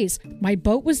 3 days. My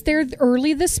boat was there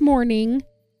early this morning,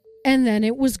 and then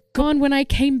it was gone when I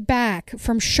came back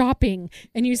from shopping.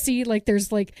 And you see, like,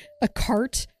 there's, like, a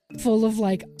cart full of,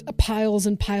 like, piles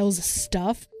and piles of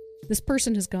stuff. This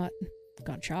person has gone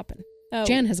shopping. Oh.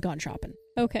 Jan has gone shopping.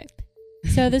 Okay.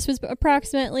 So this was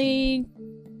approximately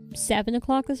 7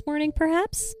 o'clock this morning,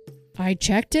 perhaps? I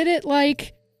checked it at,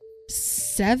 like,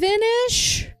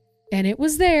 7-ish, and it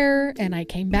was there, and I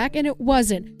came back and it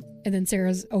wasn't. And then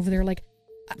Sarah's over there like,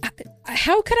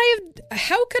 how could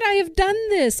I have done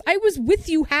this? I was with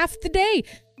you half the day.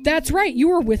 That's right, you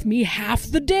were with me half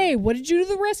the day. What did you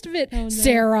do the rest of it, Oh, no.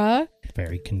 Sarah?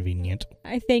 Very convenient.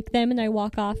 I thank them and I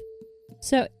walk off.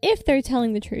 So if they're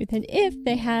telling the truth and if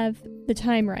they have the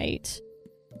time right,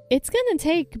 it's going to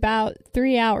take about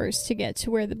 3 hours to get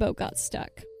to where the boat got stuck.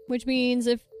 Which means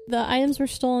if the items were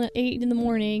stolen at 8 in the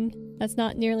morning, that's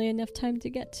not nearly enough time to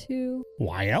get to...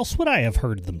 Why else would I have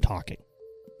heard them talking?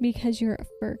 Because you're a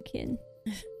furkin.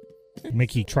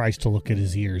 Mickey tries to look at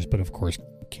his ears, but of course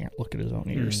can't look at his own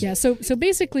ears. Yeah, so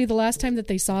basically the last time that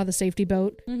they saw the safety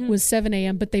boat was 7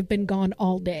 a.m., but they've been gone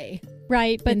all day.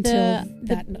 Right, but Until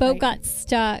the that boat night. got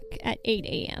stuck at 8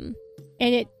 a.m.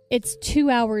 And it's 2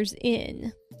 hours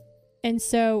in. And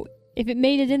so if it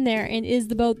made it in there and is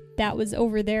the boat that was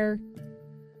over there,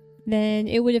 then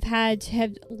it would have had to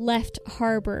have left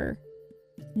harbor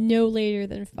no later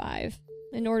than 5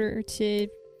 in order to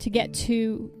get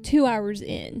to 2 hours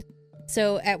in.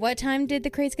 So at what time did the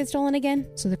crates get stolen again?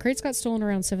 So the crates got stolen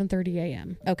around 7:30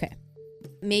 a.m. Okay.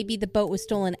 Maybe the boat was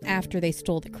stolen after they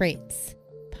stole the crates.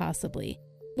 Possibly.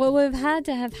 What would have had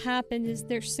to have happened is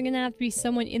there's going to have to be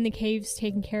someone in the caves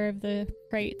taking care of the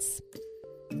crates.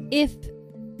 If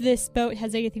this boat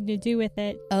has anything to do with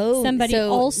it, somebody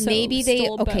so also maybe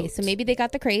stole a boat. So maybe they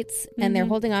got the crates and they're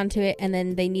holding on to it, and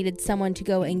then they needed someone to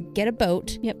go and get a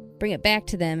boat. Yep. Bring it back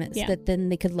to them so Yeah. that then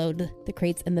they could load the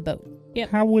crates in the boat. Yep.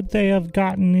 How would they have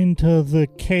gotten into the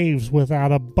caves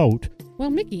without a boat?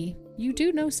 Well, Mickey, you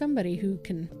do know somebody who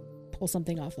can pull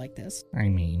something off like this. I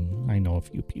mean, I know a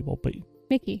few people, but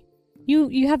Mickey,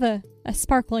 you have a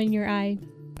sparkle in your eye.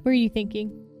 What are you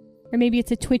thinking? Or maybe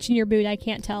it's a twitch in your boot, I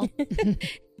can't tell.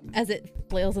 As it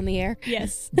flails in the air.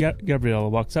 Yes. Gabriella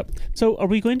walks up. So, are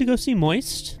we going to go see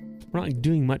Moist? We're not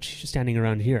doing much standing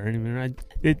around here. I mean,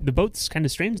 the boat's kind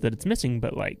of strange that it's missing,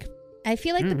 but like, I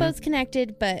feel like the boat's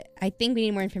connected, but I think we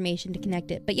need more information to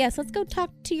connect it. But yes, let's go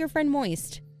talk to your friend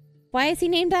Moist. Why is he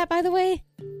named that, by the way?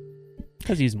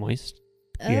 Because he's moist.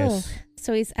 Oh, Yes.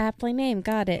 so he's aptly named.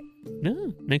 Got it.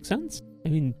 No, makes sense. I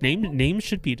mean, names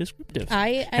should be descriptive.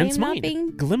 I Hence am not mine.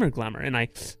 being... Glimmer Glamour. And I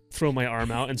throw my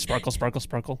arm out and sparkle, sparkle,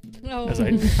 sparkle. Oh. As I,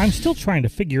 I'm still trying to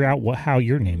figure out how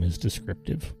your name is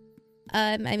descriptive.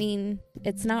 I mean,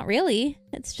 it's not really.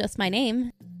 It's just my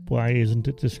name. Why isn't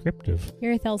it descriptive?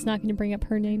 Irithel's not going to bring up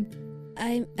her name.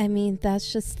 I mean,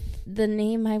 that's just the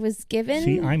name I was given.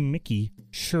 See, I'm Mickey.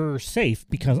 Sure safe,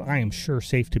 because I am sure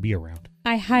safe to be around.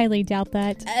 I highly doubt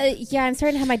that. Yeah, I'm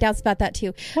starting to have my doubts about that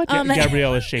too. What?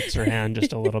 Gabriella shakes her hand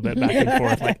just a little bit back and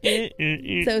forth, like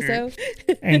So.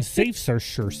 And safes are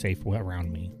sure safe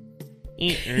around me.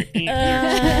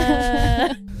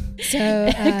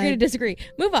 So, Agree to disagree.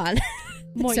 Move on.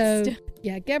 Moist. So,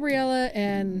 yeah, Gabriella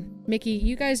and Mickey,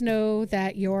 you guys know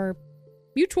that your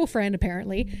mutual friend,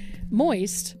 apparently,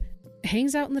 Moist,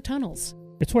 hangs out in the tunnels.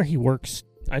 It's where he works.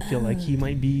 I feel like he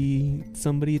might be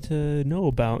somebody to know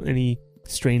about any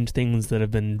strange things that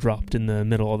have been dropped in the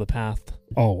middle of the path.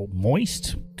 Oh,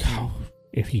 Moist?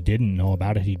 If he didn't know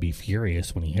about it, he'd be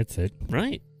furious when he hits it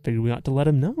Right. Figured we ought to let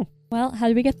him know. Well, how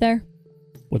did we get there?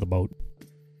 with a boat.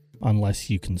 Unless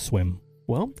you can swim.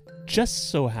 Well, just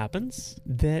so happens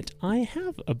that I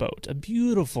have a boat, a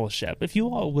beautiful ship. If you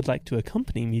all would like to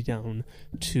accompany me down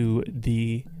to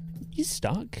the East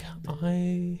Dock,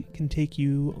 I can take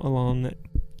you along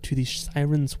to the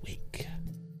Siren's Wake.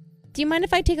 Do you mind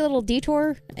if I take a little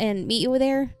detour and meet you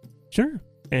there? Sure.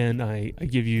 And I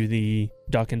give you the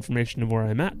dock information of where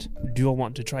I'm at. Do you all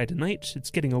want to try tonight?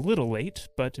 It's getting a little late,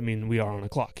 but I mean, we are on a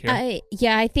clock here. I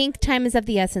think time is of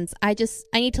the essence. I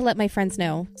need to let my friends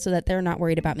know so that they're not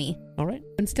worried about me. All right.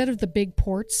 Instead of the big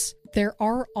ports, there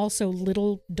are also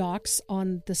little docks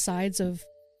on the sides of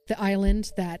the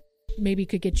island that maybe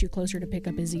could get you closer to pick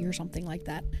up Izzy or something like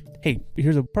that. Hey,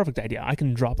 here's a perfect idea. I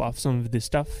can drop off some of the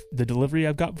stuff, the delivery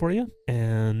I've got for you,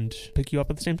 and pick you up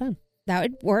at the same time. That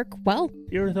would work well.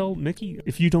 Irithyll, Mickey,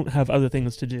 if you don't have other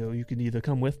things to do, you could either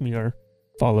come with me or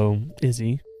follow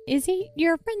Izzy. Izzy,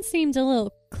 your friend seemed a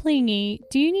little clingy.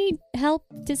 Do you need help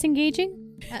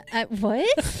disengaging?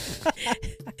 What?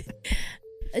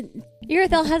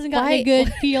 Irithyll hasn't gotten a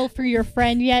good feel for your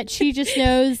friend yet. She just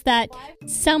knows that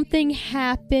something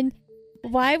happened.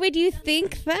 Why would you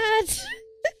think that?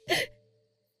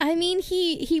 I mean,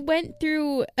 he went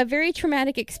through a very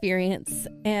traumatic experience,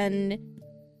 and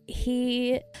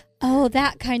he... Oh,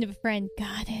 that kind of a friend.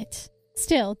 Got it.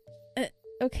 Still.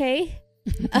 Okay.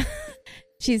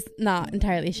 She's not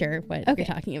entirely sure what you're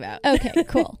talking about. Okay,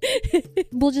 cool.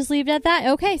 We'll just leave it at that.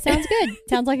 Okay, sounds good.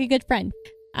 Sounds like a good friend.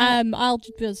 I'll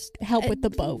just help with the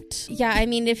boat. Yeah, I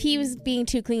mean, if he was being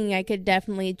too clingy, I could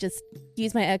definitely just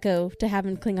use my echo to have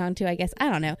him cling on to, I guess. I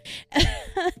don't know.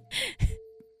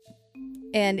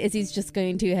 And Izzy's just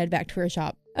going to head back to her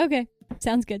shop. Okay,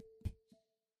 sounds good.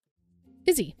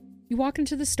 Izzy, you walk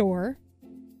into the store,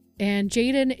 and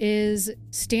Jaden is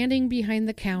standing behind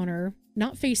the counter,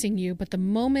 not facing you, but the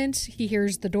moment he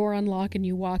hears the door unlock and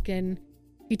you walk in,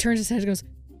 he turns his head and goes,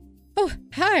 "Oh,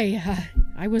 hi.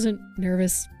 I wasn't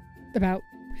nervous about...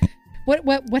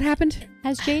 What happened?"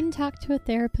 Has Jaden talked to a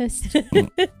therapist?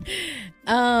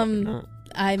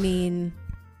 I mean,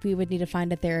 we would need to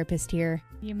find a therapist here.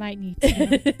 You might need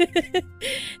to.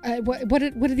 What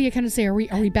did the accountant say? Are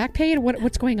we back paid?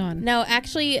 What's going on? No,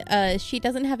 actually, she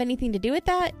doesn't have anything to do with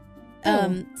that.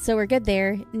 So we're good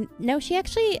there. No, she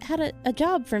actually had a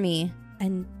job for me.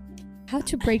 And how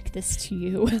to break this to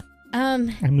you?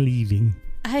 I'm leaving.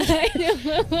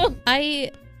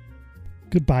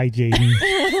 Goodbye, Jaden.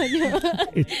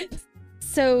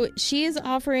 So she is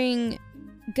offering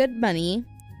good money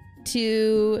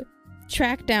to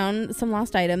track down some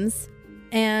lost items,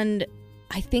 and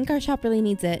I think our shop really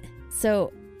needs it.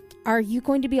 So are you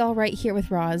going to be all right here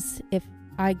with Roz if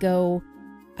I go?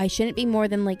 I shouldn't be more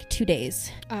than like 2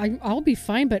 days. I'll be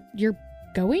fine, but you're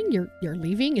going? You're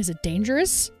leaving? Is it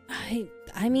dangerous?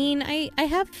 I mean, I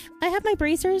have my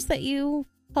bracers that you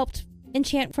helped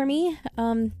enchant for me.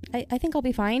 I think I'll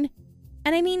be fine.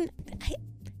 And I mean,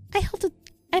 I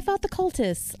fought the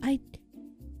cultists.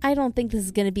 I don't think this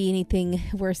is going to be anything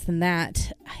worse than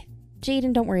that.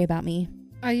 Jaden, don't worry about me.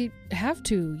 I have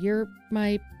to. You're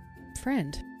my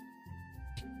friend.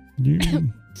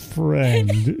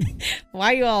 Friend.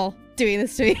 Why are you all doing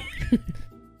this to me?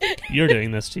 You're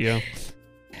doing this to you.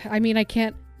 I mean,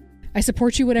 I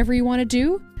support you whatever you want to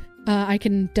do. I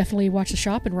can definitely watch the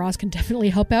shop, and Roz can definitely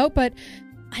help out, but...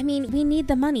 I mean, we need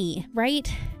the money, right?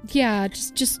 Yeah,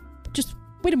 just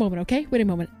wait a moment, okay? Wait a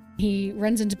moment. He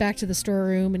runs back to the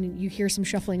storeroom, and you hear some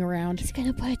shuffling around. He's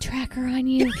gonna put a tracker on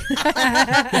you.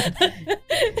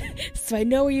 So I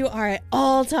know where you are at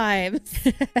all times.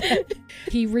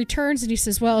 He returns and he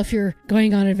says, well, if you're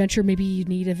going on an adventure, maybe you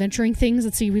need adventuring things.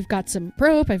 Let's see, we've got some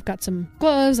rope, I've got some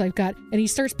gloves, and he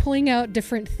starts pulling out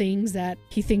different things that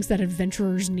he thinks that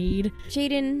adventurers need.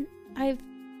 Jaden,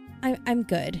 I'm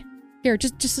good. Here,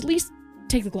 just at least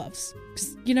take the gloves,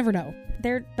 because you never know.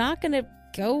 They're not gonna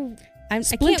go.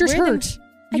 Splinters I can't wear hurt.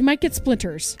 You might get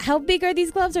splinters. How big are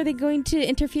these gloves? Are they going to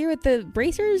interfere with the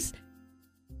bracers?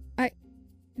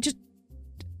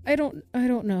 I don't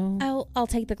know. I'll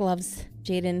take the gloves,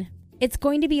 Jaden. It's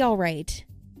going to be all right.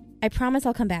 I promise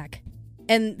I'll come back.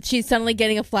 And she's suddenly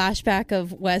getting a flashback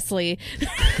of Wesley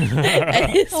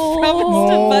and his promise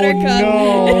to Buttercup.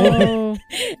 No.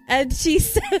 And she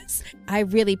says, I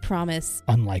really promise.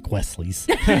 Unlike Wesley's.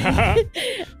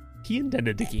 He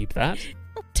intended to keep that.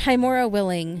 Timora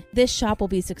willing, this shop will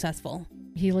be successful.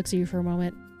 He looks at you for a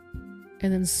moment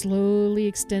and then slowly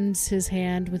extends his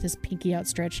hand with his pinky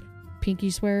outstretched. Pinky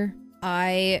swear?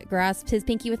 I grasp his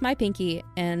pinky with my pinky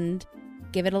and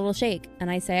give it a little shake. And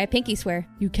I say, I pinky swear.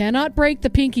 You cannot break the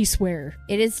pinky swear.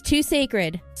 It is too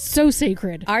sacred. So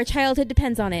sacred. Our childhood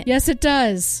depends on it. Yes, it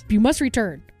does. You must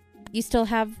return. You still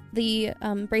have the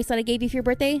bracelet I gave you for your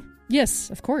birthday? Yes,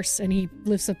 of course. And he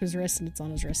lifts up his wrist and it's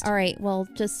on his wrist. All right, well,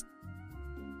 just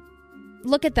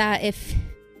look at that if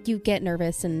you get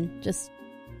nervous and just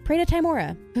pray to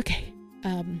Timora. Okay.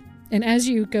 And as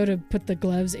you go to put the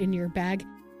gloves in your bag,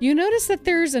 you notice that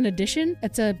there's an addition.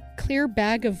 It's a clear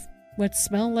bag of what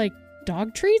smell like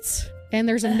dog treats. And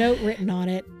there's a note written on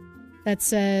it that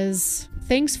says,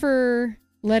 thanks for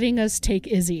letting us take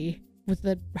Izzy, with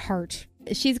the heart.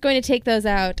 She's going to take those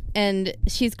out and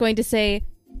she's going to say,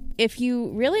 if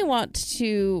you really want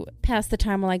to pass the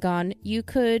time while I'm gone, you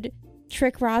could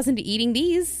trick Roz into eating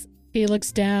these. He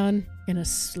looks down and a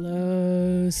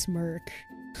slow smirk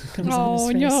comes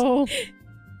on his face. No.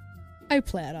 I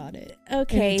plan on it.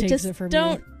 Okay, takes just it from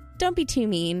don't be too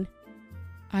mean.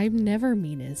 I'm never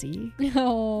mean, Izzy.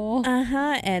 Oh.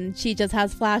 And she just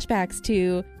has flashbacks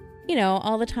to,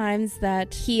 all the times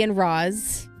that he and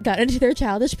Roz got into their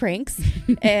childish pranks,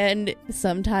 and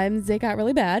sometimes they got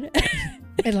really bad.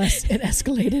 Unless it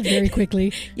escalated very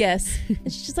quickly. Yes.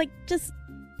 And she's just like,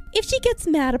 if she gets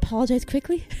mad, apologize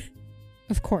quickly.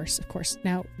 Of course.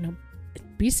 Now, no,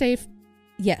 be safe.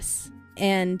 Yes.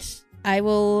 And I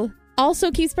will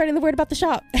also keep spreading the word about the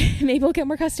shop. Maybe we'll get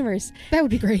more customers. That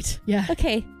would be great. Yeah.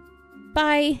 Okay.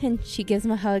 Bye. And she gives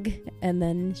him a hug, and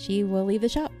then she will leave the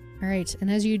shop. All right.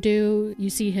 And as you do, you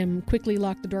see him quickly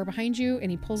lock the door behind you, and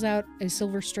he pulls out a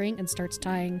silver string and starts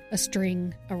tying a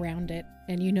string around it.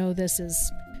 And you know this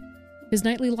is his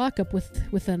nightly lockup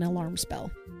with an alarm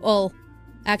spell. Well,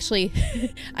 actually,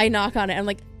 I knock on it. I'm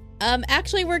like,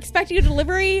 actually, we're expecting a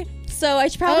delivery, so I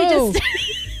should probably just...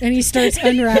 And he starts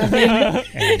unraveling.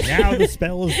 And now the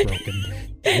spell is broken.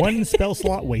 One spell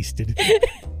slot wasted.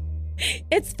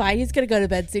 It's fine. He's going to go to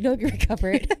bed soon. He'll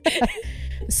recover it.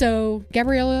 So,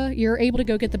 Gabriella, you're able to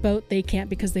go get the boat. They can't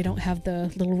because they don't have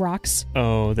the little rocks.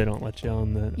 Oh, they don't let you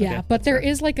on the... Yeah, okay, but there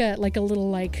is like a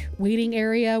little waiting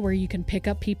area where you can pick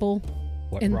up people.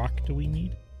 What rock do we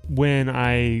need? When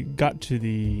I got to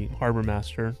the harbor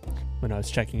master, when I was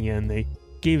checking in, they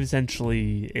gave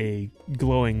essentially a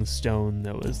glowing stone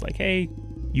that was like, hey,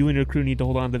 you and your crew need to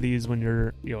hold on to these when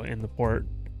you're in the port.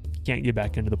 You can't get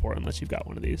back into the port unless you've got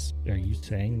one of these. Are you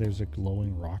saying there's a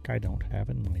glowing rock I don't have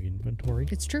in my inventory?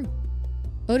 It's true.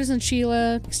 Otis and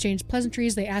Sheila exchange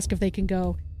pleasantries. They ask if they can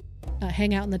go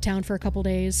hang out in the town for a couple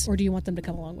days, or do you want them to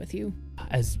come along with you?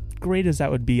 As great as that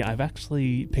would be, I've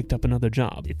actually picked up another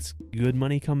job. It's good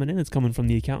money coming in. It's coming from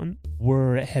the accountant.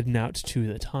 We're heading out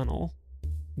to the tunnel.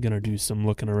 Gonna do some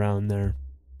looking around there.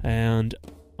 And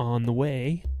on the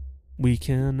way, we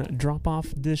can drop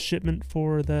off this shipment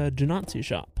for the Janatsu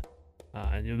shop.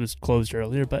 It was closed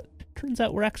earlier, but turns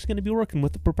out we're actually going to be working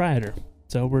with the proprietor.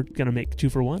 So we're going to make 2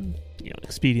 for 1,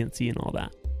 expediency and all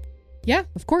that. Yeah,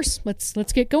 of course. Let's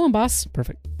get going, boss.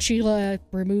 Perfect. Sheila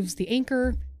removes the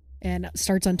anchor and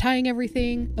starts untying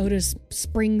everything. Otis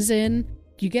springs in.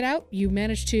 You get out. You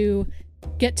manage to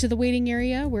get to the waiting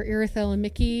area where Irithel and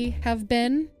Mickey have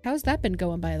been. How's that been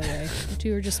going, by the way? You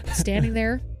two are just standing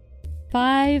there.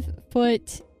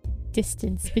 5-foot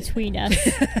distance between us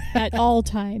at all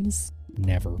times.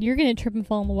 Never. You're gonna trip and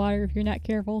fall in the water if you're not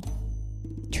careful.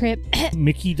 Trip.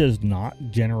 Mickey does not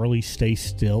generally stay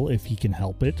still if he can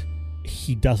help it.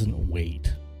 He doesn't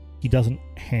wait. He doesn't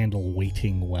handle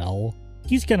waiting well.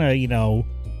 He's gonna,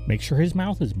 make sure his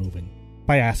mouth is moving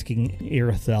by asking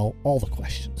Irithel all the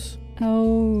questions.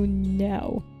 Oh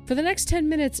no. For the next 10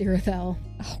 minutes, Irithel,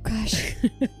 Oh, gosh.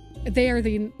 they are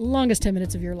the longest 10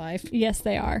 minutes of your life. Yes,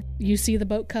 they are. You see the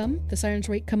boat come, the Siren's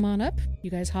Wake come on up, you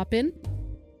guys hop in,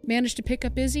 manage to pick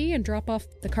up Izzy and drop off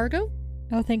the cargo,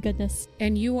 Oh, thank goodness.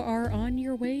 and you are on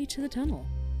your way to the tunnel.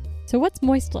 So what's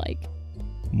Moist like?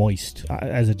 Moist.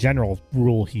 As a general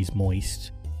rule, he's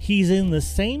moist. He's in the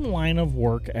same line of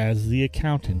work as the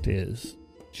accountant is,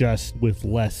 just with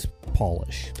less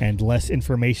polish and less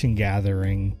information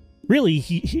gathering. Really,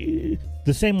 he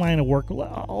the same line of work.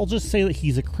 I'll just say that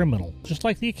he's a criminal, just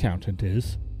like the accountant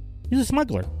is. He's a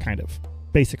smuggler, kind of,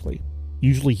 basically.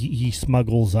 Usually he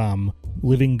smuggles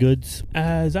living goods.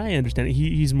 As I understand it,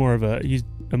 he's more of he's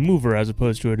a mover as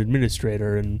opposed to an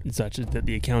administrator and such that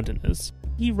the accountant is.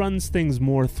 He runs things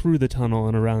more through the tunnel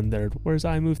and around there, whereas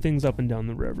I move things up and down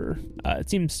the river. It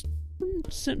seems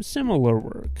similar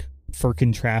work.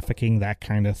 Firkin trafficking, that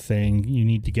kind of thing. You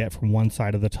need to get from one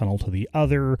side of the tunnel to the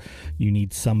other. You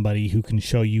need somebody who can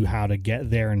show you how to get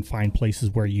there and find places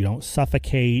where you don't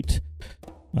suffocate.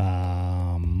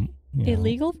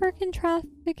 Illegal Firkin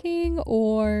trafficking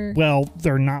or... Well,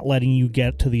 they're not letting you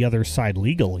get to the other side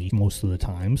legally most of the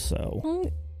time, so...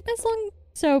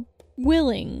 So,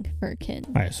 willing Firkin.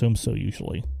 I assume so,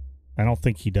 usually. I don't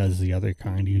think he does the other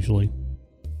kind, usually.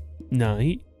 No,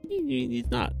 he's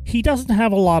not. He doesn't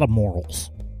have a lot of morals.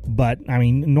 But, I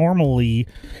mean, normally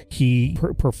he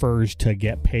prefers to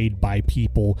get paid by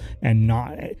people and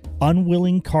not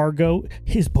unwilling cargo.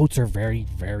 His boats are very,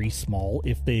 very small,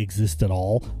 if they exist at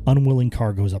all. Unwilling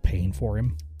cargo is a pain for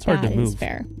him. It's hard to That move. is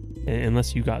fair.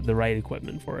 Unless you got the right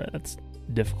equipment for it. That's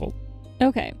difficult.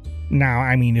 Okay. Now,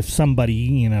 I mean, if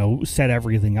somebody, set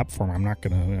everything up for him, I'm not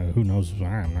going to, who knows,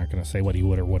 I'm not going to say what he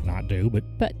would or would not do,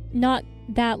 But not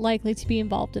that likely to be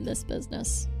involved in this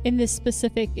business, in this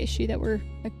specific issue that we're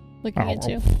looking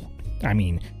into. I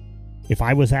mean, if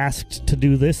I was asked to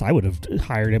do this, I would have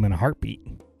hired him in a heartbeat.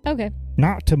 Okay.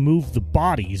 Not to move the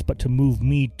bodies, but to move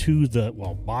me to the,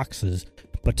 boxes,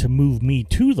 but to move me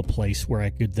to the place where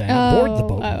I could then board the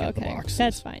boat and get the okay. boxes.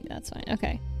 That's fine.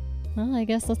 Okay. Well, I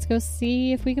guess let's go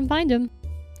see if we can find him.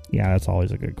 Yeah, that's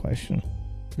always a good question.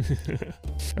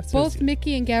 Both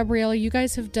Mickey and Gabrielle, you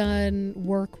guys have done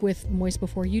work with Moist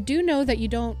before. You do know that you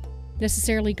don't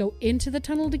necessarily go into the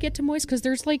tunnel to get to Moist because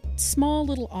there's like small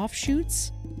little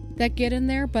offshoots that get in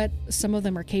there, but some of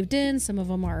them are caved in, some of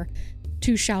them are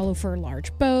too shallow for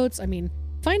large boats. I mean,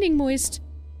 finding Moist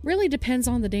really depends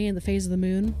on the day and the phase of the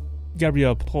moon.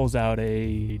 Gabrielle pulls out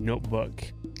a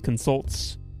notebook,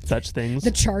 consults such things.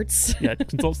 The charts. Yeah,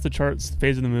 consults the charts,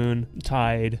 phase of the moon,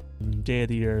 tide, day of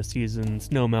the year, season,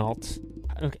 snow melt.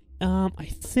 Okay, I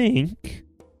think...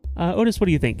 Otis, what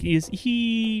do you think? Is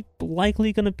he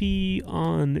likely going to be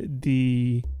on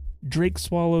the Drake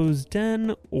Swallow's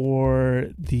Den or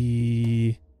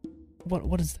the...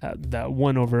 What is that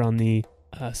one over on the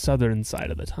southern side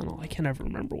of the tunnel? I can't ever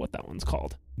remember what that one's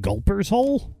called. Gulper's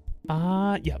Hole?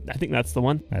 Yeah, I think that's the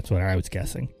one. That's what I was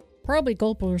guessing. Probably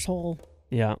Gulper's Hole.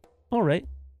 Yeah. All right.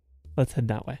 Let's head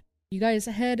that way. You guys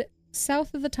head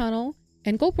south of the tunnel,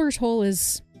 and Gulper's Hole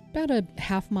is about a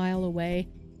half mile away.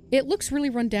 It looks really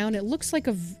run down. It looks like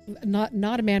not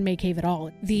a man-made cave at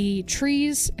all. The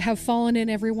trees have fallen in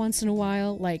every once in a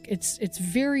while. Like, it's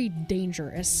very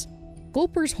dangerous.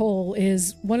 Gulper's Hole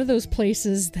is one of those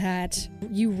places that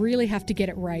you really have to get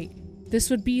it right. This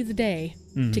would be the day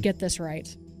to get this right.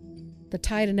 The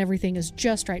tide and everything is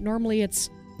just right. Normally it's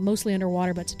mostly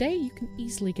underwater, but today you can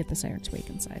easily get the Siren's Wake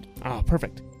inside. Ah,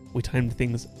 perfect. We timed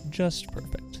things just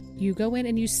perfect. You go in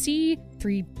and you see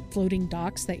 3 floating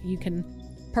docks that you can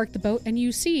park the boat, and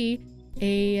you see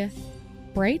a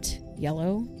bright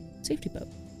yellow safety boat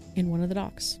in one of the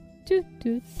docks. It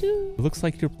looks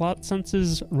like your plot sense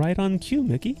is right on cue,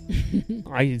 Mickey.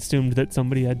 I assumed that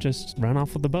somebody had just run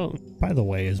off with the boat. By the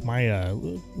way, is my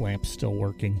lamp still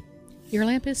working? Your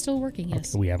lamp is still working,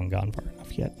 yes. Okay, we haven't gone far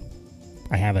enough yet.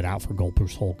 I have it out for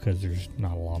Gulper's Hole because there's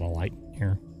not a lot of light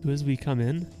here. As we come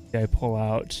in, I pull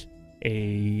out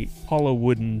a hollow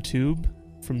wooden tube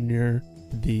from near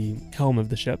the helm of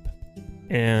the ship,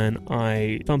 and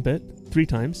I thump it 3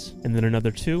 times, and then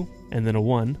another 2, and then a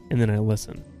 1, and then I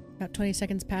listen. About 20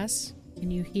 seconds pass,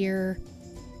 and you hear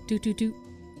doot doot doot,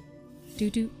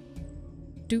 doot doot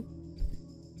doot,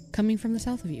 coming from the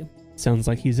south of you. Sounds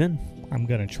like he's in. I'm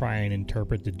going to try and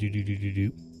interpret the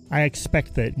do-do-do-do-do. I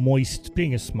expect that Moist,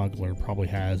 being a smuggler, probably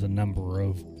has a number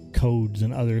of codes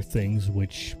and other things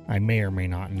which I may or may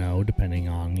not know, depending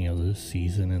on, the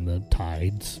season and the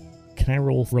tides. Can I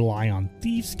rely on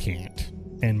Thieves' Cant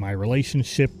and my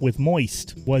relationship with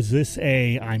Moist? Was this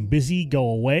a I'm busy,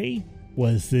 go away?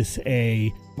 Was this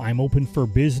a I'm open for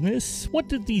business? What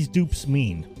did these dupes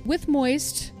mean? With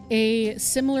Moist, A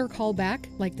similar callback,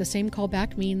 like the same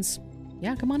callback, means,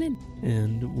 yeah, come on in.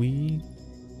 And we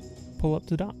pull up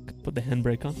to the dock, put the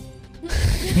handbrake on.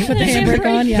 Put the handbrake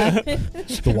on, yeah.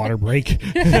 The water break.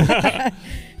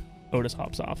 Otis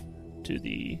hops off to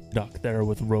the dock there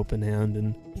with rope in hand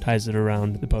and ties it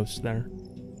around the post there.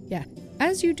 Yeah.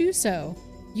 As you do so,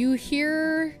 you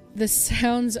hear the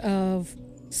sounds of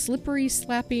slippery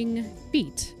slapping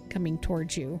feet coming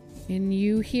towards you. And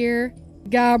you hear,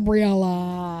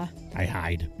 Gabriella. I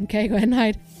hide. Okay, go ahead and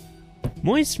hide.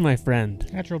 Moist, my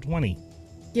friend. Natural 20.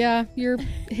 Yeah, you're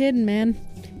hidden, man.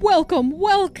 Welcome,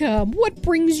 welcome. What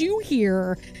brings you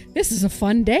here? This is a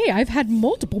fun day. I've had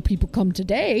multiple people come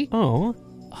today. Oh,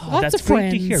 Lots that's of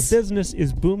great to friends. hear. Business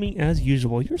is booming as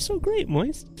usual. You're so great,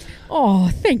 Moist. Oh,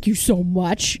 thank you so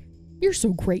much. You're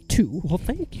so great, too. Well,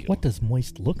 thank you. What does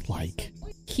Moist look like?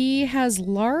 He has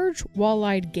large,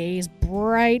 wall-eyed gaze,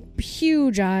 bright,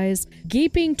 huge eyes,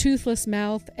 gaping, toothless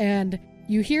mouth, and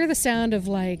you hear the sound of,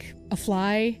 like, a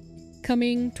fly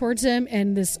coming towards him,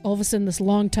 and all of a sudden this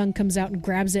long tongue comes out and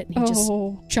grabs it, and he just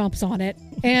chomps on it.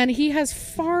 And he has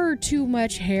far too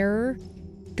much hair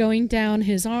going down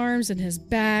his arms and his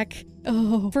back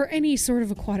for any sort of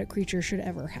aquatic creature should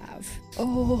ever have.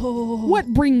 What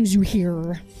brings you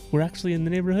here? We're actually in the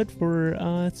neighborhood for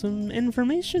some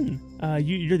information.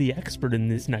 You're the expert in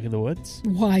this neck of the woods.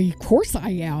 Why, of course I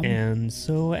am. And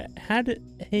so had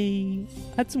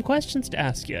some questions to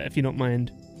ask you, if you don't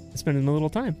mind spending a little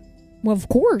time. Well, of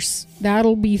course.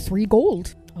 That'll be 3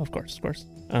 gold. Oh, of course.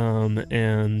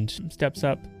 And steps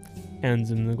up,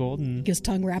 hands him the gold, and His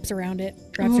tongue wraps around it,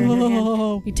 wraps it in your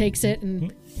hand. He takes it,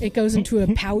 and it goes into a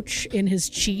pouch in his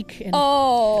cheek. And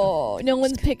no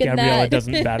one's picking Gabriella that.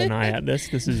 doesn't bat an eye at this.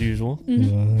 This is usual.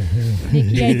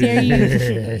 Nikki, I dare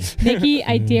you. Nikki,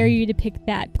 I dare you to pick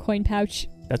that coin pouch.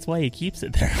 That's why he keeps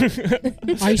it there.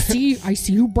 I see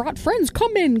you brought friends.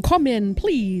 Come in,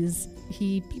 please.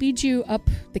 He leads you up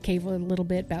the cave a little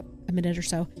bit, about a minute or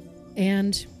so,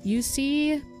 and you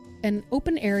see an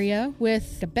open area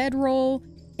with a bedroll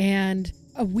and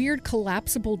a weird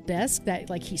collapsible desk that,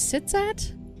 like, he sits at.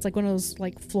 It's like one of those,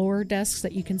 like, floor desks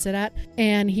that you can sit at,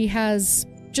 and he has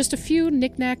just a few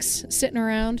knickknacks sitting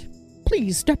around.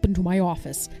 Please step into my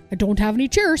office. I don't have any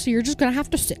chairs, so you're just gonna have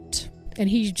to sit. And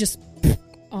he's just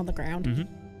on the ground.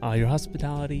 Mm-hmm. Your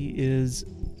hospitality is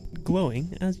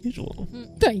glowing as usual.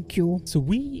 Thank you. So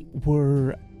we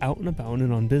were out and about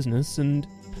and on business, and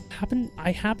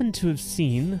I happened to have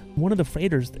seen one of the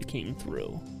freighters that came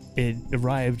through. It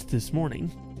arrived this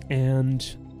morning and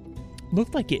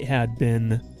looked like it had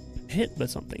been hit by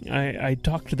something. I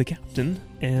talked to the captain,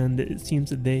 and it seems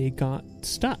that they got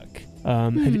stuck.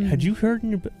 Had you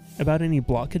heard about any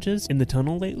blockages in the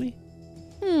tunnel lately?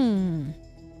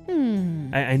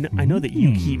 I know that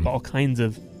you keep all kinds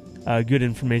of good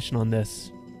information on this,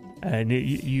 and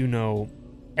you know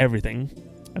everything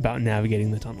about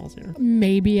navigating the tunnels here.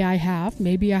 Maybe I have,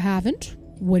 maybe I haven't.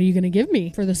 What are you going to give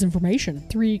me for this information?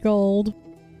 3 gold.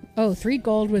 Oh, 3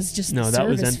 gold was just the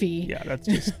service fee. Yeah, that's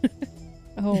just...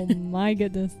 Oh my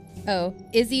goodness. Oh,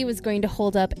 Izzy was going to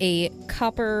hold up a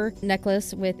copper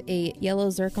necklace with a yellow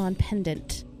zircon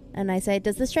pendant. And I said,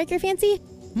 does this strike your fancy?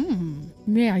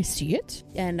 May I see it?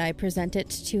 And I present it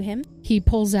to him. He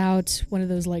pulls out one of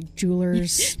those, like,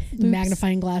 jeweler's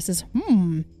magnifying glasses.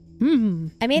 I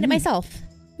made it myself.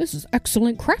 This is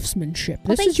excellent craftsmanship. Oh,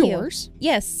 This is thank you. yours.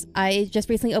 Yes, I just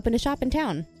recently opened a shop in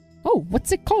town. Oh,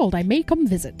 what's it called? I may come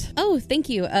visit. Oh, thank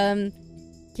you.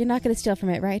 You're not going to steal from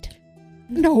it, right?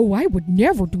 No, I would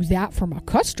never do that from a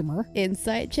customer.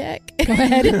 Inside check. Go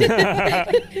ahead.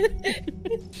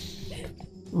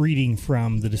 Reading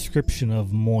from the description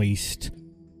of Moist,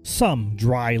 some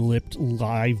dry-lipped,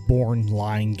 live-born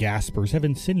lying gaspers have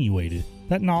insinuated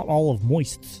that not all of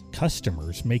Moist's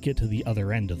customers make it to the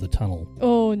other end of the tunnel.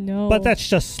 Oh no. But that's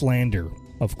just slander,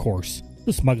 of course.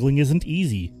 The smuggling isn't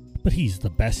easy, but he's the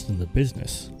best in the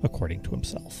business, according to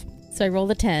himself. So I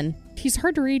rolled a 10. He's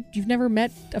hard to read. You've never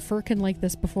met a furkin like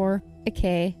this before.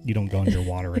 Okay. You don't go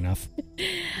underwater enough.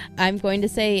 I'm going to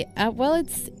say, well,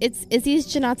 it's Izzy's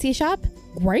Genazzi shop.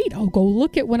 Great, I'll go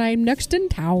look at when I'm next in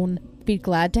town. Be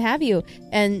glad to have you.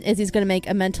 And Izzy's going to make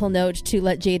a mental note to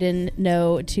let Jaden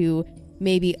know to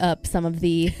maybe up some of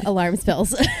the alarm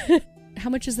spells. How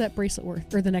much is that bracelet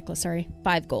worth? Or the necklace, sorry.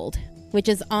 5 gold, which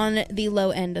is on the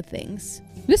low end of things.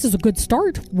 This is a good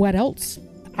start. What else?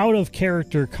 Out of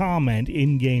character comment,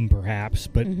 in-game perhaps,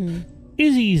 but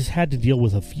Izzy's had to deal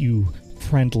with a few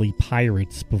friendly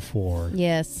pirates before.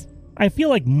 Yes. I feel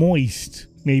like Moist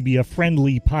may be a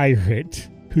friendly pirate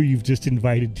who you've just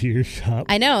invited to your shop.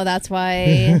 I know, that's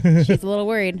why she's a little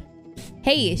worried.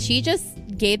 Hey, she just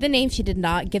gave the name. She did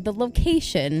not give the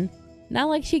location. Not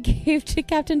like she gave to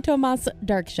Captain Tomas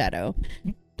Dark Shadow.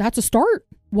 That's a start.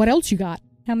 What else you got?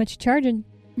 How much you charging?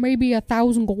 Maybe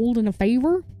 1,000 gold in a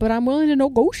favor, but I'm willing to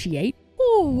negotiate.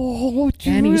 Oh,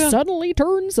 And he suddenly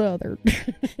turns southern.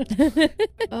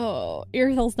 Oh,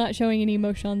 Irithel's not showing any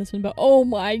emotion on this one, but oh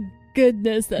my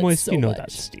goodness, that's Moist, so you know much.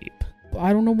 that's steep.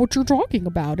 I don't know what you're talking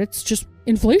about. It's just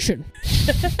inflation.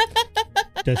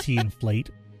 Does he inflate,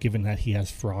 given that he has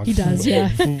frogs? He does, yeah.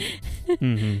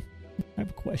 Mm-hmm. I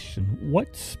have a question.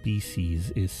 What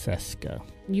species is Seska?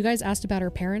 You guys asked about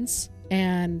her parents,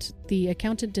 and the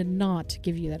accountant did not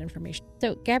give you that information.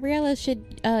 So, Gabriella,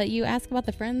 should you ask about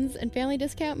the friends and family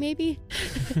discount, maybe?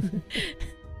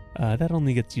 That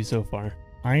only gets you so far.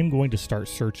 I'm going to start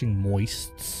searching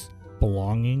Moist's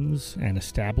belongings and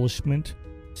establishment,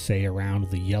 say around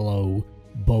the yellow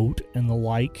boat and the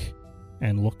like,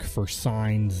 and look for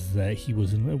signs that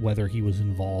whether he was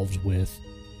involved with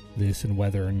this and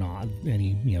whether or not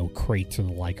any, crates or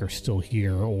the like are still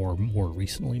here or more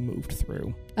recently moved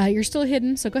through. You're still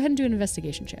hidden, so go ahead and do an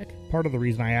investigation check. Part of the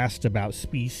reason I asked about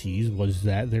species was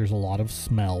that there's a lot of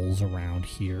smells around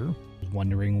here. I was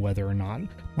wondering whether or not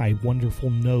my wonderful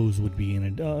nose would be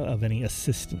of any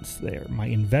assistance there. My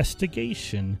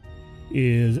investigation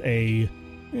is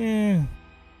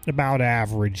about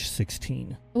average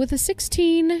 16. With a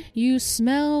 16, you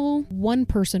smell one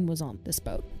person was on this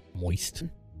boat. Moist.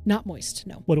 Not moist,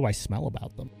 no. What do I smell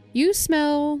about them? You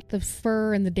smell the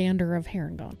fur and the dander of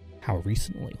Harengon. How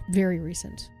recently? Very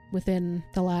recent. Within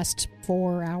the last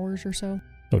 4 hours or so.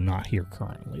 So not here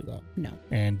currently, though. No.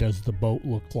 And does the boat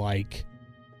look like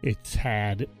it's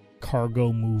had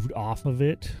cargo moved off of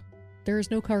it? There is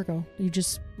no cargo. You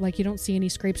don't see any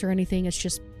scrapes or anything. It's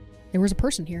just, there was a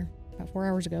person here about 4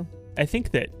 hours ago. I think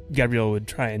that Gabrielle would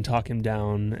try and talk him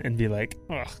down and be like,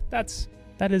 ugh,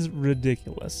 that is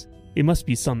ridiculous. It must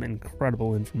be some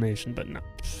incredible information, but no.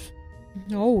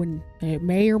 No, and it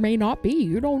may or may not be.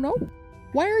 You don't know.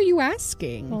 Why are you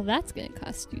asking? Well, that's going to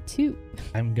cost you 2.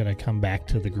 I'm going to come back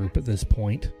to the group at this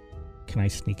point. Can I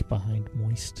sneak behind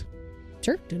Moist?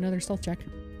 Sure, do another stealth check.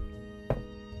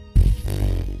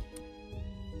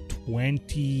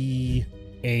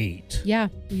 28. Yeah,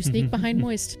 you sneak behind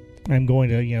Moist. I'm going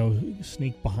to,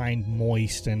 sneak behind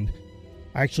Moist, and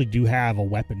I actually do have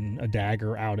a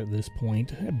dagger out at this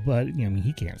point, but,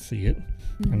 he can't see it.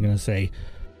 Mm-hmm. I'm going to say,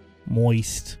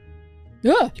 Moist,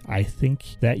 Ugh. I think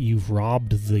that you've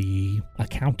robbed the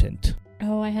accountant.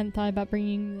 Oh, I hadn't thought about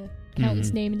bringing the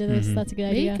accountant's name into this. Mhm. That's a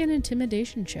good idea. Make an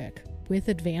intimidation check with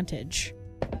advantage.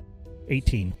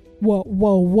 18. Whoa.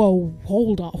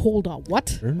 Hold on.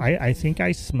 What? I think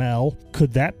I smell.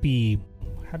 Could that be...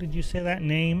 How did you say that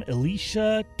name?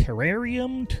 Alicia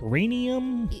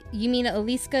Terranium? You mean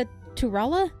Aliska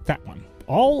Turala? That one.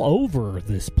 All over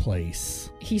this place.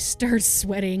 He starts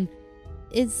sweating.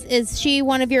 Is she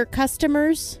one of your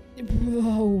customers?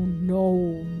 Oh,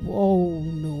 no.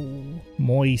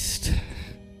 Moist.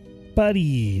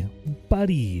 Buddy.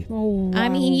 Oh, I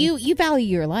mean, wow. you value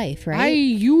your life, right? I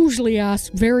usually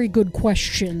ask very good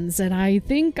questions, and I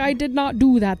think I did not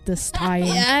do that this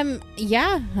time.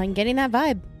 Yeah, I'm getting that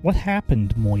vibe. What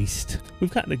happened, Moist?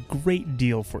 We've got a great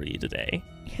deal for you today.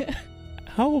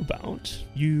 How about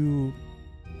you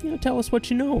tell us what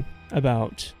you know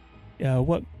about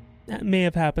what may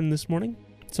have happened this morning?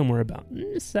 Somewhere about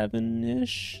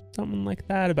 7-ish, something like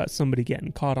that, about somebody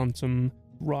getting caught on some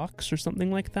rocks or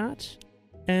something like that.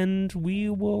 And we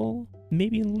will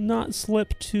maybe not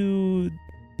slip to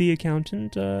the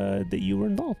accountant that you were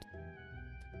involved.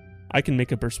 I can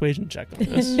make a persuasion check on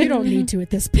this. You don't need to at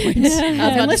this point. I was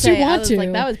about to Unless say, you want I was to.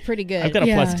 like, that was pretty good. I've got a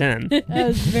Yeah. plus 10. That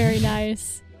was very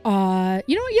nice. You know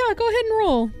what? Yeah, go ahead and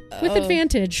roll with Oh,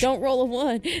 advantage. Don't roll a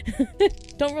 1.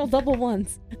 Don't roll double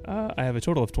ones. I have a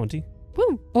total of 20.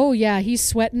 Woo. Oh, yeah, he's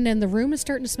sweating, and the room is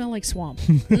starting to smell like swamp.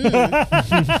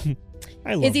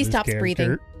 I love Izzy this stops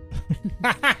breathing.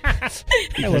 Because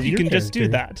love you your can just do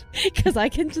character. that. Because I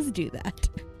can just do that.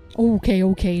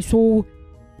 Okay, so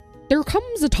there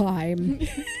comes a time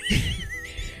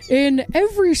in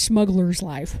every smuggler's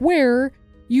life where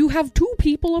you have two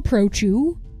people approach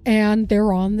you and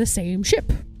they're on the same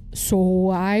ship. So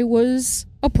I was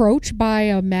approached by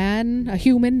a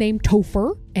human named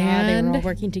Topher, They and were all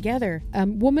working together. a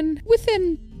woman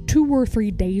within 2 or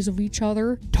 3 days of each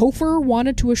other. Topher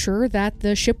wanted to assure that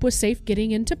the ship was safe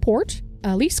getting into port.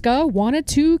 Aliska wanted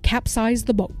to capsize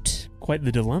the boat. Quite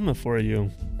the dilemma for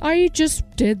you. I just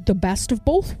did the best of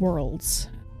both worlds.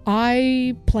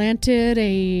 I planted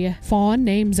a fawn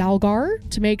named Zalgar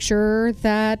to make sure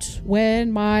that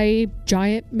when my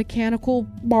giant mechanical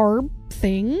barb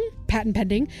thing patent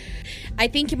pending. I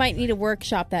think you might need to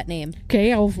workshop that name.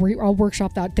 Okay, I'll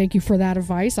workshop that. Thank you for that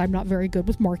advice. I'm not very good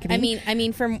with marketing. I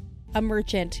mean, from a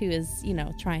merchant who is,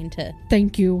 trying to.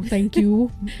 Thank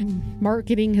you.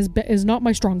 Marketing is not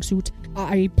my strong suit.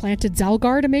 I planted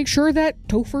Zalgar to make sure that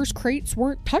Topher's crates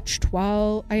weren't touched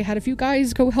while I had a few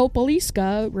guys go help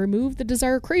Aliska remove the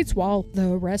Desire crates while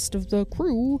the rest of the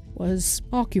crew was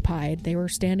occupied. They were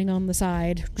standing on the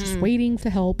side, just waiting for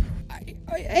help.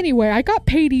 Anyway, I got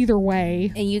paid either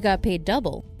way. And you got paid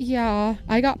double. Yeah,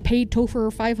 I got paid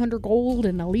Topher 500 gold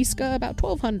and Aliska about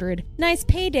 1,200. Nice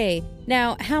payday.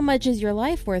 Now, how much is your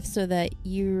life worth so that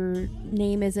your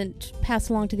name isn't passed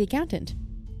along to the accountant?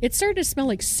 It started to smell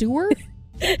like sewer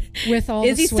with all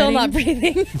Is the he still not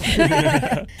breathing?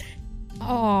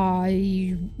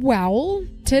 Well,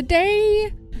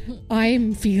 today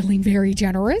I'm feeling very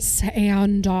generous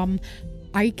and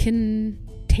I can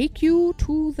take you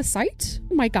to the site.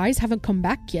 My guys haven't come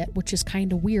back yet, which is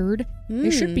kind of weird.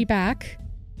 They should be back.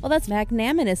 Well, that's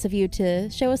magnanimous of you to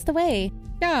show us the way.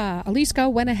 Yeah, Aliska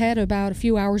went ahead about a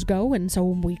few hours ago, and so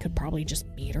we could probably just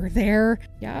meet her there.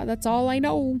 Yeah, that's all I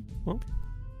know. Well,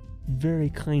 very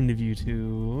kind of you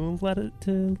to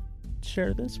to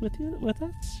share this with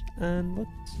us, and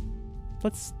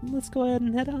let's go ahead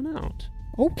and head on out.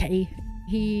 Okay.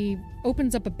 He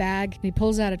opens up a bag and he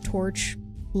pulls out a torch,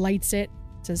 lights it,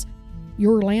 says,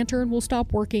 "Your lantern will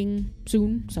stop working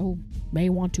soon, so may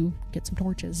want to get some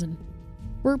torches, and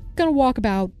we're gonna walk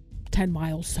about 10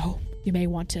 miles, so you may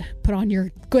want to put on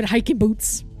your good hiking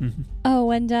boots." Mm-hmm.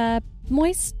 Oh, and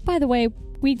Moist, by the way,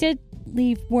 we did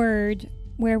leave word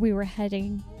where we were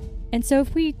heading. And so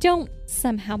if we don't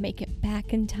somehow make it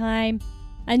back in time,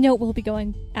 a note will be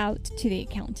going out to the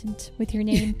accountant with your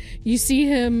name. You see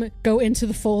him go into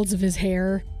the folds of his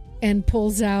hair and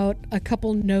pulls out a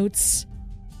couple notes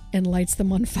and lights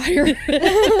them on fire.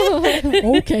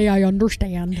 Okay, I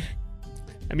understand.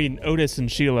 I mean, Otis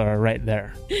and Sheila are right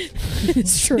there.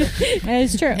 It's true.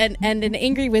 It's true. And an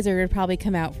angry wizard would probably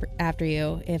come out after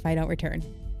you if I don't return.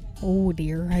 Oh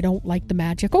dear, I don't like the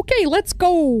magic. Okay, let's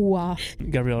go.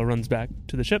 Gabriella runs back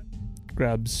to the ship,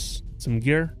 grabs some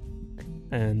gear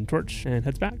and torch, and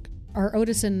heads back. Are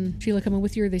Otis and Sheila coming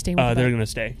with you, or are they staying with you? They're going to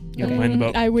stay behind the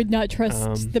boat. I would not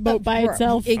trust the boat by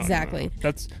itself. Exactly.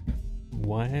 That's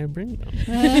why I bring them.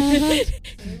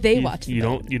 They watch the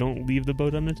boat. You don't leave the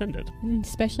boat unattended.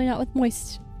 Especially not with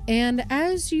Moist. And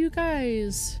as you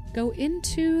guys go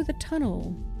into the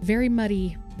tunnel, very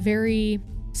muddy, very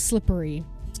slippery.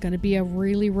 It's going to be a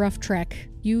really rough trek.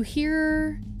 You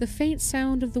hear the faint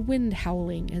sound of the wind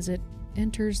howling as it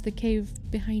enters the cave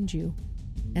behind you.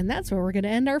 And that's where we're going to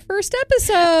end our first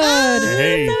episode.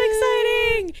 Hey. So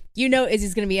exciting.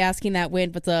 Izzy's going to be asking that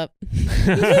wind, what's up?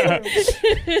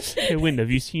 Hey, Wind,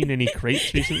 have you seen any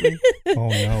crates recently? Oh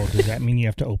no, does that mean you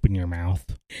have to open your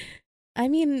mouth? I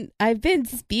mean, I've been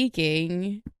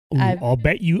speaking. Ooh, I'll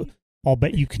bet you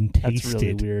can taste That's really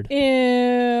it. weird.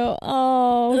 Ew.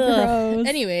 Oh, gross.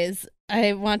 Anyways,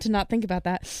 I want to not think about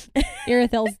that.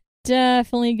 Irithel's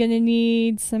definitely going to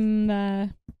need some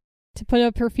to put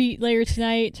up her feet later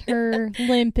tonight. Her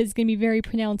limp is going to be very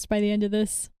pronounced by the end of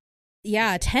this.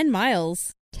 Yeah, 10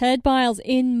 miles. 10 miles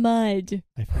in mud.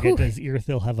 I forget, does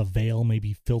Irithel have a veil?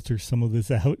 Maybe filter some of this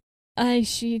out?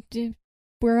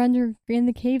 We're in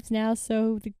the caves now,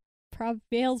 so the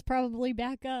veil's probably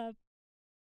back up.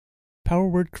 Power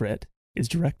Word Crit is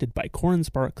directed by Corin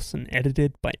Sparks and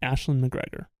edited by Ashlyn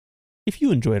McGregor. If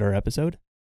you enjoyed our episode,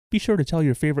 be sure to tell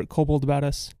your favorite kobold about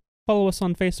us, follow us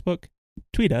on Facebook,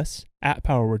 tweet us at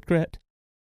PowerWordCrit,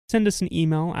 send us an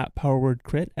email at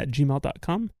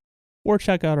powerwordcrit@gmail.com, or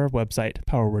check out our website,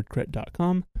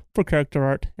 powerwordcrit.com, for character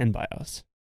art and bios.